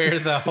up where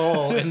the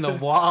hole in the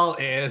wall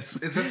is.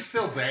 Is it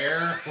still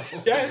there?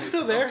 Yeah, it's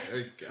still there. Oh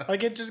my God.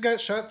 Like it just got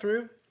shot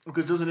through.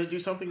 Because doesn't it do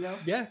something now?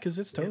 Yeah, because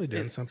it's totally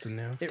doing something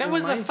now. It That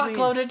was a reminds me-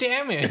 fuckload of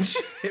damage.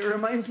 It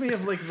reminds me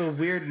of like the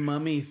weird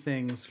mummy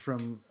things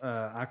from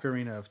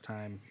Ocarina of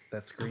Time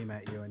that scream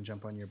at you and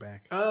jump on your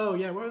back. Oh,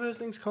 yeah. What are those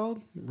things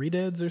called?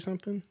 Redeads or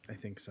something? I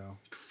think so.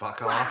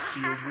 Fuck off.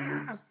 Sealed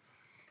weirds.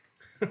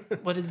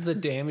 What is the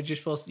damage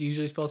you're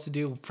usually supposed to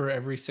do for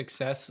every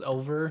success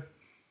over?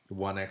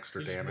 1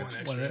 extra damage.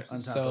 On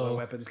top So- of the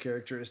weapons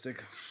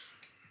characteristic.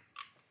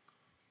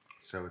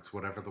 So it's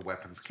whatever the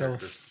weapons So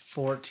characters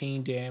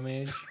 14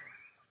 damage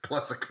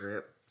plus a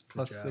crit.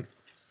 plus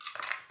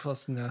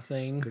plus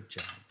nothing. Good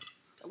job.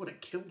 That would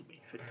have killed me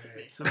if it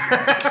hit me.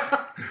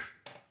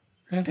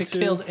 Hasn't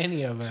killed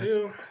any of us.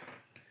 2.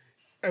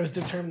 I was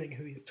determining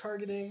who he's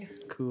targeting.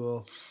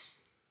 Cool.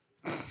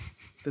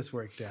 This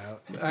worked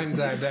out. I'm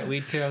glad that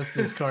we chose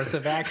this course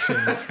of action.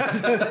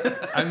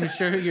 I'm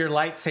sure your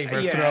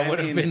lightsaber Yeah, throw I would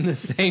have mean, been the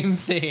same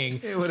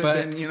thing. It would but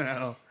have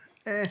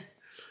been,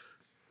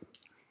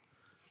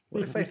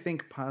 What if I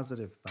think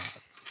positive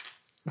thoughts?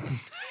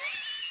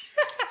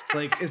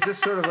 Like, is this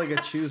sort of like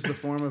a choose the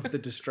form of the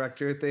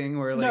destructor thing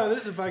where like No,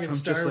 this is fucking from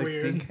Star just like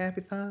Weird. think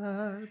happy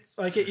thoughts?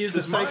 Like it used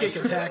a psychic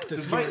attack to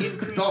Does my scare you.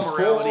 increased The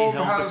morality form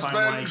help has if I'm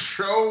been like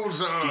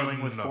chosen.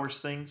 dealing with force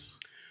things?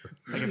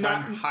 Like if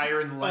Not- I'm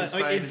higher in the light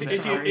Like side, if,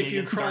 is that army if you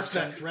against cross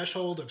dark that side?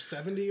 threshold of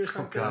 70 or Oh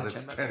something. God,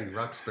 it's Teddy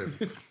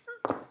Ruxpin.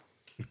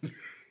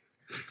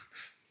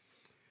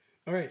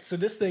 All right, so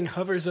this thing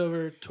hovers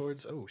over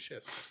towards. Oh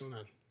shit, what's going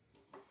on?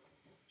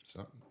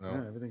 So, Yeah,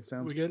 no. everything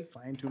sounds We good?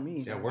 fine to me.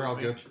 Yeah, we're all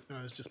good.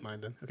 No, it's just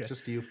mine then. Okay.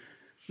 Just you.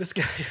 This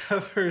guy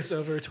hovers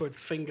over towards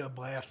Finger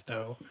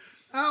Blasto,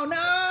 Oh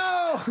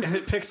no! and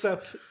it picks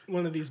up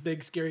one of these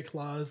big scary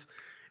claws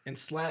and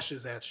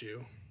slashes at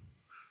you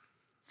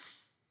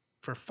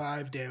for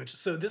 5 damage.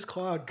 So this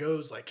claw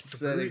goes like Does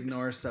that through.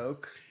 ignore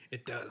soak?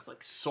 It does.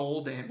 Like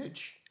soul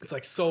damage. It's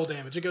like soul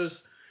damage. It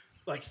goes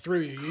like through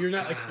you. You're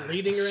not like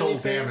bleeding or Soul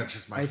anything. Damage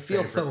is my I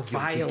feel favorite so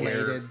Guilty Gear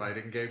violated.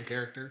 fighting game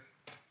character.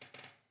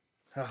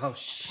 Oh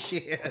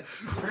shit!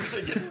 We're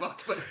gonna get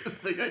fucked by this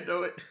thing. I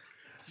know it.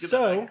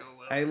 So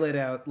I let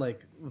out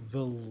like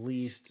the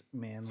least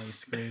manly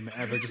scream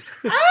ever. Just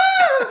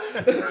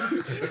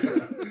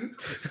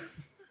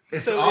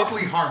It's So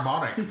oddly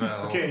harmonic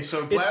though. Okay, so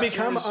it's blasters,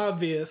 become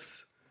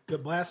obvious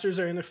that blasters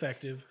are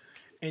ineffective,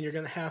 and you're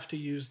going to have to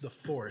use the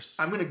force.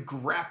 I'm gonna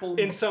grapple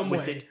In some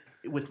with way.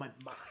 it with my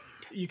mind.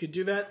 You could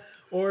do that,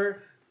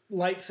 or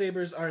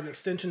lightsabers are an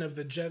extension of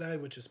the Jedi,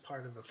 which is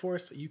part of the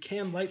force. You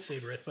can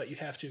lightsaber it, but you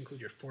have to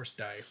include your force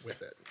die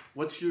with it.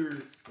 What's your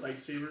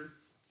lightsaber?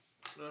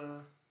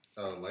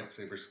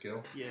 Lightsaber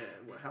skill. Yeah.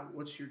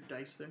 What's your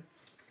dice thing?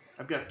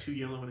 I've got 2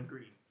 yellow and a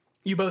green.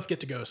 You both get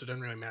to go, so it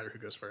doesn't really matter who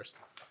goes first.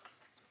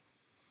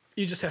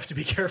 You just have to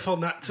be careful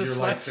not to Your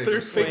slice lightsaber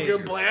through skill is Finger your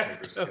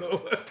lightsaber skill.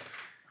 Blasto.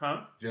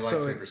 Huh? Your so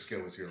lightsaber it's-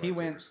 skill is your he lightsaber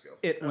went. skill.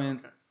 It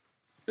went.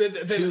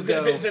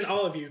 then, go.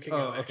 all of you can Oh,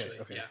 go, okay, actually.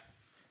 okay. Yeah.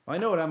 Well, I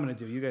know what I'm gonna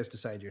do. You guys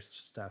decide your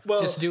stuff.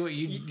 Well, Just do what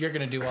you're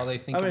going to do while they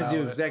think I'm about gonna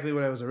do it. exactly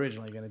what I was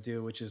originally gonna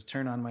do, which is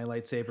turn on my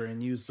lightsaber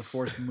and use the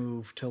force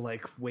move to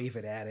like wave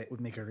it at it.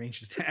 Would make a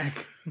ranged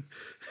attack.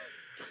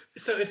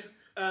 so it's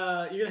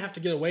you're going to have to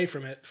get away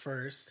from it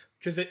first,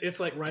 because it's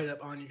like right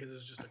up on you because it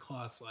was just a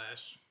claw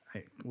slash.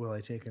 Will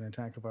I take an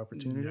attack of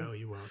opportunity? No,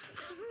 you won't.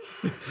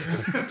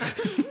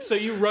 So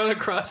you run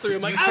across through.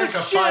 I'm like, You oh take a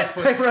shit!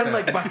 5-foot I step. run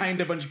like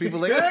behind a bunch of people,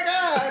 like, oh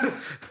my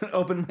god!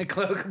 Open my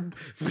cloak.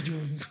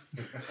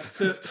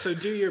 So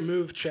do your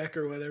move check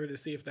or whatever to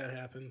see if that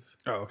happens.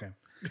 Oh, okay.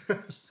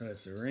 So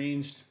it's a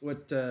ranged.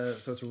 So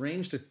it's a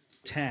ranged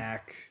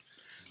attack.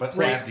 But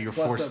Raise- add to your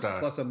plus force a, die.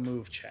 plus a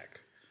move check.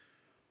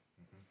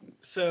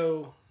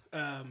 So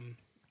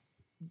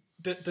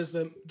does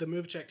the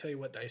move check tell you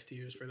what dice to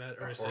use for that,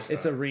 or is force it?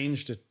 It's a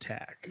ranged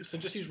attack. So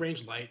just use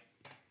range light,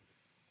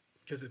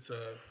 because it's a.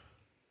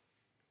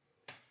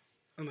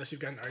 Unless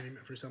you've got an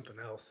argument for something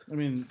else. I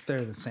mean,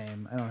 they're the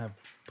same. I don't have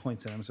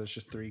points in them, so it's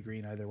just 3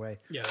 green either way.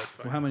 Yeah, that's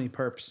fine. Well, how many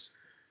perps?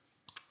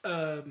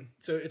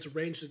 So it's a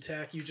ranged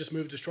attack. You just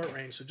moved to short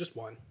range, so just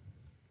 1.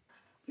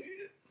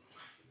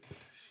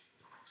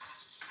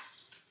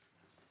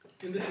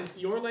 And this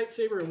is your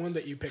lightsaber or one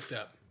that you picked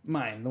up?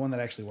 Mine, the one that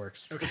actually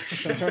works. Okay.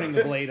 So I'm turning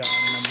the blade on.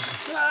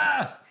 And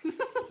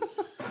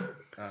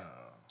I'm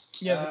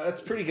Yeah,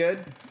 that's pretty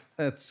good.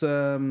 That's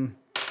 7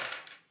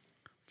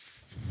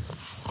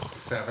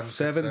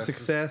 7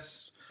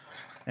 success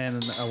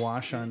and a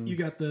wash on. you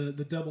got the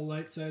double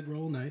light side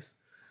roll. Nice.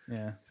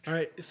 Yeah, All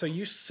right, so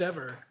you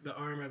sever the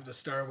arm of the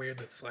Star Weird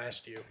that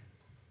slashed you.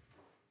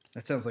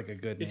 that sounds like a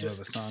good name It of a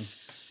song.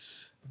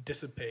 just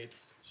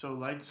dissipates So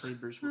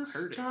lightsabers will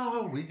hurt it.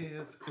 Oh,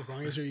 weird. as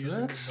long as you're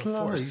using the That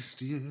force.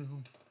 sliced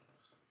you.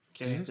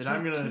 Okay, then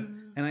I'm gonna.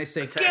 And I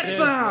say, Attack get it.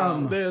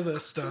 some! There's a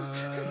star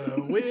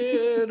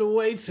weird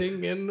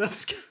waiting in the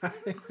sky.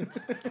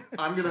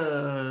 I'm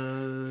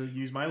gonna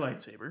use my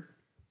lightsaber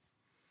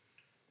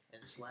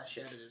and slash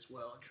at it as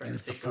well and try to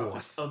take off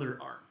its other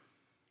arm.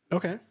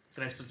 Okay.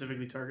 Can I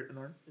specifically target an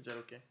arm? Is that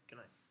okay? Can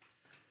I?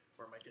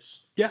 Or am I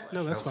just? Yeah, slash?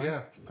 no, that's Hells fine.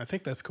 yeah. I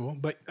think that's cool.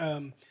 But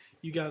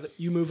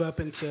you move up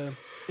into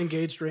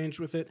engaged range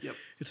with it. Yep.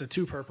 It's a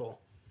 2 purple.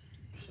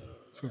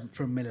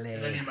 From And I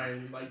melee. need my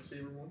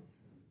lightsaber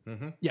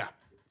one. Yeah.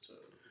 So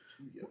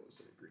 2 yellows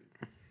and a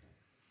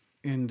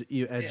green. And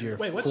you add your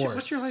Wait, force.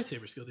 what's your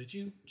lightsaber skill? Did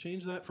you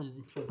change that for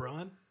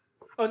brawn?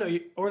 Oh no,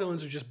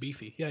 Ortolans are just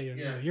beefy. Yeah,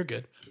 no, you're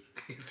good.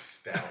 He's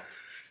stout.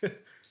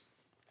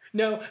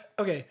 No,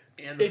 okay.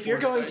 And the If you're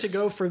force going dice. to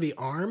go for the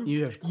arm,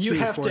 You have two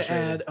to force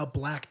add rated. a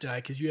black die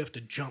because you have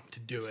to jump to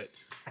do it.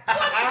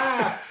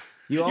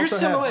 You also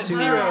still have at two,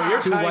 0.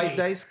 You're two tiny. white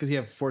dice because you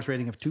have force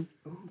rating of 2.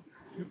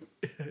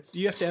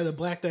 You have to add a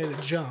black die to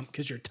jump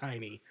because you're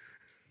tiny.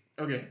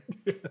 Okay.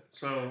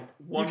 So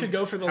one. You could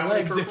go for the how many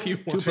legs if purple? you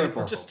want.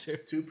 purple. Just 2.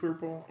 2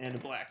 purple and a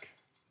black.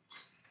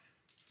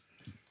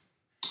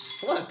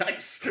 A lot of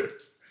dice.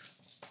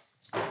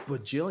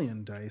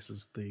 Bajillion dice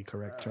is the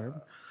correct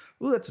term.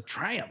 Ooh, that's a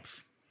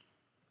triumph.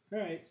 All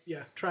right.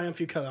 Yeah.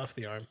 Triumph. You cut off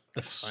the arm.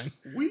 That's fine.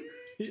 Sweet.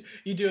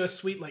 You do a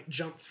sweet like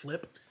jump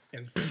flip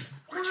and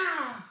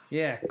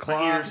Yeah,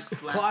 claw, ears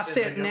flap claw as I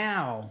fit go.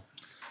 now.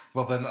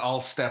 Well, then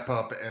I'll step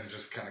up and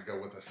just kind of go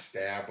with a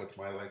stab with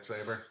my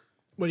lightsaber.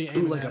 what do you Ooh,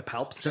 aim like a at?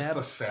 palp Just stab.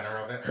 the center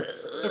of it.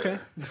 Okay.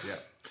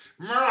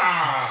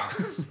 Yeah.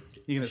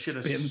 You're gonna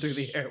Should've spin through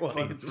the air while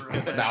you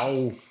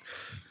No.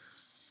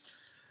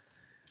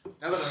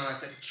 Now that I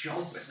don't have to jump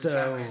every So-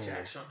 time I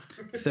attack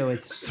something. So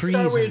it's 3.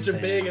 Star Weirds are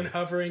big and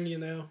hovering, you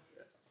know.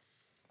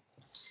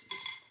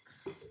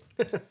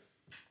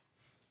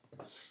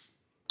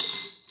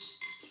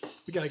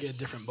 We gotta get a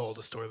different bowl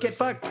to store Get this.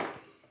 fucked.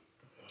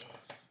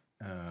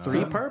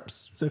 3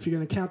 perps? So if you're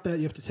gonna count that,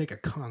 you have to take a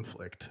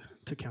conflict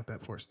to count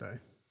that force die.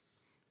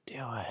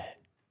 Do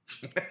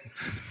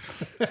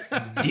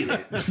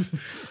it.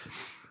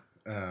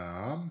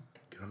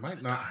 I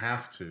might not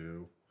have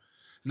to.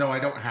 No, I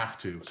don't have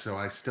to. So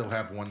I still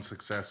have 1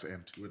 success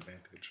and 2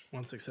 advantage.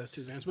 1 success,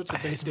 2 advantage. What's the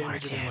base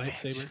damage of a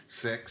lightsaber?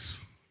 6.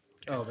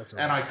 Oh, that's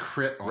right. And I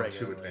crit on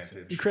Regular 2 You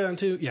advantage. crit on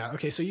 2? Yeah,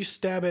 okay, so you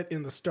stab it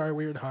in the Star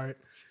Weird heart.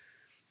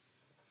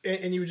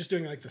 And you were just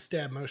doing like the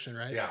stab motion,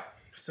 right? Yeah.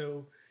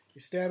 So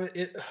you stab it,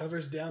 it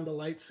hovers down the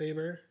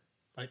lightsaber,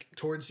 like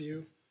towards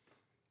you,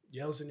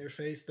 yells in your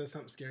face, does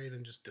something scary,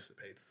 then just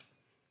dissipates.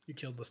 You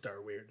killed the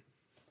Star Weird.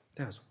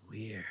 That was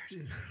weird.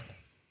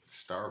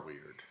 Star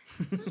weird.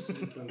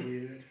 Super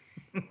weird.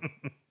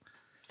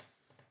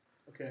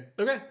 Okay.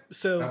 Okay,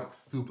 so That was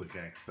super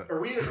gangster.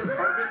 Are we in a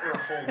compartment or a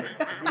holder?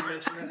 Did we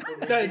mention that? when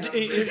we no, came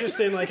out? you're just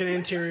in like an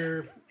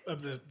interior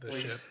of the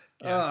ship.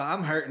 Oh,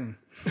 I'm hurting.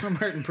 I'm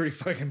hurting pretty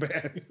fucking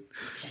bad.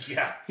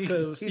 Yeah.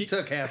 So He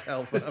took half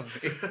health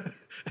of me.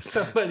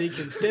 somebody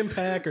can stim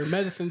pack or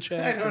medicine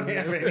check. I don't or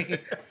have whatever. any.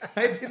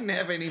 I didn't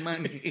have any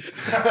money.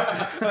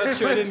 That's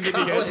true. I didn't give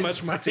you guys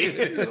much money.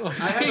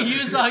 You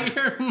use all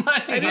your money.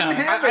 I didn't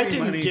have I any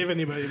didn't money. give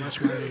anybody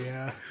much money.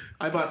 Yeah,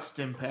 I bought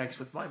stim packs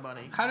with my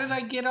money. How did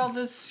I get all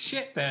this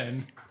shit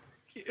then?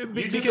 You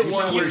did the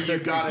one where you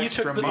got you it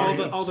took from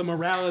all the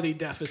morality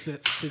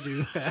deficits to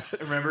do that.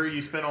 Remember,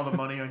 you spent all the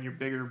money on your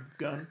bigger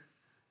gun.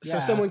 So Yeah.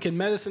 someone can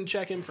medicine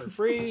check him for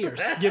free or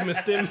give him a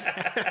stim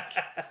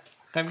pack.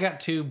 I've got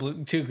 2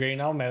 blue, 2 green.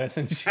 All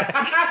medicine check.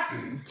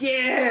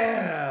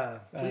 Yeah.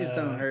 Please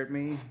don't hurt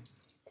me.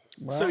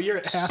 So you're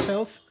at half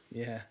health.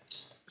 Yeah.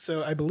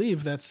 So I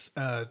believe that's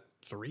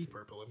 3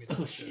 purple. Let me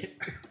double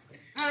check.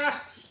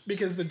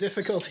 Because the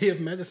difficulty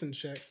of medicine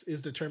checks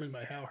is determined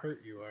by how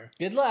hurt you are.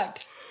 Good luck.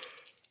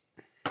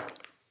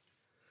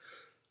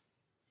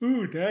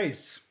 Ooh,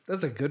 nice.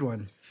 That's a good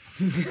one.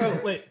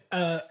 Oh wait,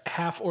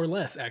 half or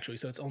less actually.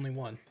 So it's only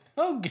 1.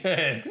 Oh,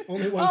 good.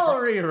 Only 1. I'll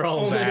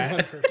re-roll only that.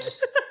 1 purple.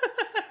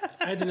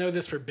 I had to know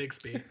this for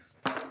Bixby.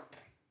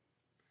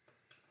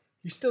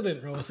 You still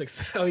didn't roll a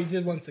success. Oh, you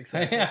did 1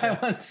 success. Yeah,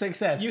 I want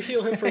success. You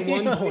heal him for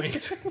 1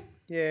 point.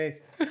 Yay.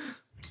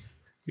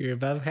 You're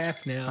above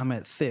half now. I'm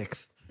at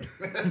 6th.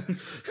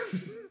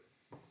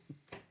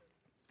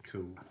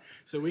 Cool.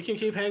 So we can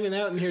keep hanging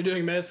out in here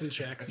doing medicine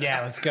checks.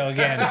 Yeah, let's go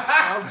again.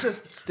 I'll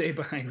just stay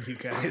behind you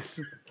guys.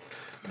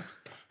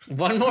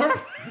 One more?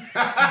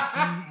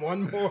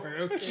 1 more.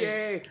 Okay.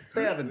 Yay.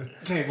 7.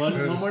 Okay,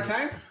 one more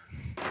time?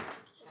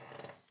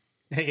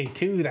 Hey,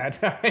 2 that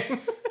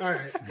time. All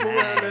right. We'll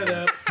round it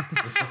up.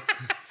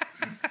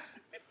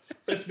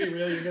 Let's be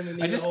real. You're gonna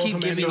need I just all of keep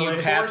them giving anyway.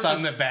 you pats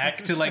on the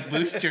back to like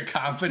boost your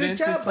confidence.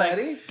 Good job, It's like,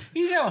 buddy.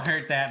 you don't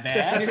hurt that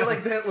bad. You're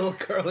like that little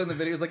girl in the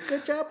video. Is like,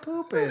 good job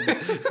pooping.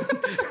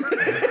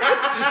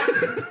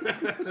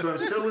 So I'm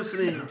still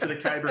listening to the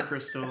Kyber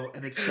crystal,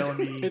 and it's telling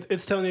me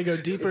It's telling you to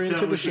go deeper it's into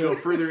telling the we should go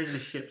ship. further into the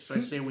ship. So I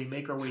say we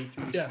make our way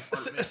through. Yeah.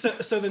 This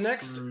So the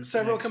next through the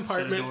several next set of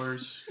compartments.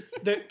 doors.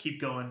 The Keep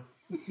going.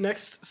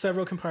 next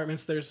several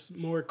compartments. There's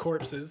more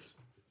corpses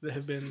that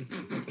have been.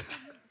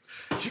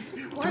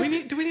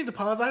 Do we need to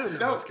pause? I don't know.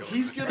 No, what's going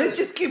he's on. gonna.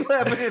 Just keep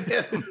laughing at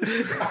him.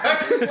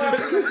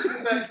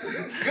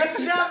 Good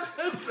job.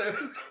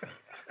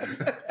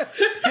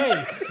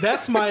 Hey,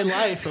 that's my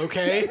life,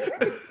 okay?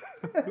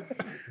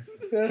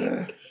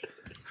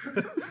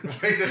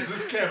 Wait, is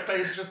this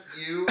campaign just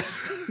you?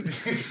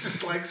 It's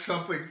just like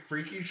something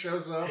freaky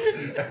shows up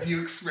and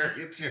you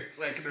experience your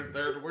second or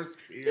third worst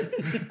fear.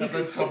 And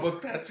then someone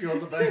pats you on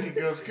the back and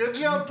goes, good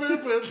job,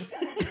 pooping.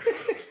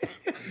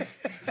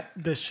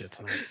 This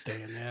shit's not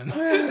staying in.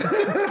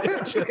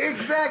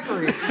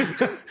 Exactly.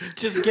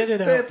 Just get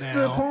it out That's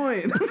now. the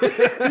point.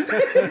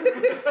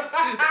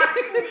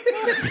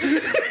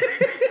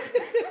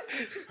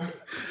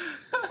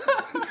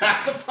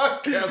 Pat the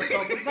podcast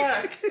on the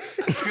back.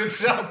 Good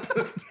job,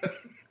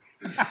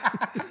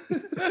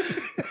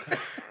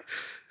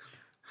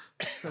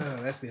 Oh,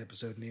 that's the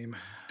episode name.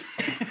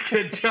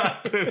 Good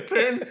job,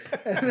 pooping.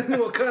 And then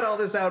we'll cut all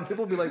this out and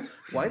people will be like,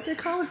 why'd they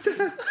call it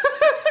that?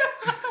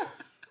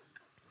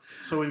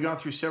 So we've gone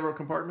through several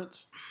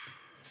compartments.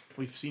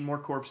 We've seen more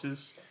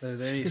corpses. Are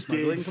there any Did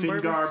smuggling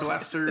Fingar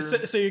compartments?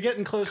 Blaster So you're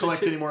getting closer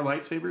collect to... any more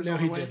lightsabers? No, on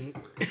he the way? didn't.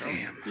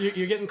 Damn.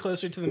 You're getting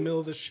closer to the middle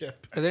of the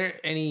ship. Are there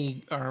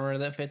any armor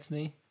that fits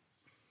me?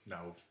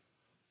 No.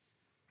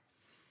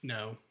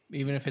 No.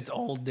 Even if it's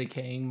old,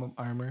 decaying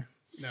armor?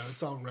 No,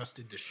 it's all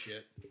rusted to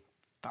shit.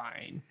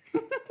 Fine.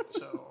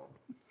 So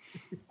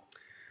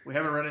we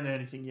haven't run into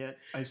anything yet.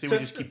 I say So-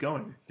 we just keep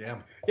going.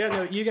 Damn. Yeah,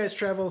 no, you guys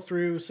travel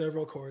through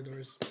several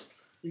corridors.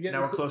 You get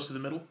Now we're close to the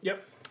middle.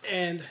 Yep.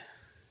 And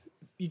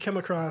you come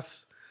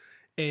across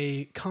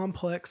a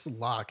complex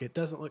lock. It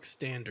doesn't look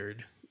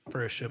standard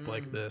for a ship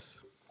like this.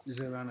 Is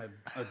it on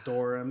a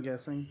door, I'm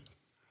guessing?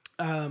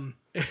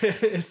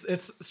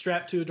 It's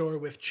strapped to a door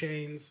with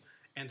chains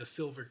and a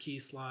silver key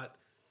slot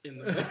in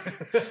the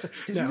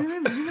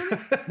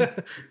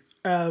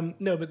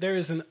no, but there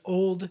is an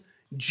old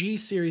G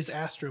series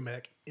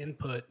astromech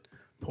input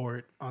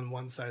port on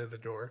one side of the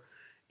door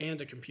and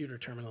a computer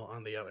terminal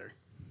on the other.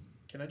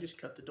 Can I just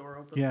cut the door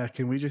open? Yeah,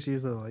 can we just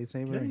use the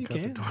lightsaber and you cut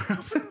can. the door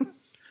open?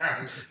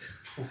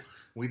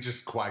 We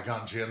just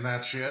Qui-Gon Jinn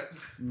that shit.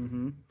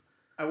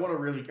 I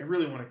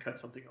really want to cut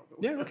something open.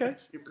 with Yeah, my okay.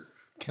 lightsaber.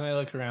 Can I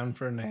look around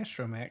for an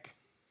astromech?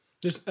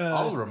 There's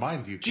I'll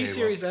remind you, G Caleb,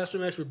 series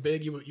astromechs were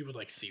big. You would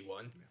like see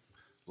one.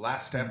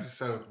 last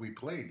episode we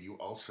played, you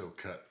also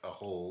cut a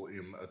hole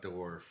in a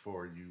door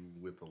for you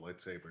with the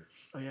lightsaber.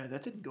 Oh yeah,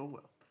 that didn't go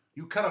well.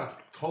 You cut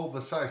a hole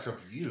the size of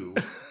you,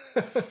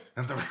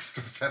 and the rest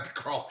of us had to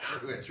crawl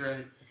through it. That's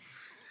right.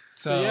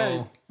 So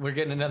yeah. we're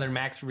getting another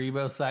Max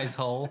Rebo size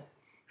hole.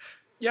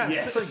 Yeah.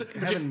 Yes.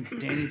 Having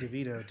Danny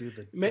DeVito do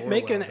the door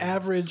Make an welding.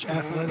 average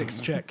athletics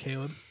check,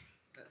 Caleb.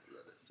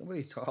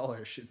 Somebody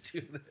taller should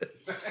do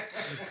this.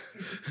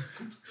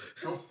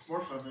 Oh, it's more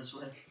fun this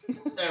way.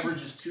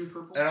 Average is 2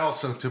 purple. And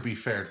also, to be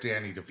fair,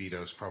 Danny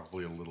DeVito's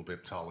probably a little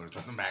bit taller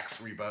than the Max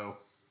Rebo.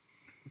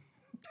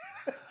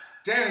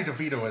 Danny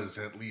DeVito is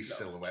at least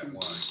silhouette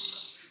one.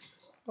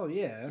 Oh,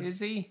 yeah. Is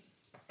he?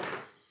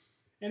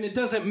 And it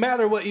doesn't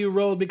matter what you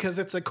rolled because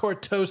it's a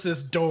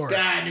cortosis door. God,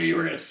 I knew you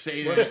were going to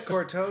say What's that.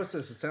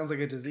 cortosis? It sounds like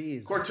a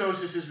disease.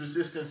 Cortosis is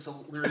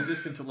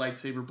resistant to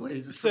lightsaber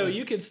blades. It's So really-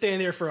 you could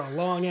stand there for a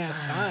long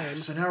ass time.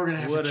 So now we're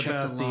gonna have What to check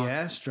about the the lock.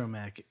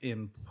 astromech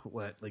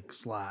input,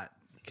 slot?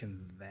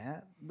 Can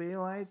that be a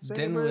lightsaber?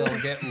 Then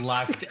we'll get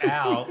locked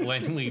out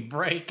when we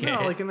break it.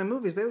 No, like in the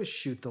movies, they always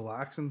shoot the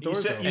locks and You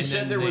doors said, open. you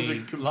said then there was a they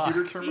computer lock.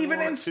 terminal. Even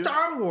on in it, too?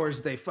 Star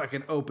Wars, they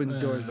fucking open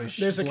doors by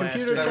There's a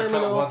computer There's that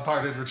terminal. one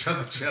part in Return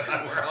of the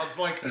Jedi where I was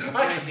like, I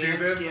can do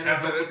hand this, scanner and then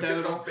help it with that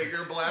gets at a all?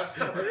 finger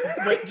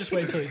blaster. Just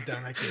wait till he's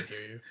done. I can't hear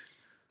you.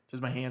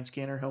 Does my hand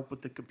scanner help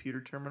with the computer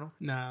terminal?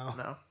 No.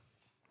 No.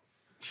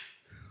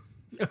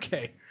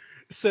 Okay.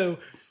 So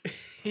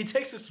he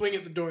takes a swing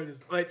at the door and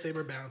his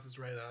lightsaber bounces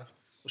right off.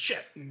 Well,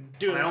 shit.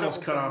 Do it I a almost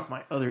couple cut times. off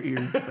my other ear,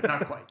 but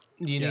not quite.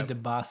 You need the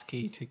boss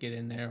key to get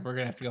in there. We're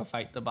gonna have to go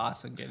fight the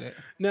boss and get it.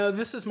 No,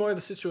 this is more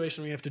the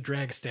situation where you have to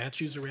drag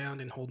statues around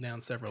and hold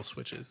down several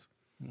switches.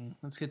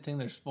 That's a good thing.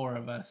 There's 4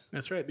 of us.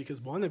 That's right, because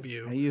one of I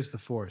you... use the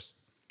Force.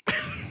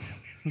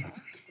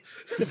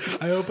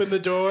 I open the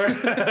door.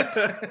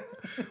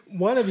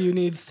 One of you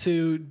needs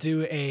to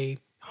do a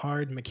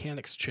hard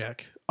mechanics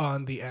check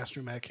on the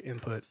astromech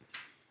input,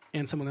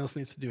 and someone else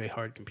needs to do a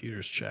hard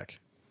computers check.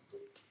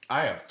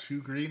 I have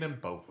 2 green in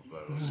both of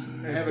those.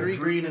 I have a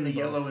green and a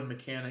yellow in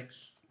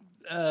mechanics.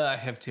 I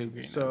have 2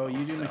 green. So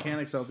you do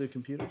mechanics, I'll do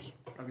computers.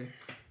 Okay.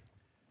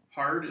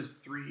 Hard is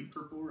 3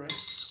 purple, right?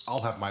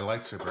 I'll have my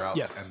lightsaber out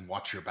Yes. and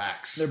watch your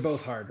backs. They're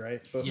both hard,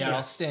 right? Both Yeah,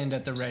 I'll stand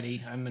at the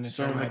ready. I'm gonna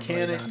So turn my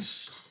blade on.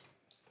 mechanics.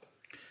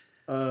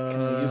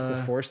 Can I use the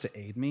Force to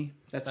aid me?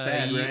 That's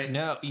bad, you, right?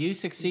 No, you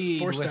succeed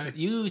Force die. with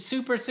you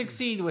super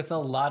succeed with a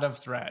lot of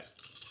threat.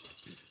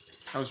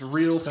 I was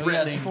real So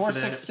threatening that's 4 to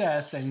that.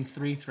 success and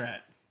 3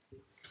 threat.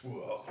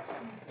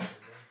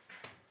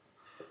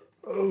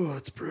 Oh,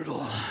 that's brutal.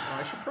 Oh,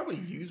 I should probably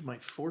use my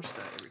force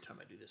die every time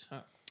I do this,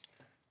 huh?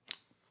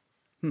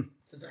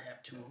 Since I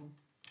have 2 of them.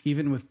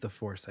 Even with the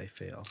Force, I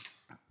fail.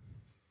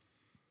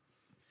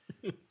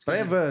 But I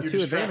have You're 2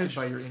 distracted advantage.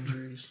 by your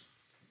injuries.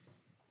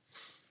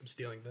 I'm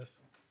stealing this.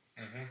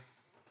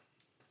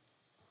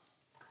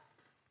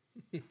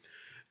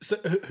 So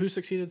who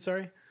succeeded?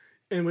 Sorry,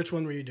 and which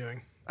one were you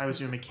doing? I was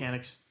doing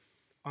mechanics.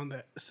 On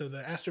the so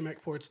the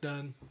astromech port's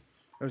done.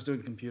 I was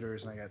doing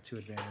computers and I got 2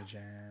 advantage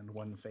and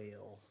 1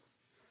 fail.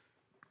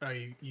 Are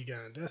you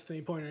got a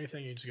destiny point or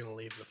anything? You're just gonna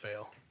leave the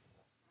fail.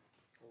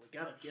 Well, we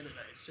gotta get it,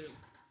 I assume.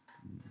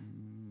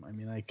 I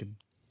mean, I could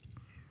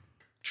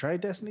try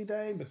destiny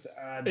die, but the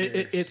odds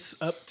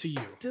It's up to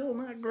you. still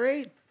not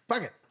great.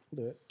 Fuck it.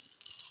 We'll do it.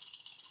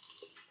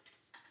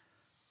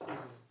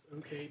 It's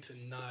okay to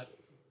not.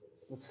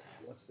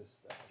 What's this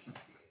stuff?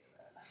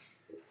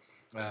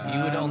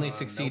 You would only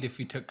succeed if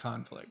you took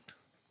conflict.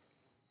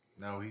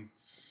 No,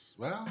 he's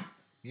well,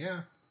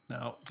 yeah.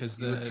 No, because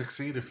You would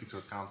succeed if you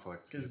took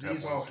conflict. Because You'd have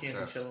these one all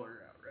cancel success. each other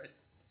out, right?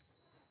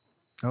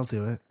 I'll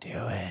do it.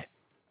 do it.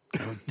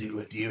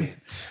 Do it.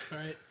 All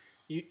right,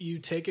 you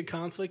take a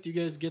conflict. You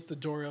guys get the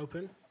door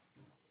open.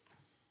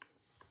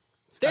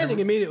 Standing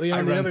immediately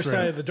on the run other through.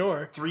 side of the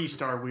door.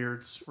 3-star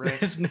weirds,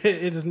 right? It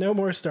is no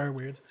more Star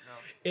Weirds.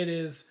 It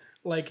is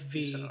like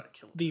said I would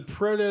kill the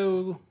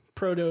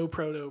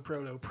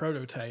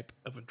prototype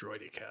of a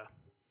droidica.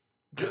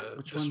 The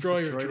Which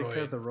destroyer one's the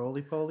droid. The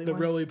roly-poly The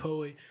one?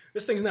 roly-poly.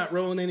 This thing's not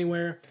rolling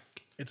anywhere.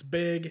 It's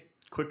big.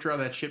 Quick draw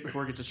that shit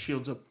before it gets its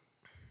shields up.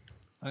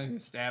 I can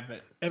stab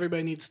it.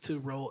 Everybody needs to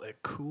roll a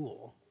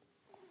cool.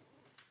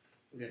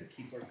 We gotta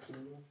keep our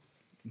cool.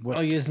 What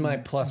I'll use my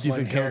 +1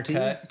 difficulty?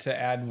 haircut to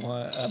add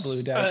a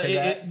blue die to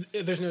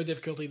that. There's no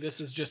difficulty. This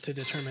is just to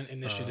determine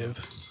initiative.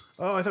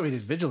 Oh, I thought we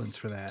did vigilance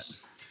for that.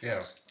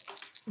 Yeah.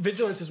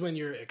 Vigilance is when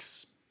you're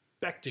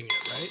expecting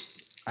it, right?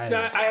 I No,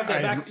 I have that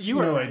I back. You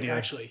were no right, idea.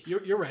 actually.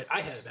 You're right.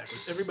 I had it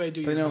backwards. Everybody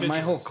do So, your my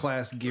vigilance. whole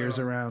class gears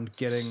around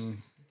getting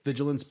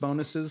vigilance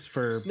bonuses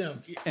for No,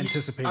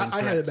 anticipating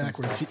I had it threats and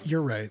backwards. stuff.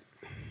 You're right.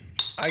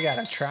 I got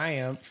a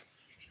triumph.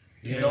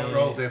 You don't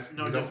roll No you don't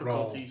roll.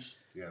 difficulties.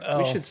 Yeah. Oh,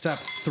 We should stop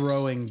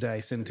throwing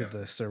dice into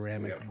the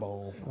ceramic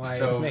bowl. why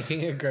So- it's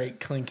making a great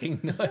clinking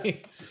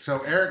noise. So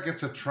Eric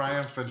gets a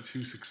triumph and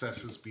 2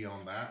 successes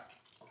beyond that.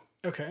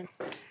 Okay.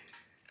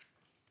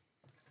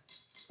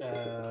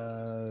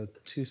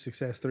 2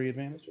 success, 3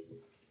 advantage.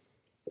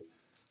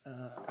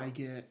 I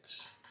get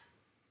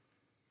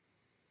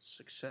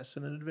success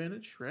and an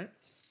advantage, right?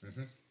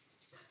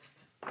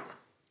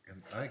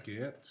 And I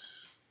get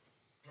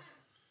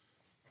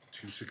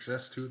 2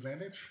 success, 2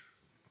 advantage.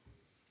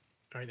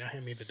 All right, now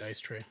hand me the dice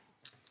tray.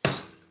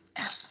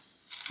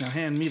 Now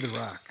hand me the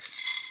rock.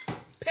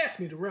 Pass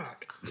me the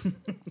rock.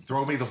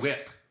 Throw me the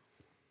whip.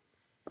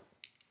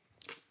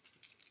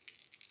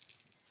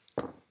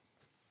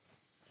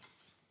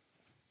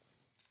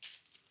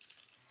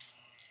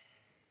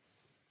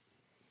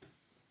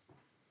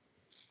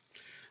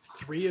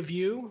 Three of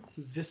you,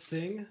 this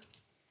thing,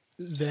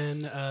 then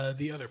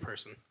the other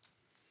person.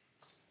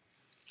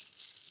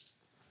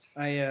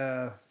 Do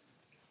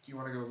you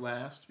want to go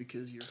last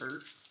because you're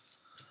hurt?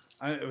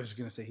 I was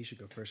gonna say he should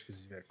go first because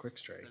he's got quick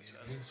strike.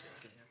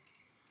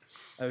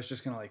 I was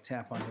just gonna like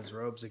tap on his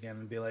robes again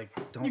and be like,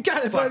 "Don't You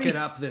got it, fuck buddy. it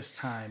up this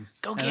time."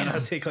 Go and get then him.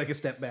 I'll take like a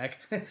step back.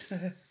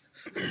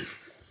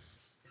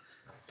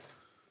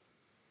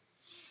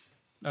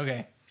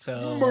 Okay,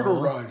 so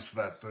Murderize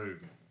that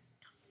thing.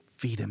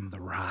 Feed him the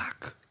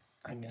rock.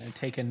 I'm gonna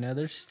take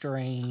another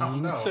strain. Oh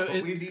no, So but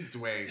it- we need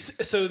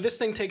Dwayne. So this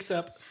thing takes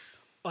up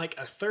like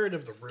a third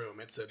of the room.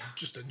 It's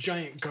just a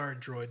giant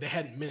guard droid. They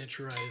hadn't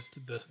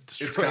miniaturized the It's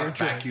destroyer got droid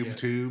vacuum yet.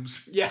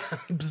 tubes. Yeah.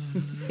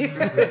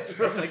 It's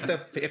from like the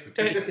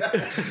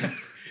 50s.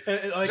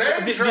 And, like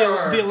Danger!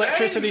 the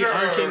electricity Danger!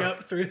 arcing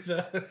up through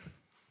the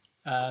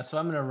So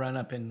I'm gonna run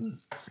up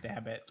and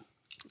stab it.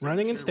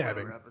 running and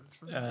stabbing.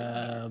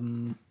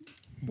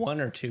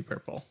 1 or 2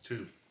 purple.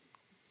 2.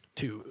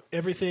 2.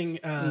 Everything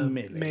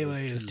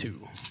melee is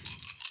 2.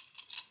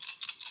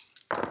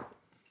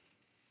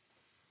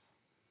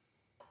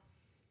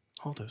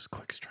 All those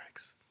quick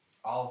strikes.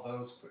 All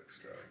those quick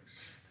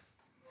strikes.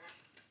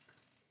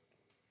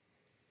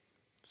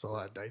 It's a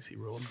lot of dice he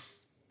rolled.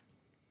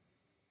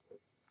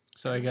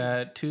 So I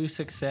got 2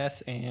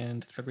 success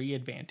and 3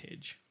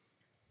 advantage.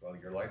 Well,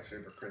 your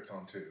lightsaber crits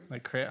on 2. I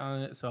crit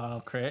on it, so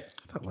I'll crit.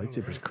 I thought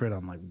lightsabers crit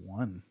on like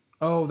 1.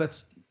 Oh,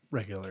 that's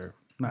regular,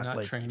 not Not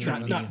like training.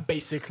 Not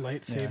basic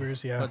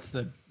lightsabers, yeah. What's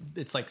the?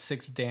 It's like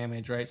 6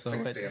 damage, right? So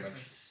 6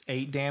 it's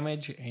 8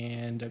 damage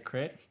and a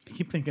crit. I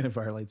keep thinking of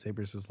our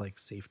lightsabers as like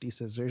safety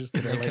scissors.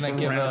 That are, Can I like,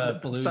 give round a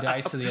at the blue top.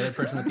 dice to the other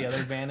person with the other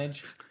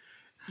advantage?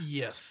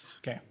 Yes.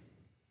 Okay.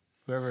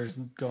 Whoever's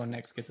going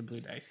next gets a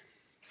blue dice.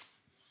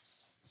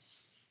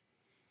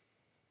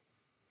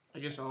 I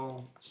guess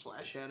I'll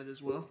slash at it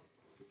as well.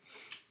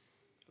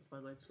 With my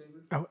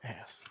lightsaber. Oh,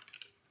 ass.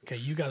 Okay,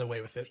 you got away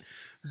with it.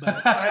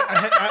 But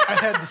I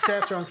had the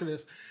stats wrong for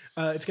this.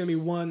 It's going to be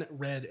 1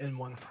 red and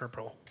 1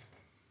 purple.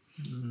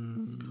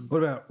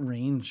 What about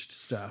ranged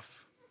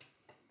stuff?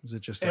 Is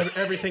it just like,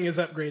 Everything is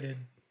upgraded.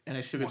 And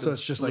I still get so the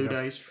it's just blue like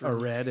dice a for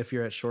red if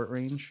you're at short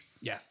range?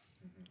 Yeah.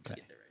 Okay.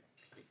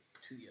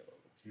 2 yellow.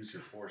 Use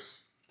your force.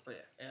 Oh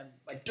yeah, and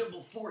my double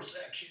force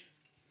action.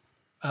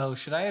 Oh,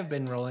 should I have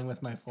been rolling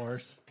with my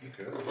force? You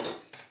could.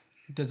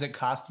 Does it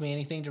cost me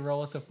anything to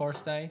roll with the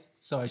force dice?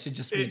 So I should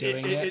just be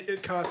doing it?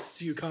 It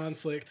costs you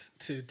conflict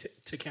to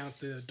count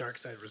the dark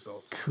side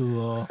results.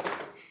 Cool.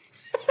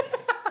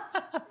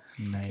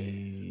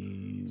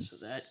 Nice.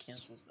 So that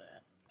cancels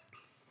that.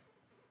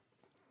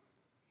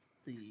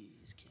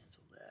 These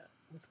cancel that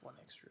with one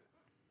extra.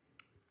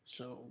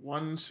 So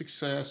 1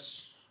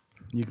 success.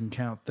 You can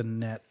count the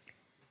net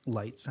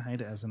light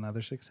side as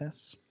another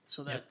success.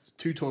 So that's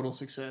 2 total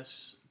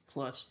success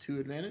plus 2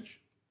 advantage.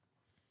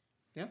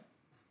 Yeah.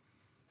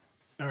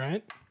 All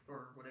right.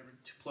 Or whatever,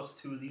 plus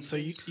 2 of these. So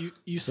things.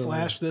 you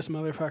slash this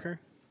motherfucker.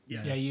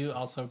 Yeah, you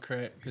also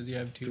crit because you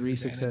have 2 3 advantage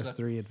success, left.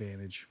 3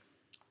 advantage.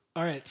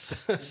 All right.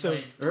 Does So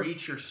my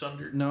breach or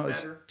sundered No,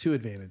 it's matter? 2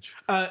 advantage.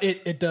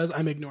 it does.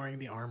 I'm ignoring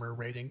the armor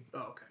rating Oh,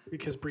 okay.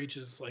 because breach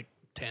is like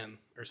 10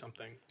 or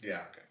something.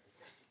 Yeah, okay.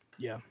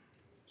 Yeah.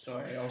 So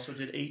I also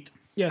did 8.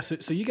 Yeah.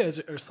 So you guys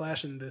are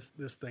slashing this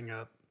thing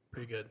up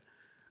pretty good.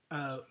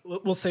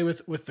 We'll say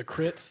with the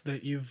crits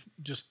that you've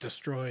just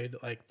destroyed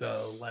like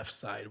the left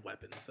side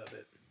weapons of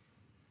it.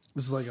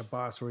 This is like a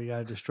boss where you got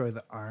to destroy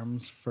the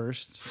arms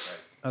first.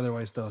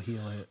 Otherwise, they'll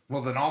heal it.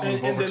 Well, then I'll move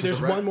And over then to there's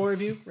the right. one more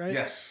of you, right?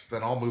 Yes,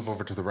 then I'll move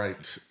over to the right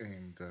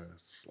and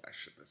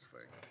slash at this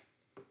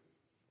thing.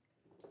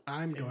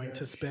 I'm going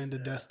to spend a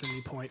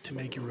destiny point to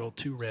make you roll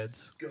 2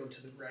 reds. Go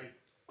to the right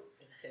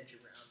and hedge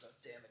around the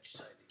damaged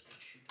side that can't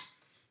shoot.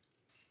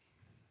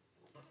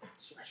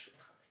 Slash it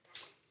behind.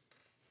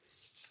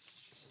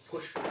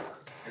 Push forward.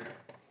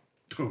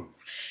 Oh,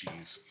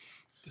 jeez.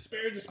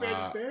 Despair.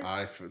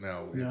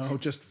 No, No, it's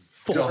just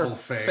double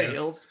 4 fail.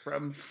 fails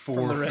from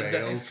 4 the red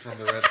fails dice. from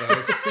the red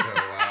dice. So,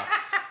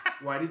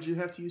 Why did you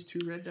have to use 2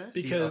 red dice?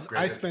 Because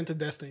I upgraded. spent a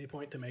destiny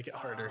point to make it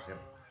harder.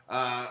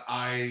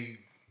 I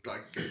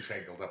like get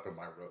tangled up in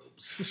my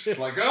robes. Just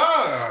like,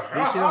 At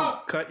least you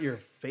don't cut your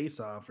face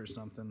off or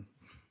something. I'm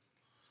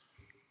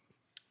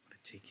gonna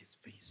take his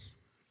face.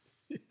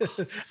 I'm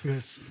going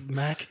to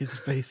smack his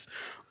face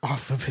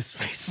off of his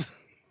face.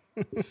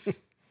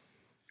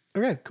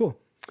 Okay, cool.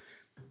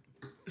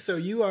 So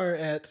you are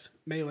at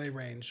melee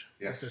range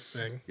Yes. with this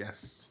thing.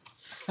 Yes.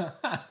 No,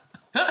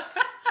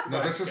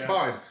 this is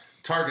fine.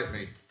 Target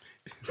me.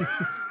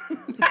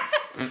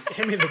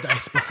 Hand me the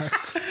dice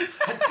box.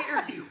 How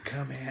dare you?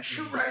 Come at me.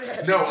 Shoot right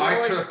at No, me.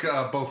 I took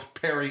both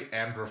parry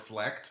and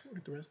reflect.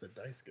 Where'd the rest of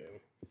the dice go?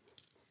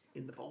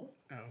 In the bowl?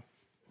 Oh.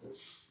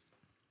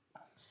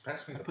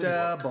 Pass me the book.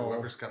 Double.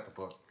 Whoever's got the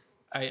book.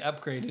 I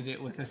upgraded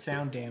it with a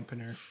sound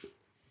dampener.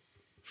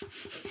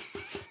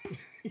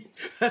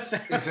 A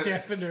sound Is it-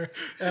 dampener.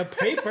 A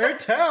paper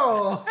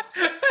towel.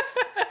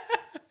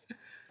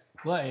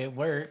 Well, it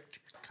worked,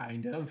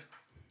 kind of.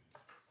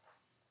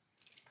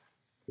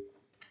 At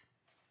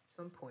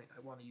some point,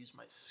 I want to use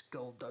my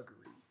skullduggery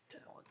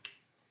talent.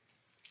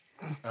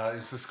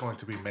 Is this going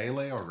to be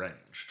melee or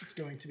ranged? It's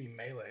going to be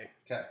melee.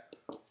 Okay.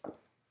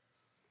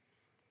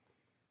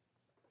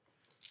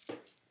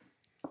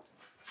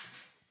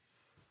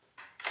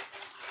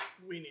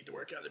 We need to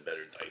work out a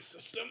better dice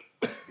system.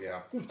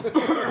 Yeah.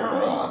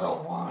 I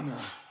don't wanna.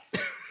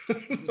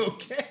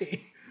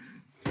 Okay.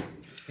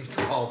 It's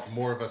called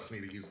More of Us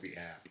Need to Use the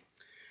App.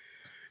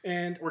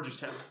 And Or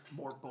just have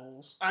more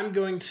bowls. I'm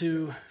going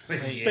to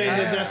spend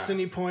a Yeah.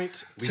 destiny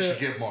point We should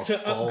get more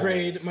to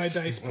upgrade bowls. my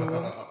dice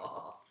pool.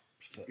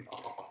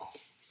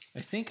 I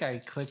think I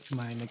clicked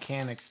my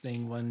mechanics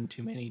thing one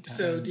too many times.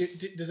 So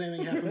does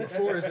anything happen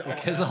before? Or is it all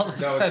because all of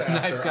a No, it's sudden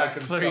after. I've I got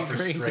can 3 suffer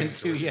greens straight and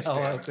 2 towards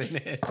yellows damage. in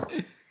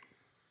it.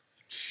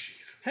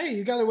 Hey,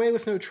 you got away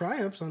with no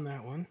triumphs on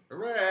that one.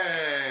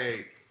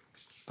 Hooray!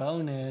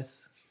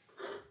 Bonus.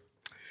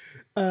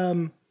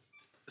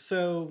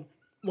 So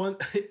one,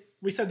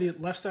 we said the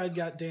left side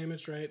got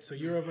damaged, right? So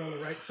you're over on the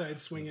right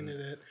side swinging at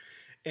it,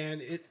 and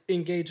it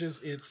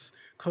engages its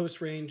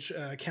close range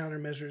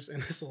countermeasures,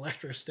 and this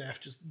electro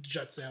staff just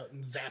juts out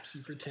and zaps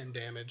you for 10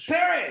 damage.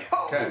 Parry!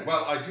 Okay,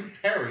 well, I do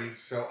parry,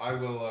 so I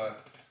will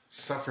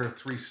suffer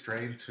 3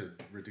 strain to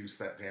reduce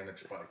that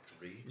damage by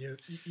 3.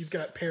 You've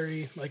got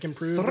parry like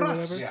improved or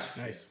Thrust. whatever.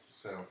 Yeah. Nice.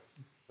 So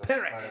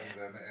Parry. I'm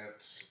then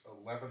at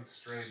 11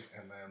 strain,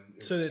 and then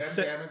it's So 10 it's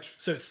damage.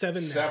 So it's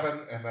 7 now. 7,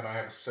 and then I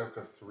have a soak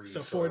of 3.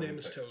 So 4 I'm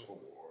damage at total. 4.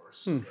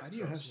 So How do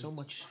you have so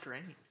much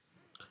strain?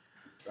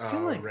 feel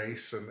like-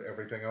 race and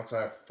everything else.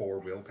 I have 4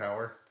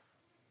 willpower.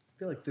 I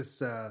feel like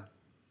this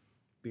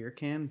beer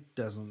can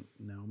doesn't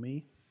know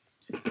me.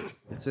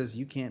 It says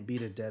you can't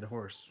beat a dead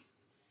horse.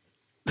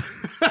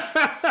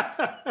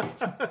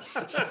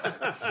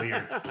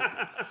 Weird.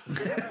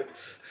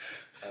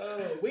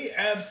 Oh, we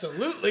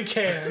absolutely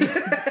can.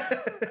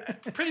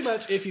 Pretty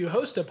much, if you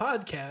host a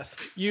podcast,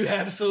 you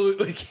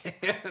absolutely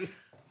can.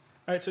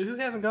 All right, so who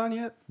hasn't gone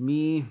yet?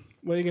 Me,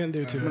 What are you gonna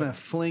do to I'm it? gonna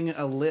fling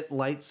a lit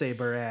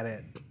lightsaber at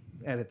it,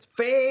 at its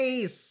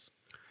face.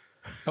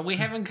 But we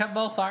haven't cut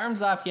both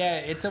arms off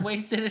yet. It's a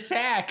wasted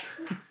attack.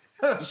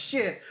 Oh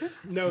shit!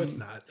 No, it's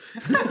not.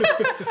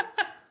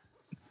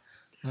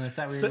 I thought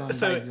we were So, going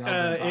so by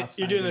Zelda boss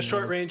you're doing a fighting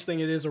short rules. range thing.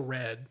 It is a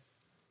red.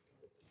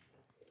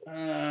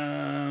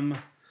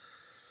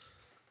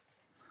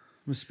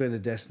 gonna spend a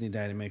destiny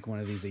die to make one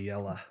of these a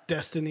yellow.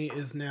 Destiny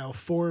is now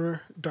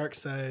 4 dark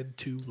side,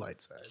 2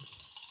 light side.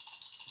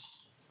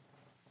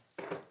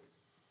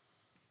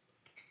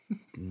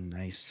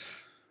 Nice.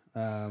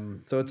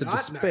 So it's a Not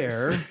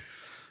despair,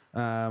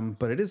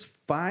 but it is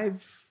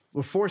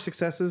 4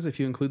 successes if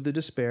you include the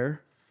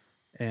despair,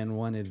 and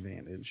 1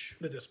 advantage.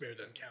 The despair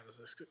doesn't count as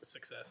a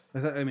success.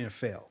 I mean a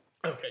fail.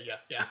 Okay,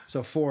 yeah.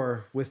 So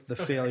 4 with the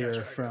failure I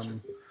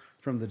gotcha.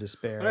 from the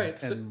despair, All right,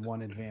 so- and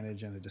 1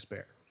 advantage and a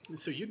despair.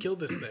 So you kill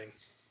this thing,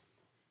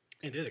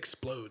 and it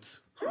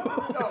explodes.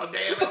 Oh,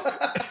 damn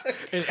it.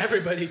 And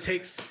everybody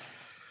takes...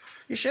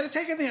 You should have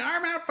taken the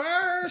arm out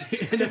first.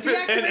 and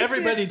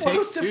everybody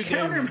takes 2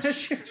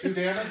 damage. 2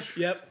 damage?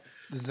 Yep.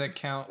 Does that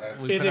count?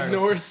 It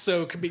ignores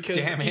soak because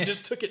Damn you it.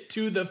 just took it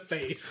to the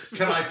face.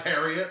 Can I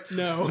parry it?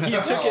 No, you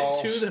took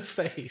it to the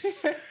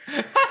face.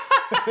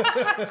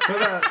 What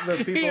about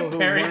the people who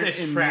parried weren't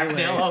the in shrapnel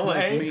melee,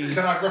 away. like me?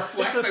 Can I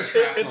reflect It's a- the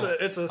shrapnel?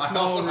 it's a I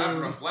small also have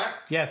room.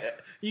 reflect. Yes.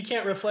 You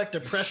can't reflect a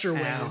pressure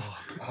wave.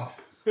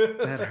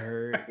 That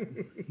hurt.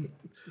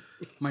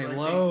 My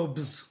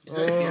lobes. Is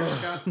that here,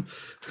 Scott? Can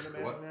I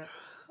imagine What? that?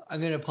 I'm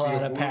going to pull See,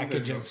 out a a wound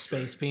package and of no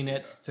space strength.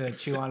 peanuts to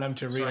chew on them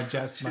to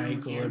readjust my 2 here.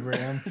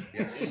 equilibrium.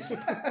 Yes.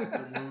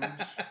 The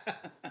wounds.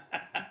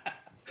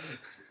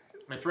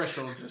 My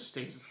threshold just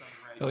stays the same,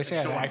 right? I wish I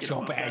had just an don't wanna get actual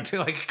above bag that. to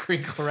like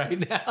crinkle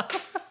right now.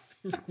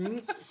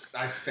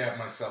 I stabbed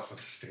myself with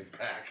a stim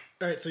pack.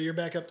 All right, so you're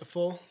back up to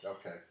full,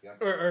 Okay, yeah.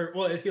 or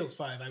well, it heals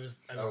 5. I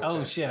was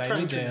Oh shit! I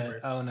Trying need to to. remember.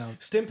 Oh no.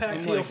 Stim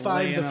packs I'm heal like 5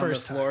 laying the on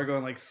first the floor, time.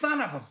 going like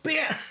son of a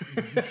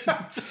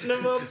bitch. Son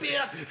of a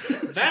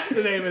bitch. That's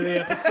the name of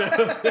the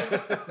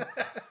episode.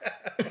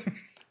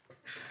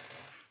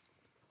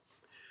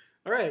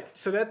 All right,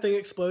 so that thing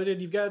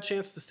exploded. You've got a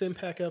chance to stim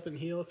pack up and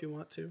heal if you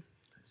want to.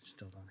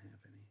 Still don't have any.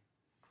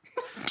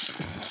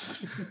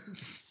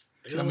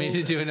 Do you want me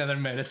to do another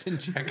medicine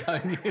check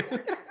on you?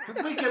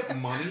 Didn't we get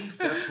money?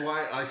 That's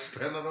why I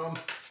spent it on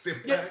stim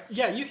packs?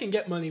 Yeah, you can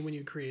get money when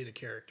you create a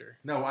character.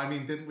 No, I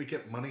mean, didn't we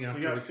get money after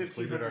We we, got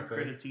completed our 1,500 thing?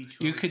 credits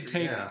each. You when could we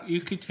take. Yeah. You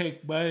could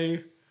take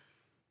money.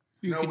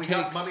 You No, could we take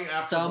got money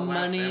after some the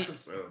last money.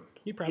 episode.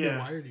 He probably Yeah,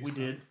 wired you. we some.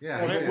 did.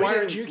 Yeah, Why- he did. why We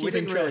aren't didn't- you we keeping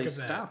didn't track really of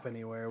that? stop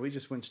anywhere. We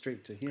just went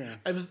straight to here.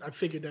 I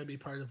figured that'd be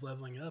part of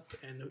leveling up,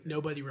 and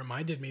nobody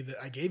reminded me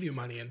that I gave you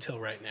money until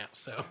right now.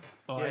 So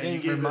Oh, Yeah, I you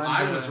didn't gave us- remind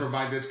I you. was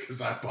reminded because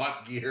I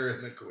bought gear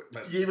and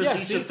equipment. You gave us Yeah,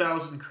 each see?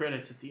 1,000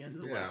 credits at the end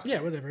of the Yeah. list. yeah,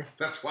 whatever,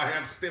 That's why I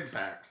have stim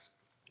packs.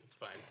 it's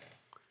fine.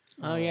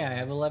 Oh yeah, I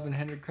have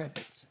 1,100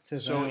 credits.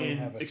 Says I So only in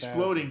have 1,000.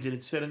 exploding, did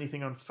it set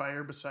anything on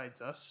fire besides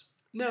us?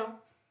 No,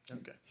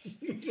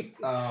 Okay,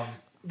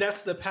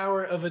 that's the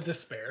power of a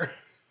despair.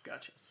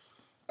 gotcha.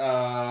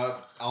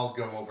 I'll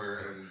go over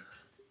and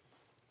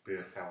be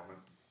a helmet.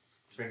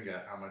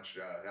 Finger, how much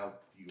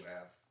health do you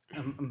have?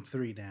 I'm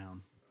 3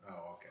 down.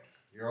 Oh, okay.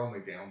 You're only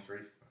down 3?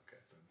 Okay,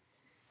 then.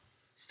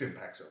 Stim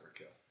pack's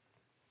overkill.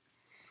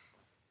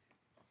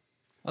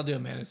 I'll do a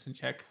medicine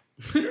check.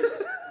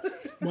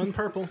 1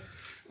 purple.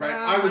 Right,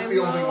 I was the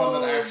only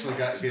one that actually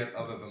got hit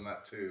other than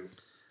that, too.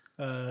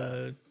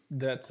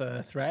 That's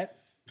a threat.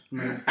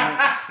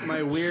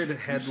 My weird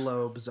head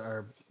lobes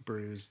are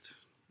bruised,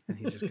 and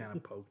he just kind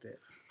of poked it.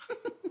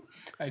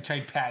 I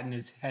tried patting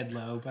his head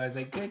lobe. I was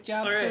like, "Good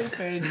job, All right.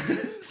 pooping."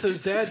 So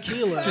Zad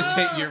Kilo, Just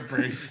hit your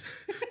bruise.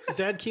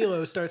 Zad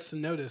Kilo starts to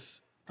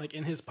notice, like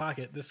in his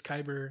pocket, this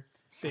Kyber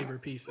saber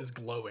piece is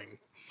glowing.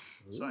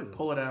 So I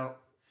pull it out.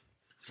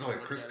 So,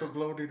 like, crystal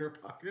glowed in her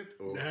pocket?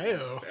 Or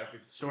Ayo.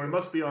 So we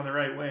must be on the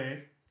right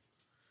way.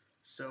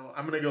 So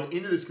I'm going to go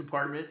into this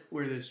compartment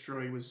where this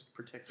droid was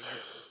protecting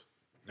it.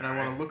 And I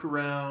want to look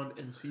around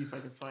and see if I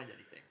can find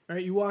anything. All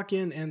right, you walk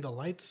in and the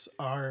lights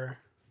are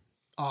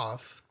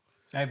off.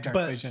 I have dark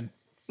But- vision.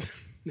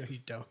 No, you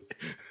don't.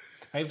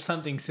 I have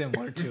something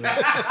similar to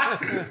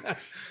it.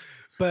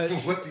 But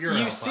What your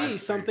you elf see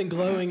eyes something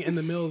glowing in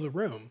the middle of the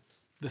room,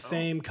 the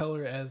same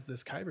color as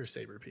this Kyber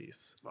saber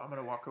piece, Well, I'm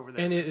going to walk over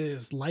there. and it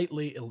is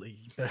lightly.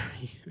 You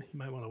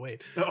might want to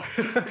wait.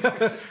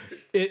 Oh.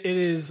 It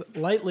is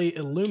lightly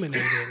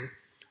illuminating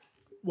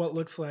what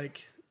looks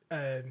like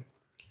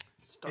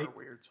Star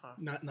Weirds, huh?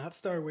 not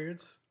Star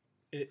Weirds.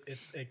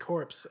 It's a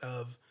corpse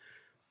of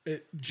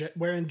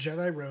wearing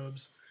Jedi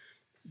robes,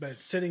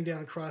 but sitting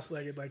down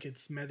cross-legged, like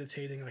it's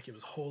meditating, like it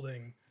was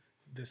holding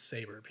this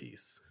saber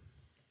piece.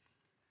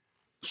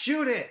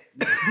 Shoot it!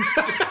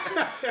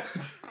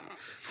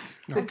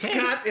 Okay.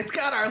 It's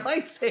got our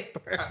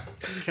lightsaber.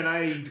 Can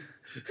I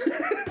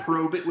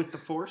probe it with the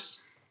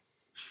Force?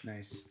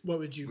 Nice. What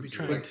would you be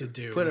trying to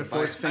do? Put a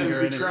force I would finger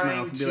be in its trying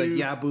mouth and be like, to-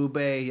 "Ya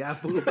boobe, ya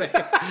boobe."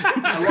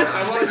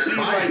 I want to see if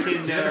I Fire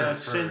can dinner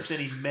sense first.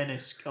 any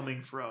menace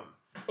coming from.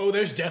 Oh,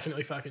 there's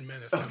definitely fucking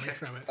menace coming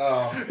from it.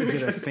 Is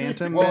it a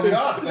phantom? Well, menace?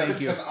 yeah, then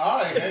Thank you. can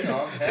I?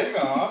 Hang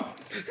on.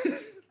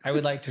 I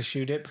would like to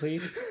shoot it,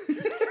 please. Wait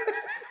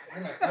a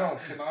minute, no,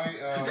 can I,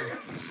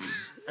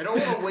 I don't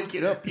want to wake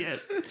it up yet.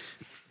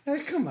 Hey,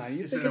 come on,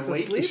 you Is think it it's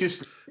awake? asleep? It's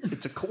just,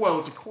 it's a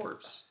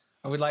corpse.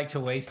 I would like to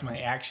waste my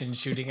action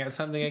shooting at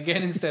something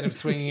again instead of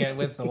swinging it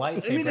with the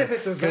lightsaber. mean, if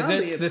it's a because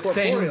zombie, it's it's the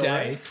same corporeal,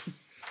 right? dice.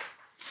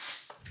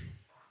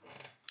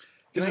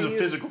 This Can is I a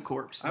use- physical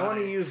corpse. I want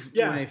to use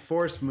Yeah. my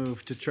force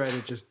move to try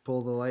to just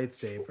pull the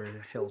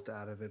lightsaber hilt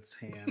out of its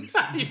hand.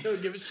 You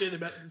don't give a shit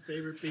about the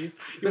saber piece.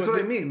 That's what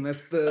I mean.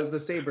 That's the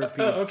saber piece.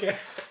 Oh, okay.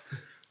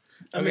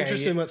 I'm Okay,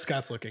 interested in what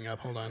Scott's looking up.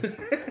 Hold on.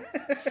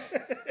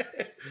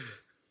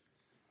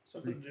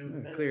 Something to do with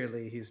menace.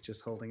 Clearly, he's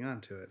just holding on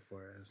to it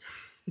for us.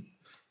 What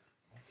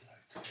did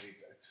I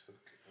take? I took.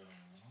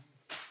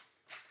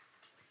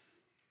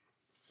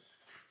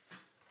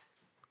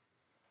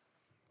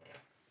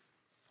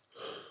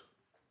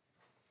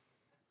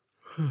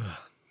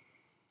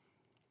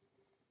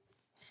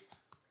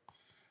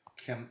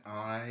 Can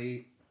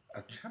I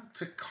attempt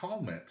to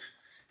calm it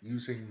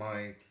using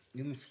my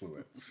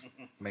influence?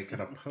 Make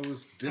an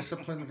opposed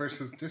discipline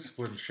versus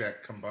discipline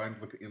check combined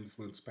with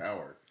influence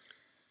power.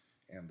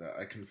 And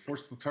I can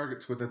force the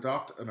target to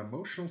adopt an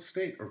emotional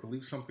state or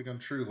believe something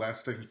untrue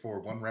lasting for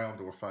 1 round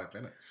or 5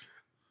 minutes.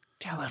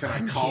 Tell him Can I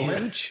I'm call it?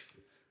 huge.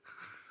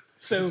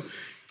 So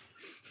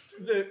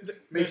there's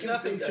Make him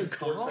nothing think to I'm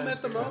 4 calm times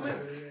at the bigger than moment.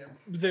 I am.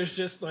 There's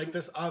just like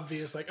this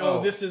obvious, like,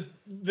 Oh.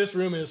 this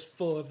room is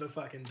full of the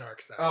fucking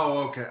dark side.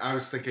 Oh, okay. I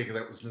was thinking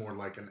that was more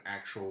like an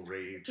actual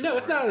rage. No, or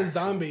it's not an a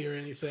zombie or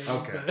anything.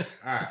 Okay. but-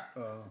 All right.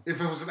 If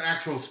it was an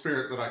actual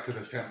spirit that I could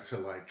attempt to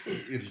like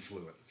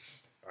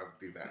influence, I would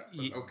do that.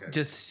 But okay.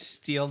 Just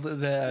steal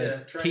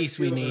the try to piece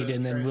we steal need, the-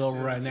 and try then to we'll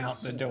steal run the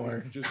out the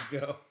door. Just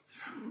go.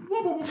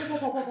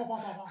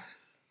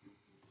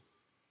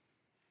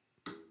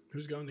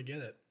 Who's going to get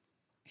it?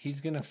 He's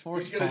gonna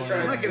force He's gonna pull try it.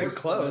 I'm to not getting force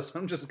close.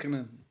 I'm just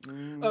gonna.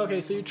 Okay,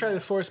 so you try to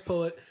force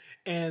pull it,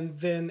 and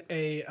then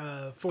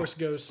a force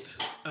ghost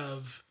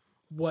of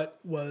what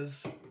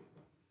was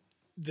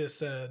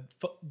this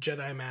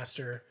Jedi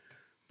Master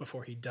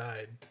before he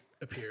died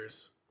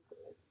appears,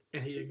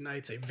 and he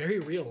ignites a very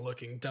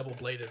real-looking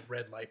double-bladed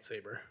red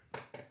lightsaber.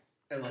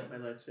 I light my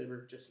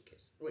lightsaber just in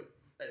case. Wait,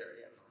 I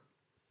already have it on.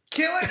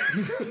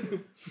 Kill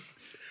it!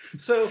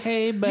 So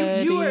Hey,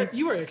 buddy.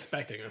 you were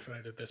expecting a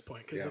fight at this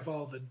point because Yeah. of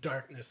all the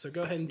darkness. So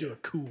go ahead and do a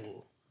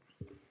cool,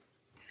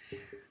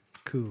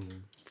 Cool.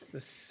 It's the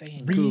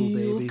same. Cool,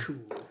 real baby.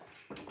 cool.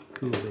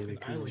 Cool, baby.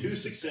 Cool. 2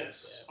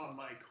 success on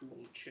my cool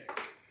check.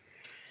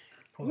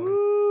 Hold on.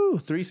 Woo!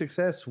 3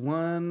 success,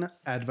 1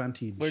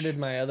 advantage. Where did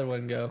my other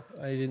one go?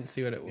 I didn't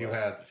see what it was. you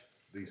had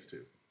these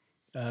two.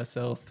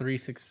 So 3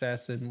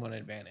 success and 1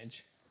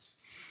 advantage.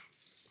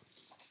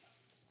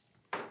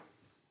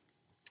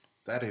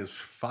 That is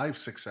 5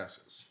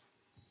 successes.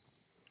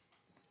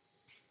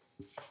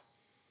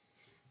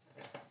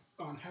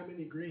 On how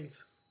many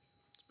greens?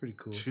 It's pretty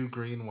cool. 2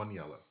 green, 1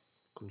 yellow.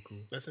 Cool.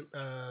 That's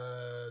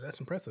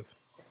impressive.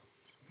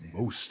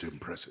 Most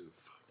impressive.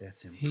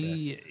 That's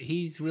impressive.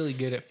 He's really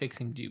good at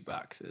fixing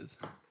jukeboxes.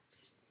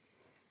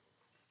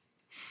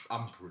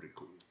 I'm pretty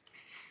cool.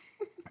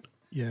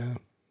 Yeah.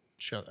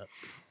 Shut up.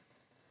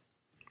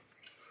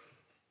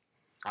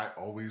 I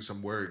always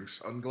am wearing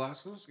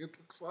sunglasses, it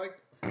looks like.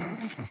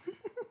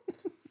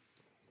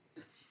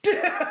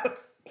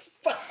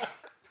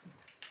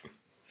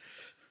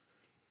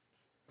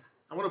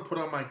 I want to put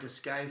on my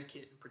disguise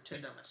kit and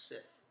pretend I'm a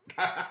Sith.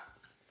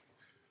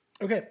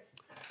 Okay.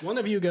 One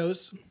of you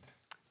goes,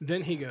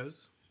 then he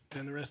goes,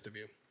 then the rest of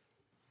you.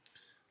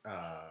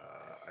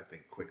 I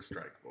think Quick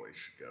Strike Boy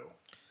should go.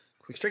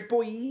 Quick strike,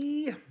 boy.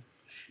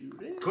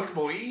 Shoot it. Quick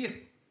Boy!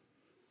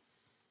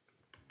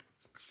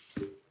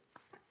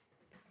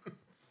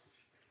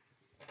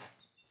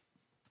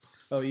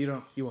 Oh,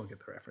 you won't get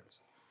the reference.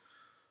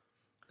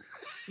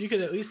 You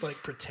could at least like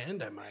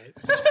pretend I might.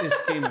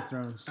 It's Game of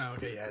Thrones. Oh,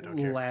 okay, yeah, I don't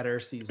care. Latter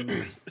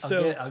seasons.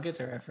 So, I'll get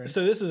the reference.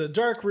 so this is a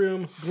dark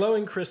room,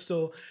 glowing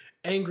crystal,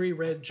 angry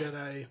red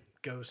Jedi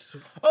ghost,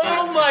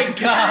 Oh my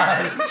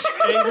god!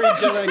 angry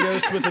Jedi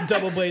ghost with a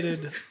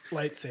double-bladed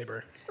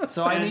lightsaber.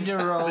 So I need to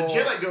roll. The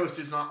Jedi Ghost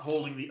is not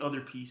holding the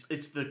other piece.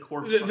 It's the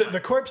corpse. The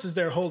behind. corpse is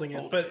there holding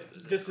it, but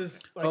this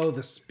is like Oh,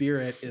 the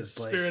spirit is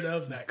spirit like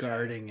of that guy.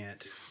 guarding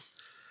it.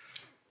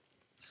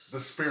 The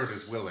spirit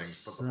is willing,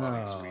 but the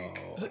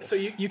body's weak. So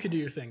you could do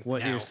your thing.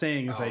 What now. you're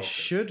saying is Oh, I okay.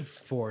 should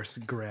force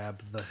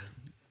grab the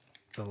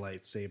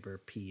lightsaber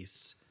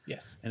piece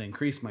Yes. and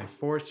increase my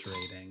force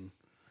rating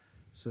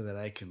so that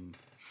I can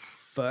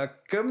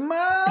fuck them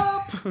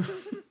up.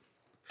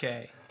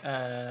 Okay. What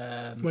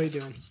are you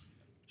doing?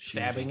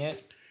 Stabbing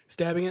it.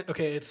 Stabbing it?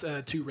 Okay, it's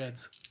 2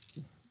 reds.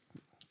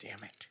 Damn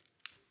it.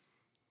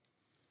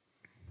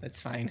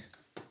 That's fine.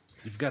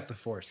 You've got the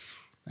force.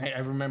 I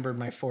remembered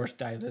my force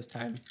die this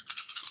time.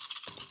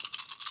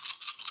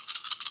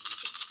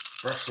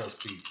 Brush those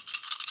teeth.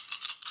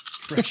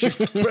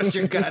 Brush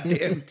your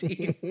goddamn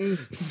teeth.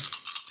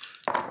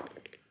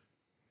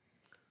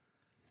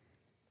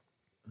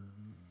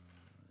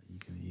 You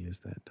gonna use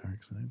that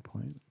dark side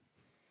point?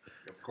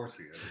 Of course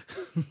he is.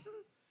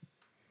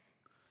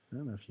 I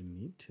don't know if you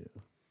need to.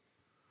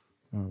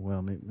 Oh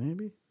well,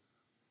 maybe.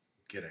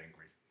 Get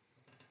angry.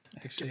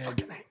 Actually,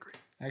 Fucking angry.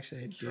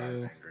 Actually, I Drive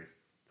do. angry.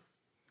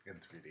 In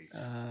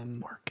 3D.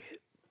 Mark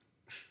it.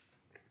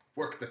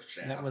 Work the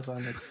shaft. That was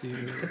on the 2.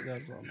 That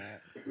was on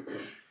that.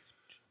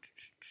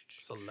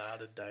 It's a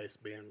lot of dice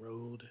being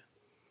rolled.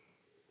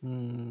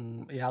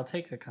 Yeah, I'll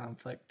take the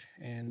conflict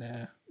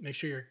and Make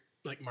sure you're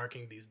like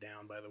marking these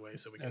down, by the way,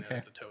 so we can Okay. add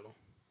up the total.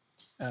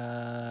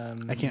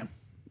 I can't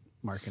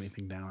mark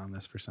anything down on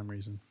this for some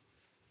reason.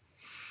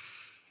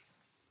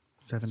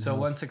 7 So health,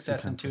 1 2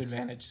 success and 2 conflict.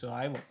 advantage. So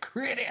I will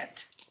crit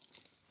it.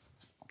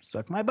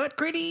 Suck my butt,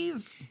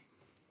 critties.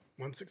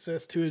 1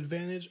 success, 2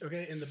 advantage.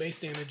 Okay, and the base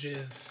damage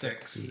is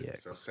 6.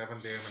 Six. So 7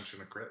 damage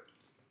and a crit.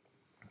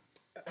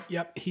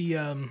 Yep, he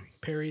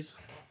parries.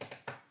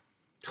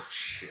 Oh,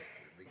 shit.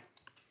 Really?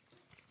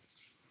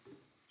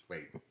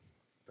 Wait.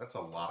 That's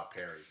a lot of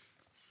parry.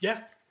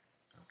 Yeah,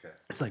 Okay.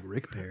 It's like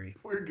Rick Perry.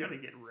 We're gonna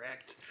get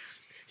wrecked.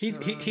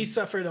 he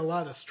suffered a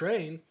lot of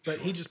strain, but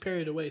he just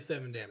parried away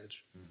 7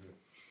 damage.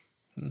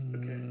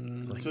 Okay.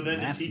 like So then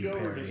does he Matthew go?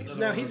 Or Perry. does So another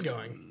now he's one-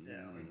 going,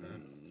 Yeah, like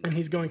that's, and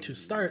he's going to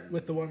start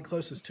with the one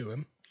closest to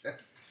him,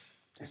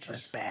 That's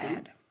just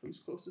bad. who's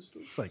closest to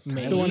us? It's like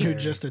Me. the one who Tyler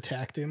Perry. just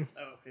attacked him.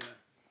 Oh yeah,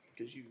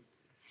 because you.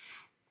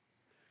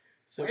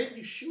 So Why didn't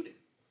you shoot him?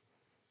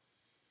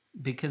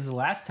 Because the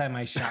last time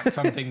I shot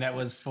something that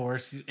was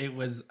force, it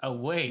was a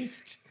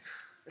waste.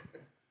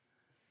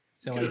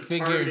 So Could've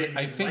targeted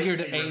I his figured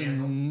lightsaber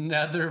handle.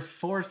 another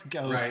force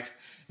ghost Right.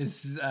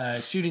 is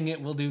shooting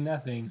it will do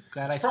nothing.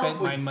 Glad I spent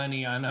probably- my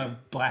money on a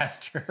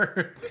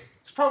blaster.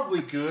 It's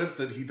probably good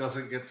that he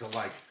doesn't get to,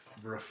 like,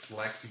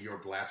 reflect your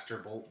blaster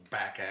bolt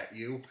back at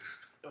you.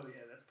 Oh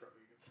yeah, that's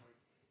probably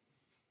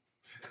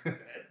a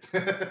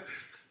good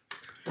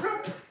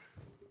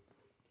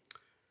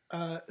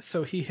point.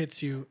 so he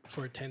hits you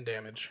for 10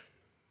 damage.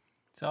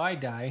 So I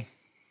die.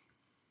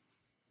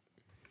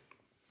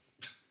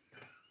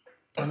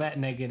 I'm at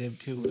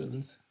 -2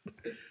 wounds.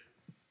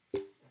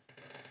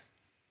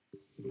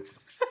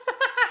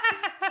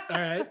 All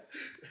right.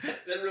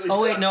 That really.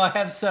 Oh wait, sucked. no, I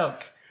have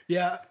soak.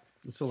 Yeah.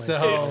 It's a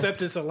So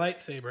Except it's a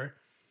lightsaber.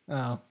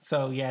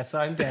 so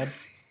I'm dead.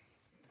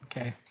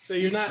 Okay. So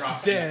you're not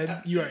drops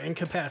dead. You are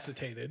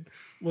incapacitated.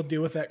 We'll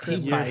deal with that crit.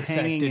 He You're later.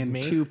 bisected hanging in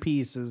me. 2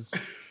 pieces,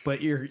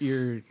 but you're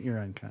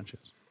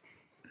unconscious.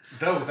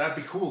 Though, that'd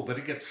be cool. That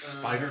he gets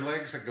spider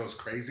legs and goes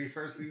crazy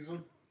for a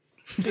season.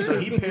 So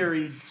he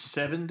parried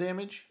 7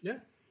 damage. Yeah.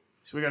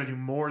 So we got to do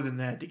more than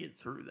that to get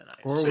through the night.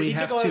 Or So we he took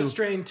have a lot of to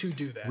strain to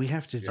do that. we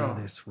have to do Oh.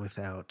 this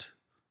without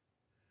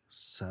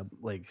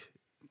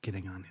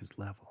getting on his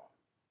level.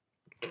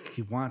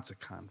 He wants a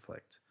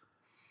conflict.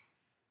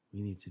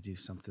 We need to do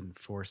something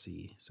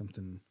forcey,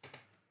 something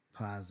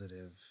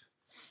positive.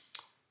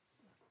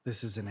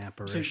 This is an So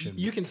apparition.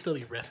 you can still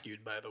be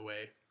rescued, by the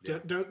way.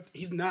 Don't.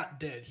 He's not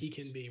dead. He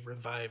can be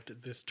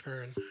revived this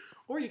turn,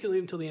 or you can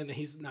leave him till the end and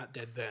he's not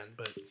dead then.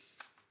 But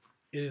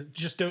it is,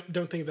 just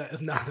don't think of that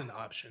as not an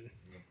option.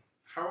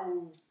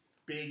 How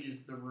big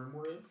is the room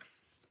we're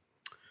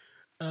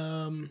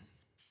in?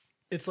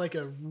 It's like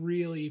a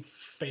really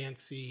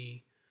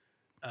fancy,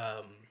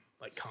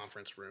 like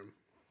conference room.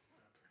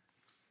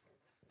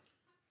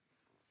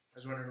 I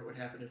was wondering what would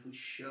happen if we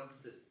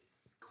shoved the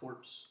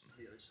corpse to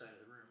the other side of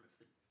the room, if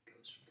the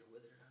ghost would go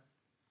with it or not.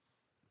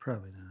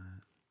 Probably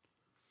not.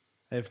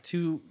 I have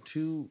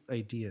two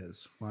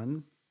ideas.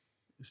 One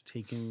is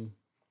taking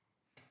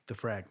the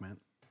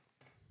fragment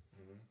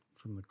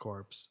from the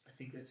corpse. I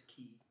think that's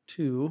key.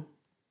 2,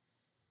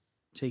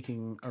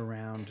 taking a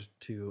round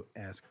to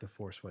ask the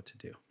Force what to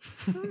do.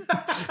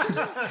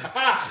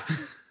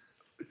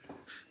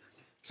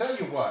 Tell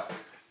you what,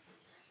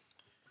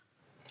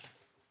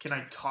 Can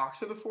I talk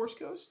to the Force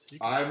Ghost?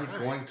 I'm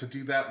going to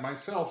do that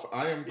myself.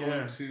 I am going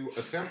Yeah. to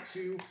attempt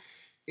to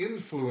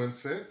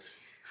influence it.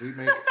 We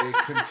make a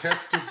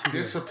contested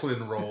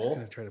discipline roll.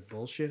 Gonna try to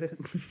bullshit it.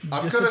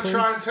 I'm going to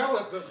try and tell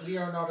it that we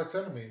are not its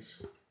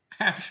enemies.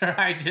 After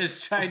I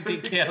just tried to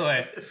kill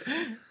it.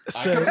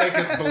 I can make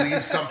it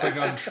believe something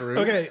untrue.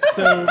 Okay,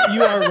 so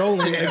you are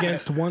rolling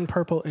against 1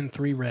 purple and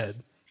 3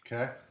 red.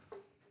 Okay.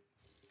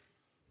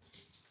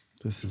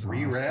 This is 3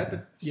 awesome.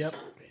 red. Yep.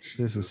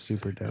 This is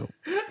super dope.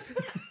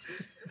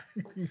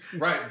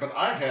 Right, but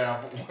I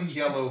have 1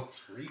 yellow,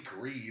 3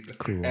 green,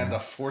 Cool. and a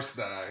force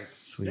die.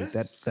 Sweet.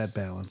 Yeah. That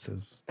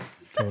balances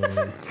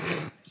totally.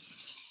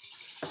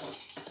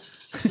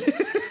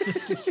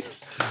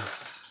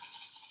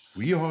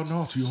 We are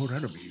not your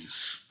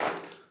enemies.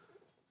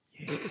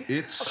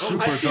 It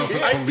super I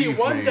doesn't see believe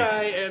one me.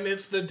 die, and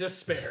it's the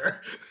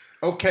despair.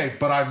 Okay,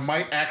 but I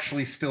might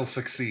actually still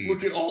succeed.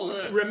 Look at all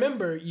that.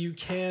 Remember, you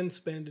can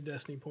spend a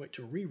destiny point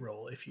to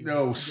reroll if you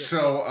No, get-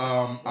 so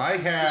I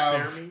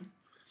have Spare me?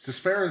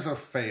 despair is a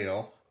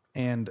fail,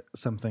 And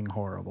something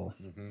horrible.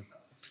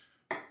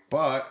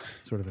 but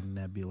Sort of a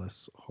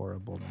nebulous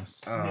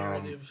horribleness.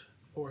 narrative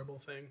horrible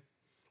thing,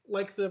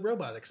 like the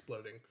robot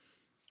exploding.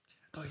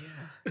 Oh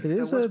yeah, It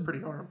is that was a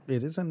pretty horrible.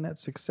 It is a net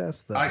success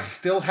though. I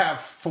still have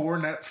 4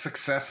 net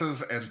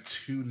successes and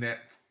 2 net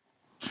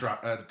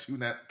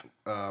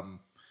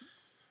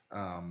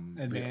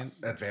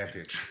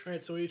advantage. All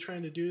right, so what are you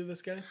trying to do to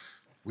this guy?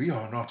 We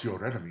are not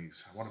your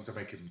enemies. I want him to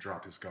make him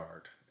drop his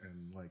guard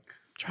and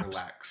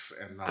relax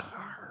and not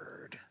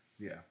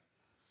yeah,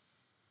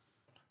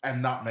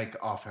 and not make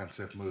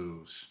offensive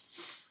moves.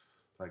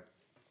 Like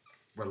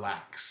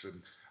relax,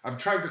 and I'm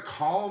trying to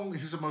calm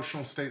his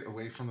emotional state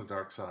away from the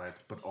dark side,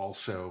 but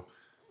also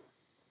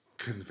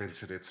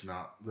convince it it's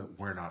not that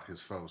we're not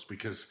his foes,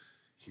 because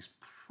he's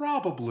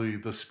probably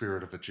the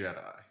spirit of a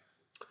Jedi.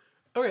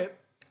 Okay,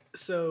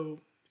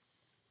 so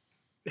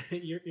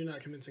you're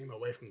not convincing him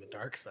away from the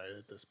dark side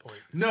at this point.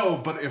 No,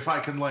 but if I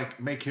can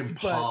like make him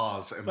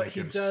pause and But make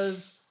he him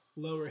does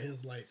lower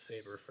his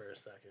lightsaber for a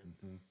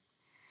second.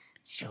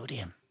 Shoot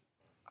him.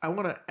 I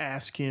want to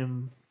ask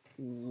him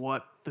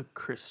what the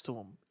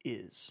crystal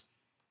is.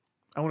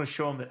 I want to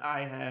show him that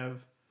I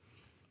have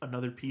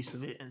another piece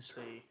of it and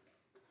say,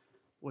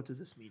 what does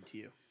this mean to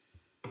you?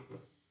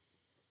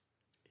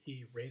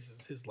 He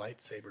raises his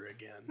lightsaber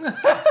again.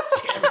 God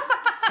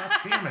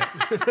damn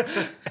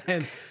it.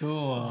 And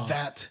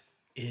that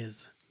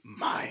is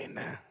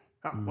mine.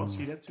 Well,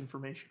 see, that's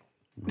informational.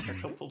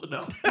 That's helpful to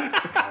know.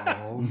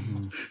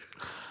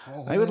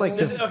 I would like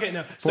to. Okay,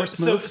 no.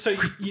 So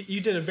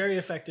you did a very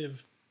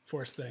effective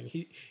force thing.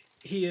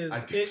 He is. I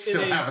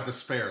still have it to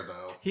spare,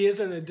 though. He is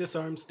in a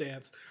disarm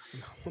stance.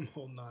 I'm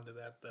holding on to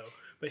that though.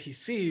 But he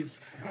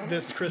sees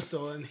this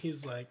crystal and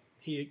he's like,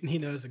 he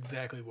knows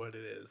exactly what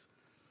it is.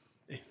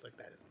 And he's like,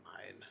 that is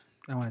mine.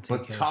 I want to take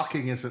But his.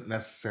 talking isn't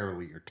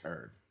necessarily your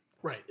turn.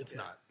 Right, it's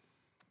not.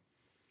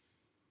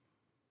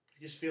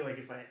 I just feel like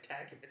if I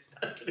attack him, it's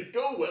not going to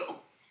go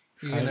well.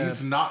 And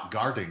he's not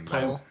guarding,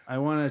 though. I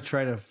want to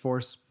try to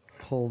force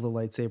pull the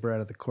lightsaber out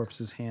of the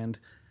corpse's hand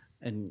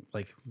and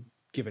like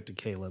give it to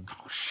Caleb.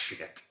 Oh,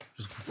 shit.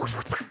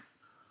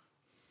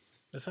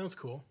 That sounds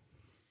cool.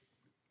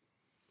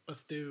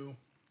 Let's do.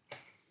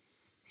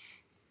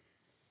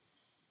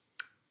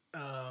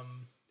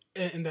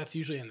 And that's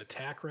usually an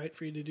attack, right,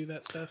 for you to do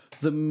that stuff?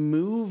 The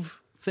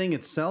move thing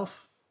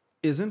itself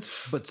isn't,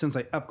 but since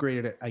I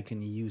upgraded it, I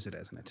can use it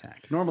as an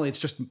attack. Normally, it's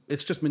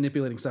just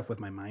manipulating stuff with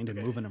my mind and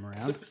moving them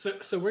around.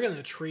 So we're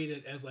gonna treat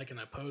it as like an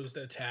opposed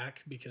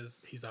attack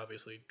because he's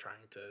obviously trying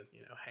to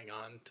hang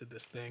on to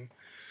this thing.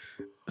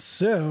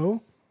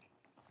 So,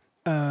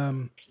 2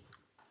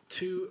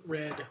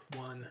 red,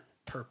 1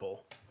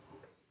 purple.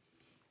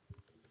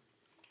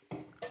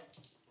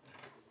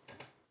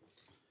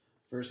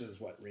 Versus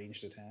what,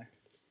 ranged attack?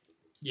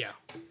 Yeah.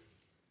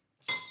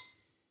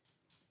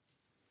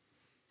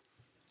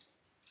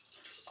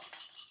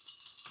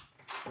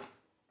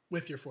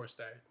 With your force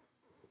die.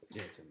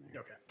 Yeah, it's in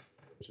there. Okay.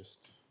 Just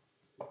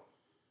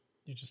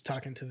You're just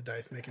talking to the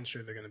dice, making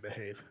sure they're going to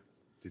behave.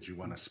 Did you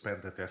want to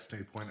spend the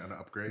destiny point on an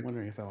upgrade? I'm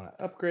wondering if I want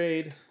to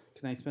upgrade.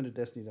 Can I spend a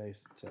destiny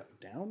dice to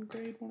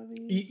downgrade one of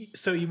these?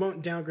 So you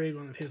won't downgrade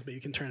one of his, but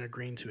you can turn a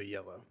green to a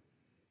yellow.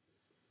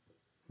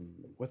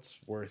 What's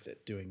worth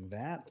it, doing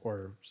that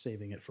or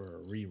saving it for a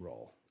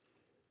reroll?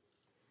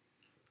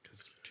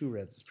 Because 2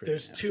 reds is pretty.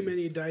 There's nasty. too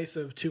many dice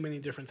of too many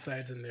different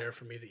sides in there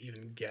for me to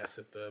even guess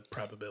at the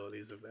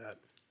probabilities of that.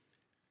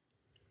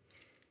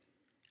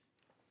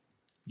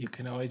 You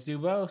can always do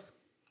both.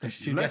 There's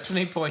 2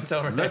 destiny points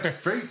over Let there.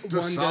 fate decide.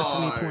 1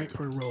 destiny point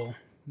per roll.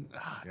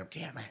 Ah, Yep.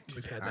 damn it.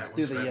 We've had Let's that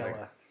Do one. the Spending.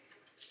 yellow.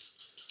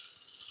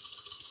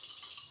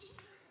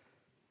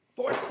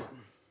 Force.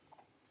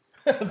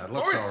 That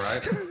looks all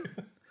right.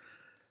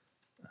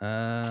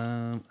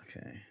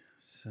 Okay.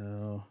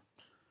 So.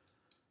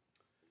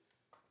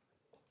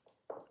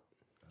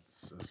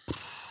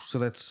 So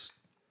that's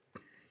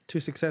 2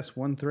 success,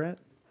 1 threat.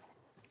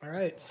 All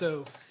right,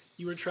 so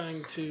you were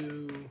trying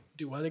to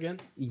do what again?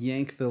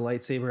 Yank the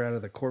lightsaber out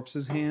of the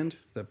corpse's hand,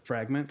 the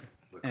fragment,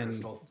 and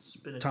crystal.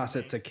 Spin it toss to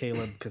it me. to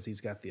Caleb because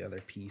he's got the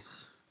other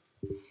piece.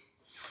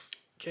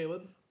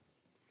 Caleb,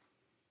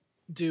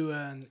 do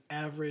an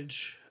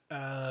average.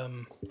 Let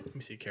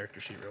me see a character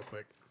sheet real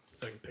quick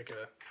so I can pick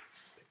the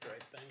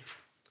right thing.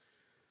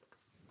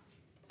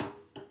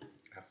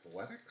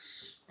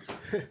 Athletics?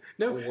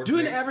 No, do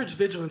an average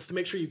vigilance to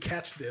make sure you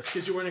catch this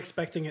because you weren't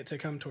expecting it to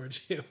come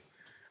towards you.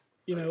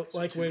 You know,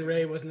 like when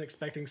Ray wasn't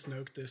expecting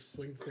Snoke to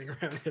swing the thing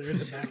around, hit her in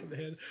the back of the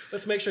head.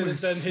 Let's make sure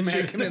this doesn't hit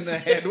you Smack him in the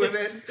head with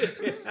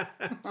it.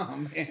 Oh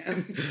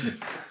man.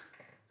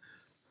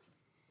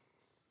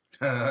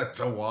 It's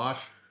a wash.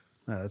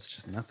 Oh, that's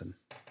just nothing.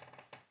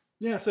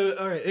 Yeah, so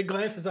all right, it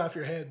glances off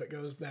your head but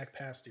goes back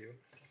past you.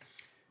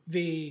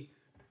 The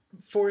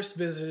force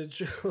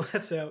visage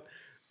lets out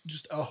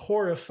just a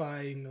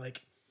horrifying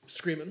like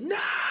scream of no,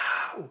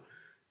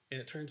 and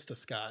it turns to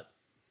Scott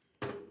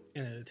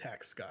and it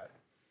attacks Scott.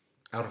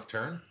 Out of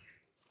turn?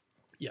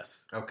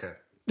 Yes, Okay.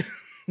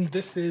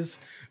 this is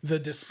the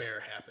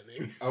despair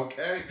happening.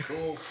 Okay,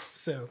 cool.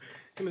 So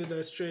give me the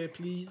dice tray, You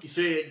please.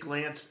 say it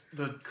glanced,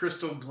 the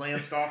crystal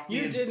glanced off me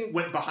You and didn't-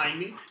 went behind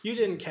me? You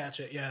didn't catch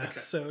it, yeah.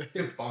 So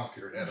It bonked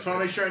your head. Just want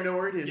to make sure I know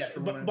where it is. yeah, for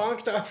when I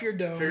bonked off your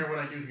dome. figure out what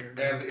I do here.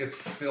 And it's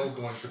still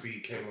going to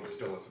be Caleb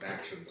still as an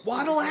action.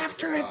 Waddle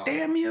after it,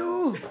 damn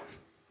you!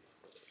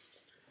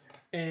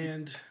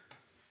 And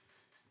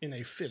in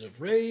a fit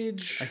of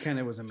rage, I kind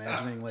of was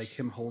imagining like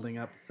him holding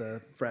up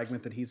the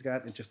fragment that he's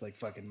got and just like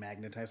fucking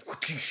magnetized.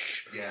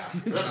 Yeah.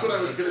 That's what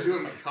I was going to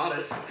do if I caught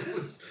it. It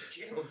was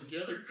jammed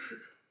together.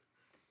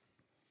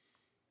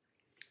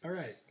 all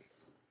right.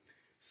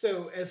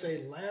 So as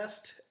a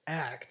last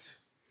act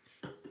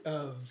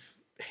of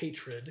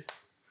hatred.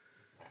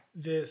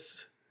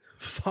 This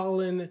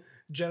fallen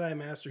Jedi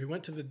Master who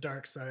went to the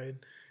dark side,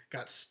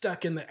 got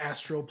stuck in the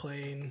astral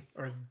plane,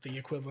 or the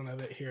equivalent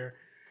of it here.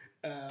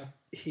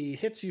 He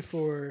hits you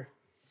for...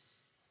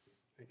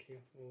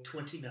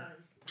 29.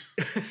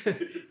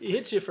 He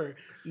hits you for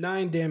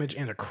 9 damage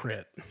and a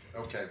crit.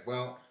 Okay,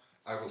 well,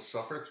 I will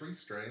suffer 3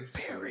 strain.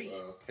 Parry.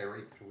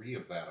 Parry 3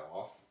 of that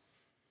off.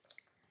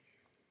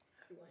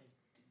 How do I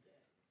do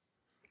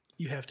that?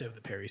 You have to have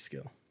the parry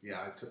skill.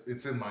 Yeah,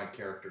 it's in my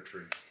character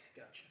tree.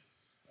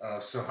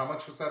 Gotcha. So how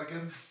much was that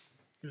again?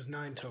 It was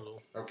 9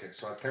 total. Okay,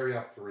 so I parry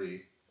off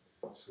 3.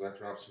 So that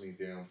drops me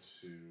down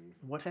to...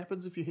 What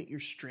happens if you hit your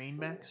strain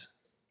max?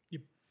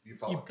 You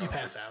fall You unconscious.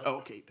 pass out. Oh,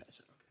 okay, you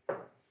pass out.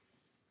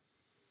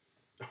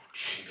 Oh,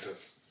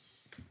 Jesus.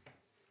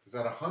 Is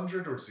that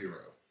 100 or 0?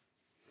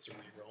 It's a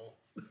reroll.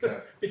 Okay.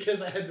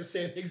 Because I had the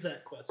same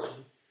exact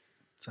question.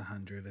 It's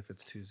 100 if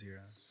it's 2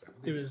 zeros.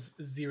 It was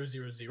 0,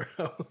 0, 0.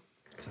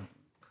 It's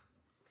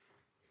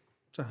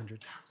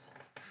 100.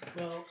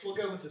 Well, we'll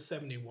go with the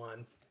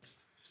 71.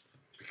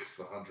 Because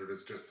the 100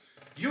 is just...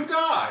 You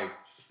die!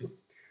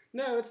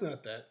 No, it's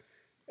not that.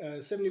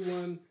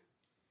 71.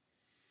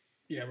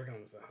 Yeah, we're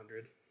going with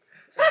 100.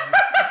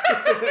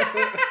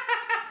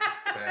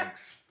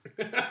 Thanks.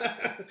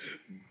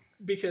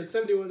 Because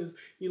 71 is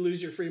you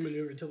lose your free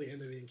maneuver until the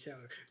end of the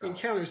encounter. The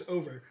encounter's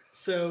over.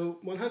 So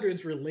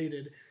 100's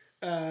related.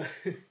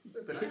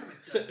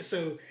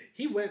 So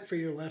he went for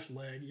your left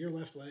leg. Your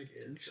left leg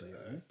is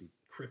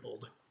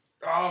crippled.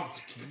 Oh,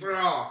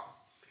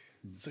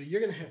 So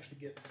you're going to have to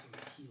get some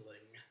healing.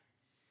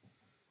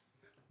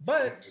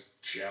 But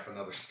just jab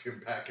another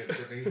stim pack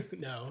into me.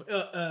 no,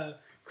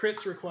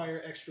 crits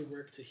require extra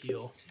work to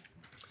heal,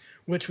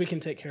 which we can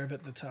take care of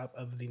at the top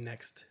of the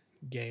next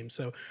game.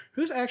 So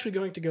who's actually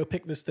going to go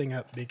pick this thing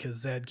up because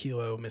Zed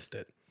Kilo missed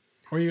it?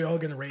 Or are you all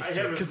going to race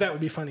to it? Because that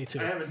would be funny too.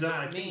 I haven't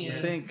done my thing I yet.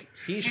 think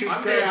he should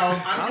I'm go.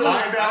 down.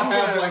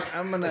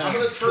 I'm gonna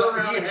turn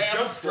around and hands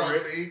jump for from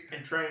it me.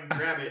 and try and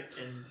grab it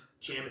and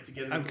jam it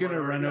together. I'm with gonna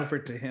what I run already over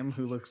to him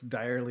who looks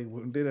direly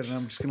wounded, and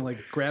I'm just gonna like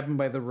grab him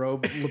by the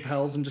robe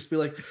lapels and just be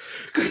like,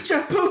 "Good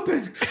job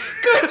pooping,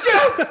 good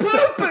job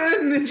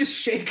pooping," and just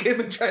shake him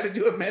and try to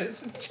do a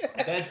medicine check.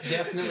 That's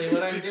definitely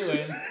what I'm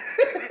doing.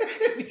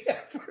 Yeah,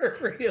 for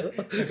real.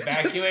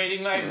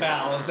 Evacuating my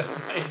bowels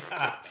as I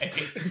die.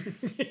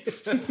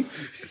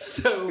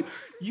 So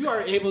you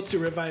are able to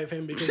revive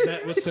him because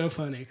that was so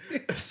funny.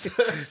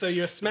 So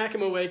you smack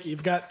him awake.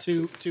 You've got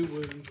two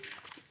wounds.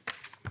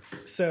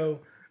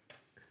 So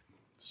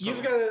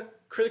you've got a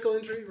critical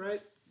injury,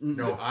 right?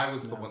 No, I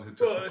was the one who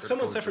took Well, the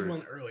someone critical suffered injury.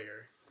 one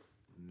earlier.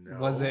 No.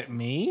 Was it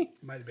me?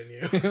 Might have been you.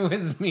 It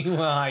was me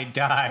while I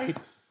died.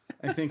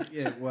 I think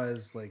it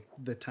was like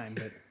the time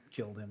that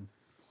killed him.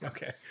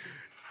 Okay.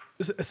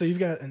 So you've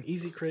got an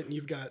easy crit and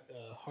you've got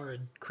a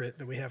hard crit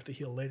that we have to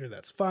heal later.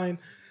 That's fine.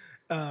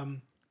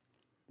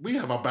 We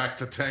have a back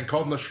to tank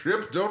on the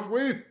ship, don't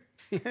we?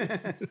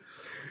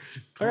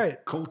 All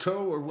right.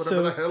 Koto or whatever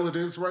So- the hell it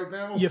is right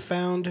now. You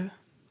found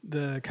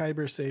the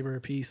Kyber Saber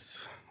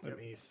piece. Let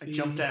me see. I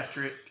jumped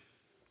after it,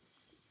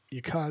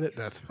 You caught it.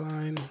 That's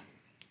fine.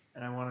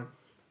 and I want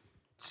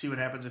to see what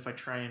happens if I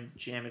try and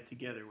jam it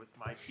together with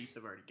my piece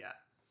I've already got.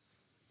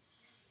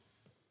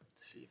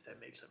 See if that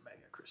makes a mega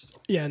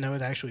crystal Yeah, no,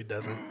 it actually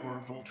doesn't. or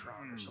a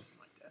Voltron or something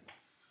like that.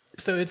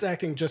 So it's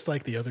acting just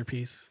like the other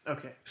piece.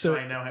 Okay, So- so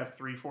I now have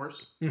 3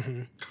 force.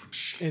 And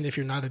if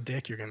you're not a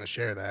dick, you're going to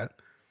share that.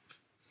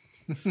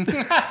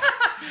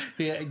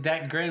 Yeah,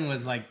 that grin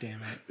was like,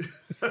 damn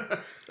it.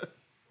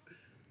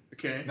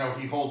 Okay. No,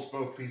 he holds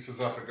both pieces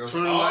up and goes,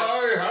 So,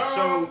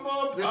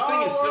 this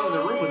thing is still in the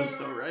room with us,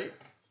 though, right?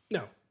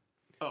 No.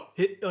 Oh.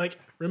 Like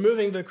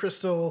removing the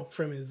crystal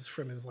from his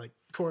like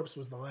corpse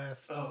was the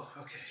last Oh,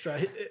 okay. straw.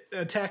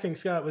 Attacking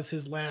Scott was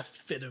his last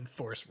fit of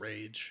force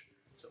rage.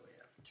 So we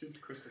have 2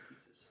 crystal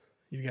pieces.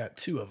 You've got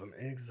 2 of them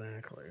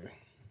exactly.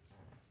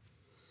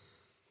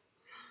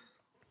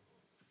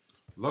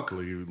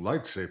 Luckily,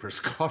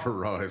 lightsabers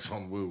cauterize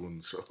on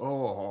wounds.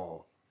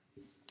 Oh.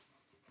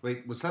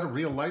 Wait, was that a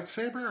real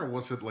lightsaber or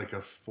was it like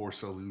a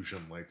force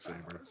illusion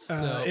lightsaber?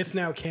 So It's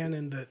now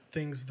canon that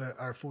things that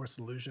are force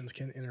illusions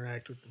can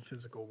interact with the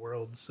physical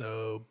world.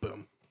 So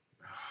boom.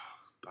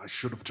 I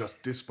should have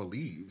just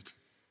disbelieved.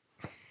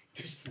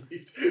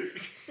 Disbelieved.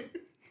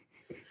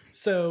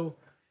 So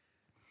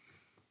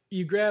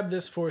you grab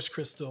this force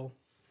crystal,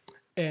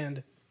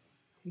 and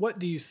what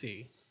do you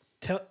see?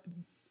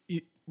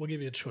 We'll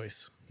give you a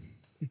choice.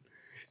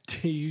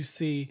 Do you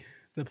see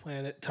the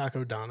planet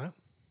Takodana?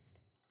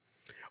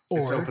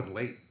 It's Or, open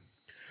late.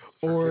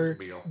 for or fifth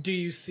meal. do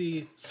you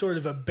see sort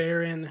of a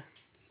barren,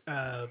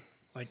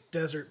 like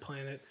desert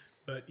planet,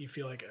 but you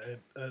feel like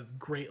a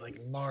great, like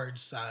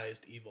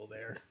large-sized evil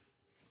there?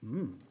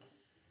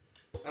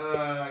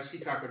 I see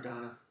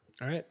Takodana.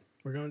 All right,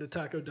 we're going to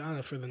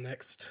Takodana for the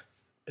next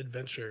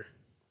adventure.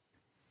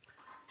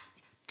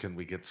 Can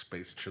we get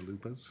space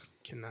chalupas?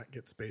 Cannot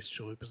get space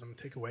chalupas. I'm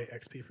gonna take away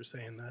XP for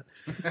saying that.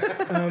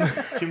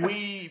 Can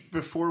we,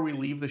 before we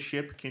leave the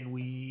ship, can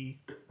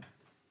we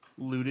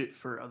loot it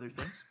for other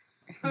things?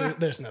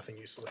 There's nothing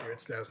useful here.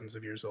 It's thousands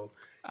of years old.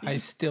 I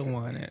still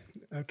want it.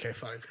 Okay,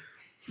 fine.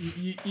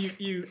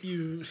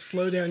 You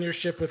slow down your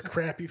ship with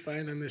crap you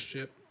find on this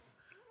ship.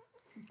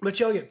 But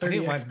y'all get I 30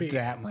 didn't want XP.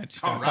 that much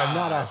stuff. I'm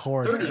not a 30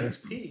 hoarder.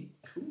 XP.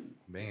 Cool.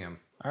 Man.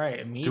 All right,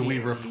 Do immediately.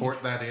 we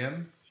report that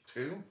in,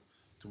 too?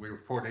 Do we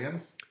report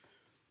in?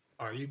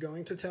 Are you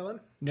going to tell him?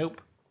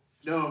 Nope.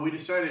 No, we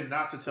decided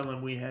not to tell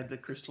him we had the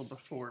crystal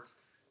before.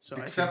 So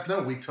Except,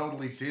 no, we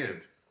totally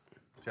did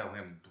tell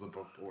him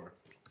before.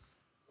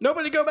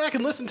 Nobody go back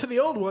and listen to the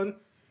old one.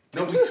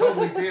 No, we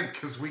totally did,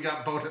 because we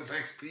got bonus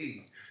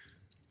XP.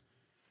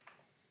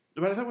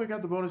 But I thought we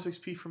got the bonus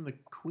XP from the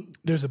queen.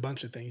 There's a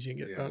bunch of things you can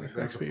get Yeah, bonus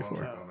we got the XP for.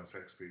 bonus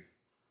XP.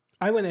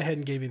 I went ahead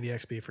and gave you the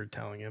XP for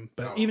telling him.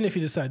 But even if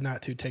you decide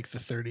not to, take the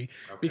 30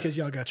 because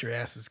y'all got your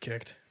asses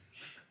kicked.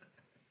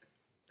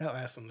 That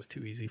last one was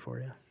too easy for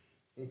you.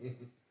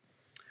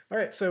 All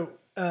right, so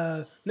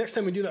next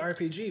time we do the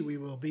RPG, we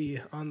will be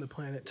on the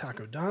planet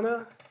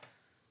Takodana.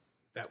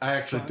 That was I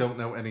actually fun. don't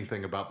know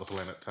anything about the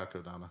planet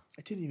Takodana.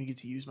 I didn't even get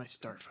to use my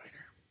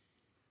starfighter.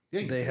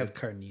 Yeah, Do they have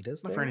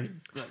carnitas Not there? for any.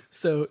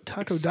 So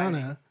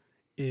Takodana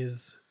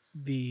is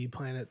the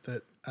planet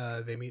that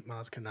they meet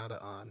Maz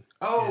Kanata on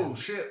Oh,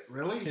 shit,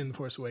 really? in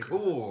Force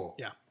Awakens. Cool.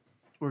 Yeah.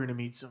 We're gonna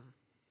meet some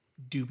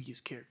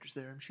dubious characters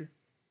there. I'm sure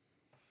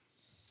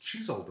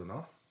She's old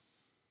enough.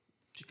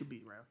 she could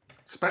be around.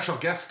 Special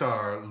guest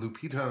star,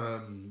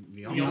 Lupita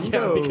Nyong'o.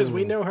 Yeah, because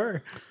we know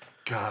her.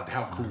 God,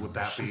 how cool would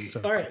that be?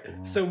 All right,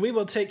 so we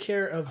will take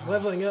care of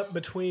leveling up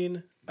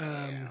between.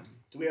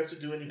 Do we have to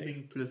do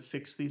anything to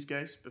fix these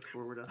guys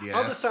before we're done? Yeah.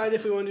 I'll decide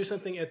if we want to do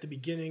something at the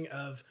beginning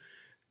of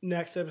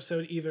next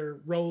episode, either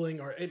rolling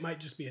or it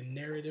might just be a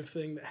narrative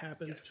thing that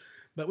happens.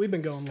 But we've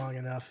been going long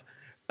enough.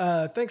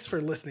 Thanks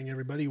for listening,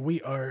 everybody.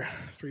 We are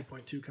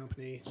 3.2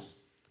 Company.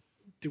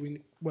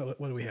 What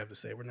do we have to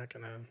say? We're not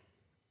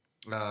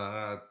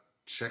gonna.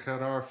 Check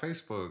out our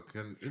Facebook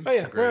and Instagram. Oh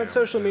yeah, we're on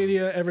social and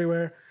media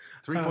everywhere.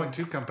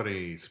 3.2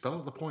 Company. Spell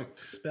out the point.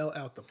 Spell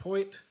out the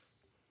point.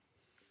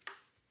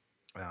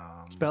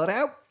 Spell it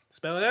out.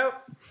 Spell it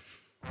out.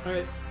 All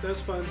right, that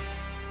was fun.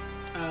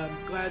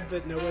 Glad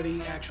that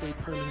nobody actually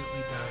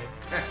permanently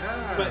died.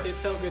 But it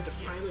felt good to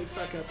finally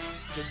fuck up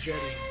the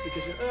jetties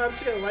because I'm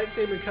just gonna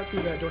lightsaber and cut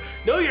through that door.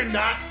 No, you're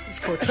not. It's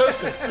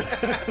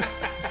cortosis.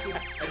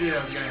 I knew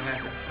that was gonna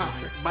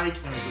happen.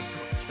 Mike knows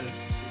what cortosis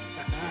is.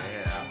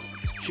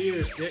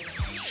 Cheers,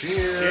 dicks.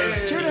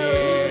 Cheers.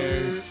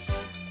 Cheers.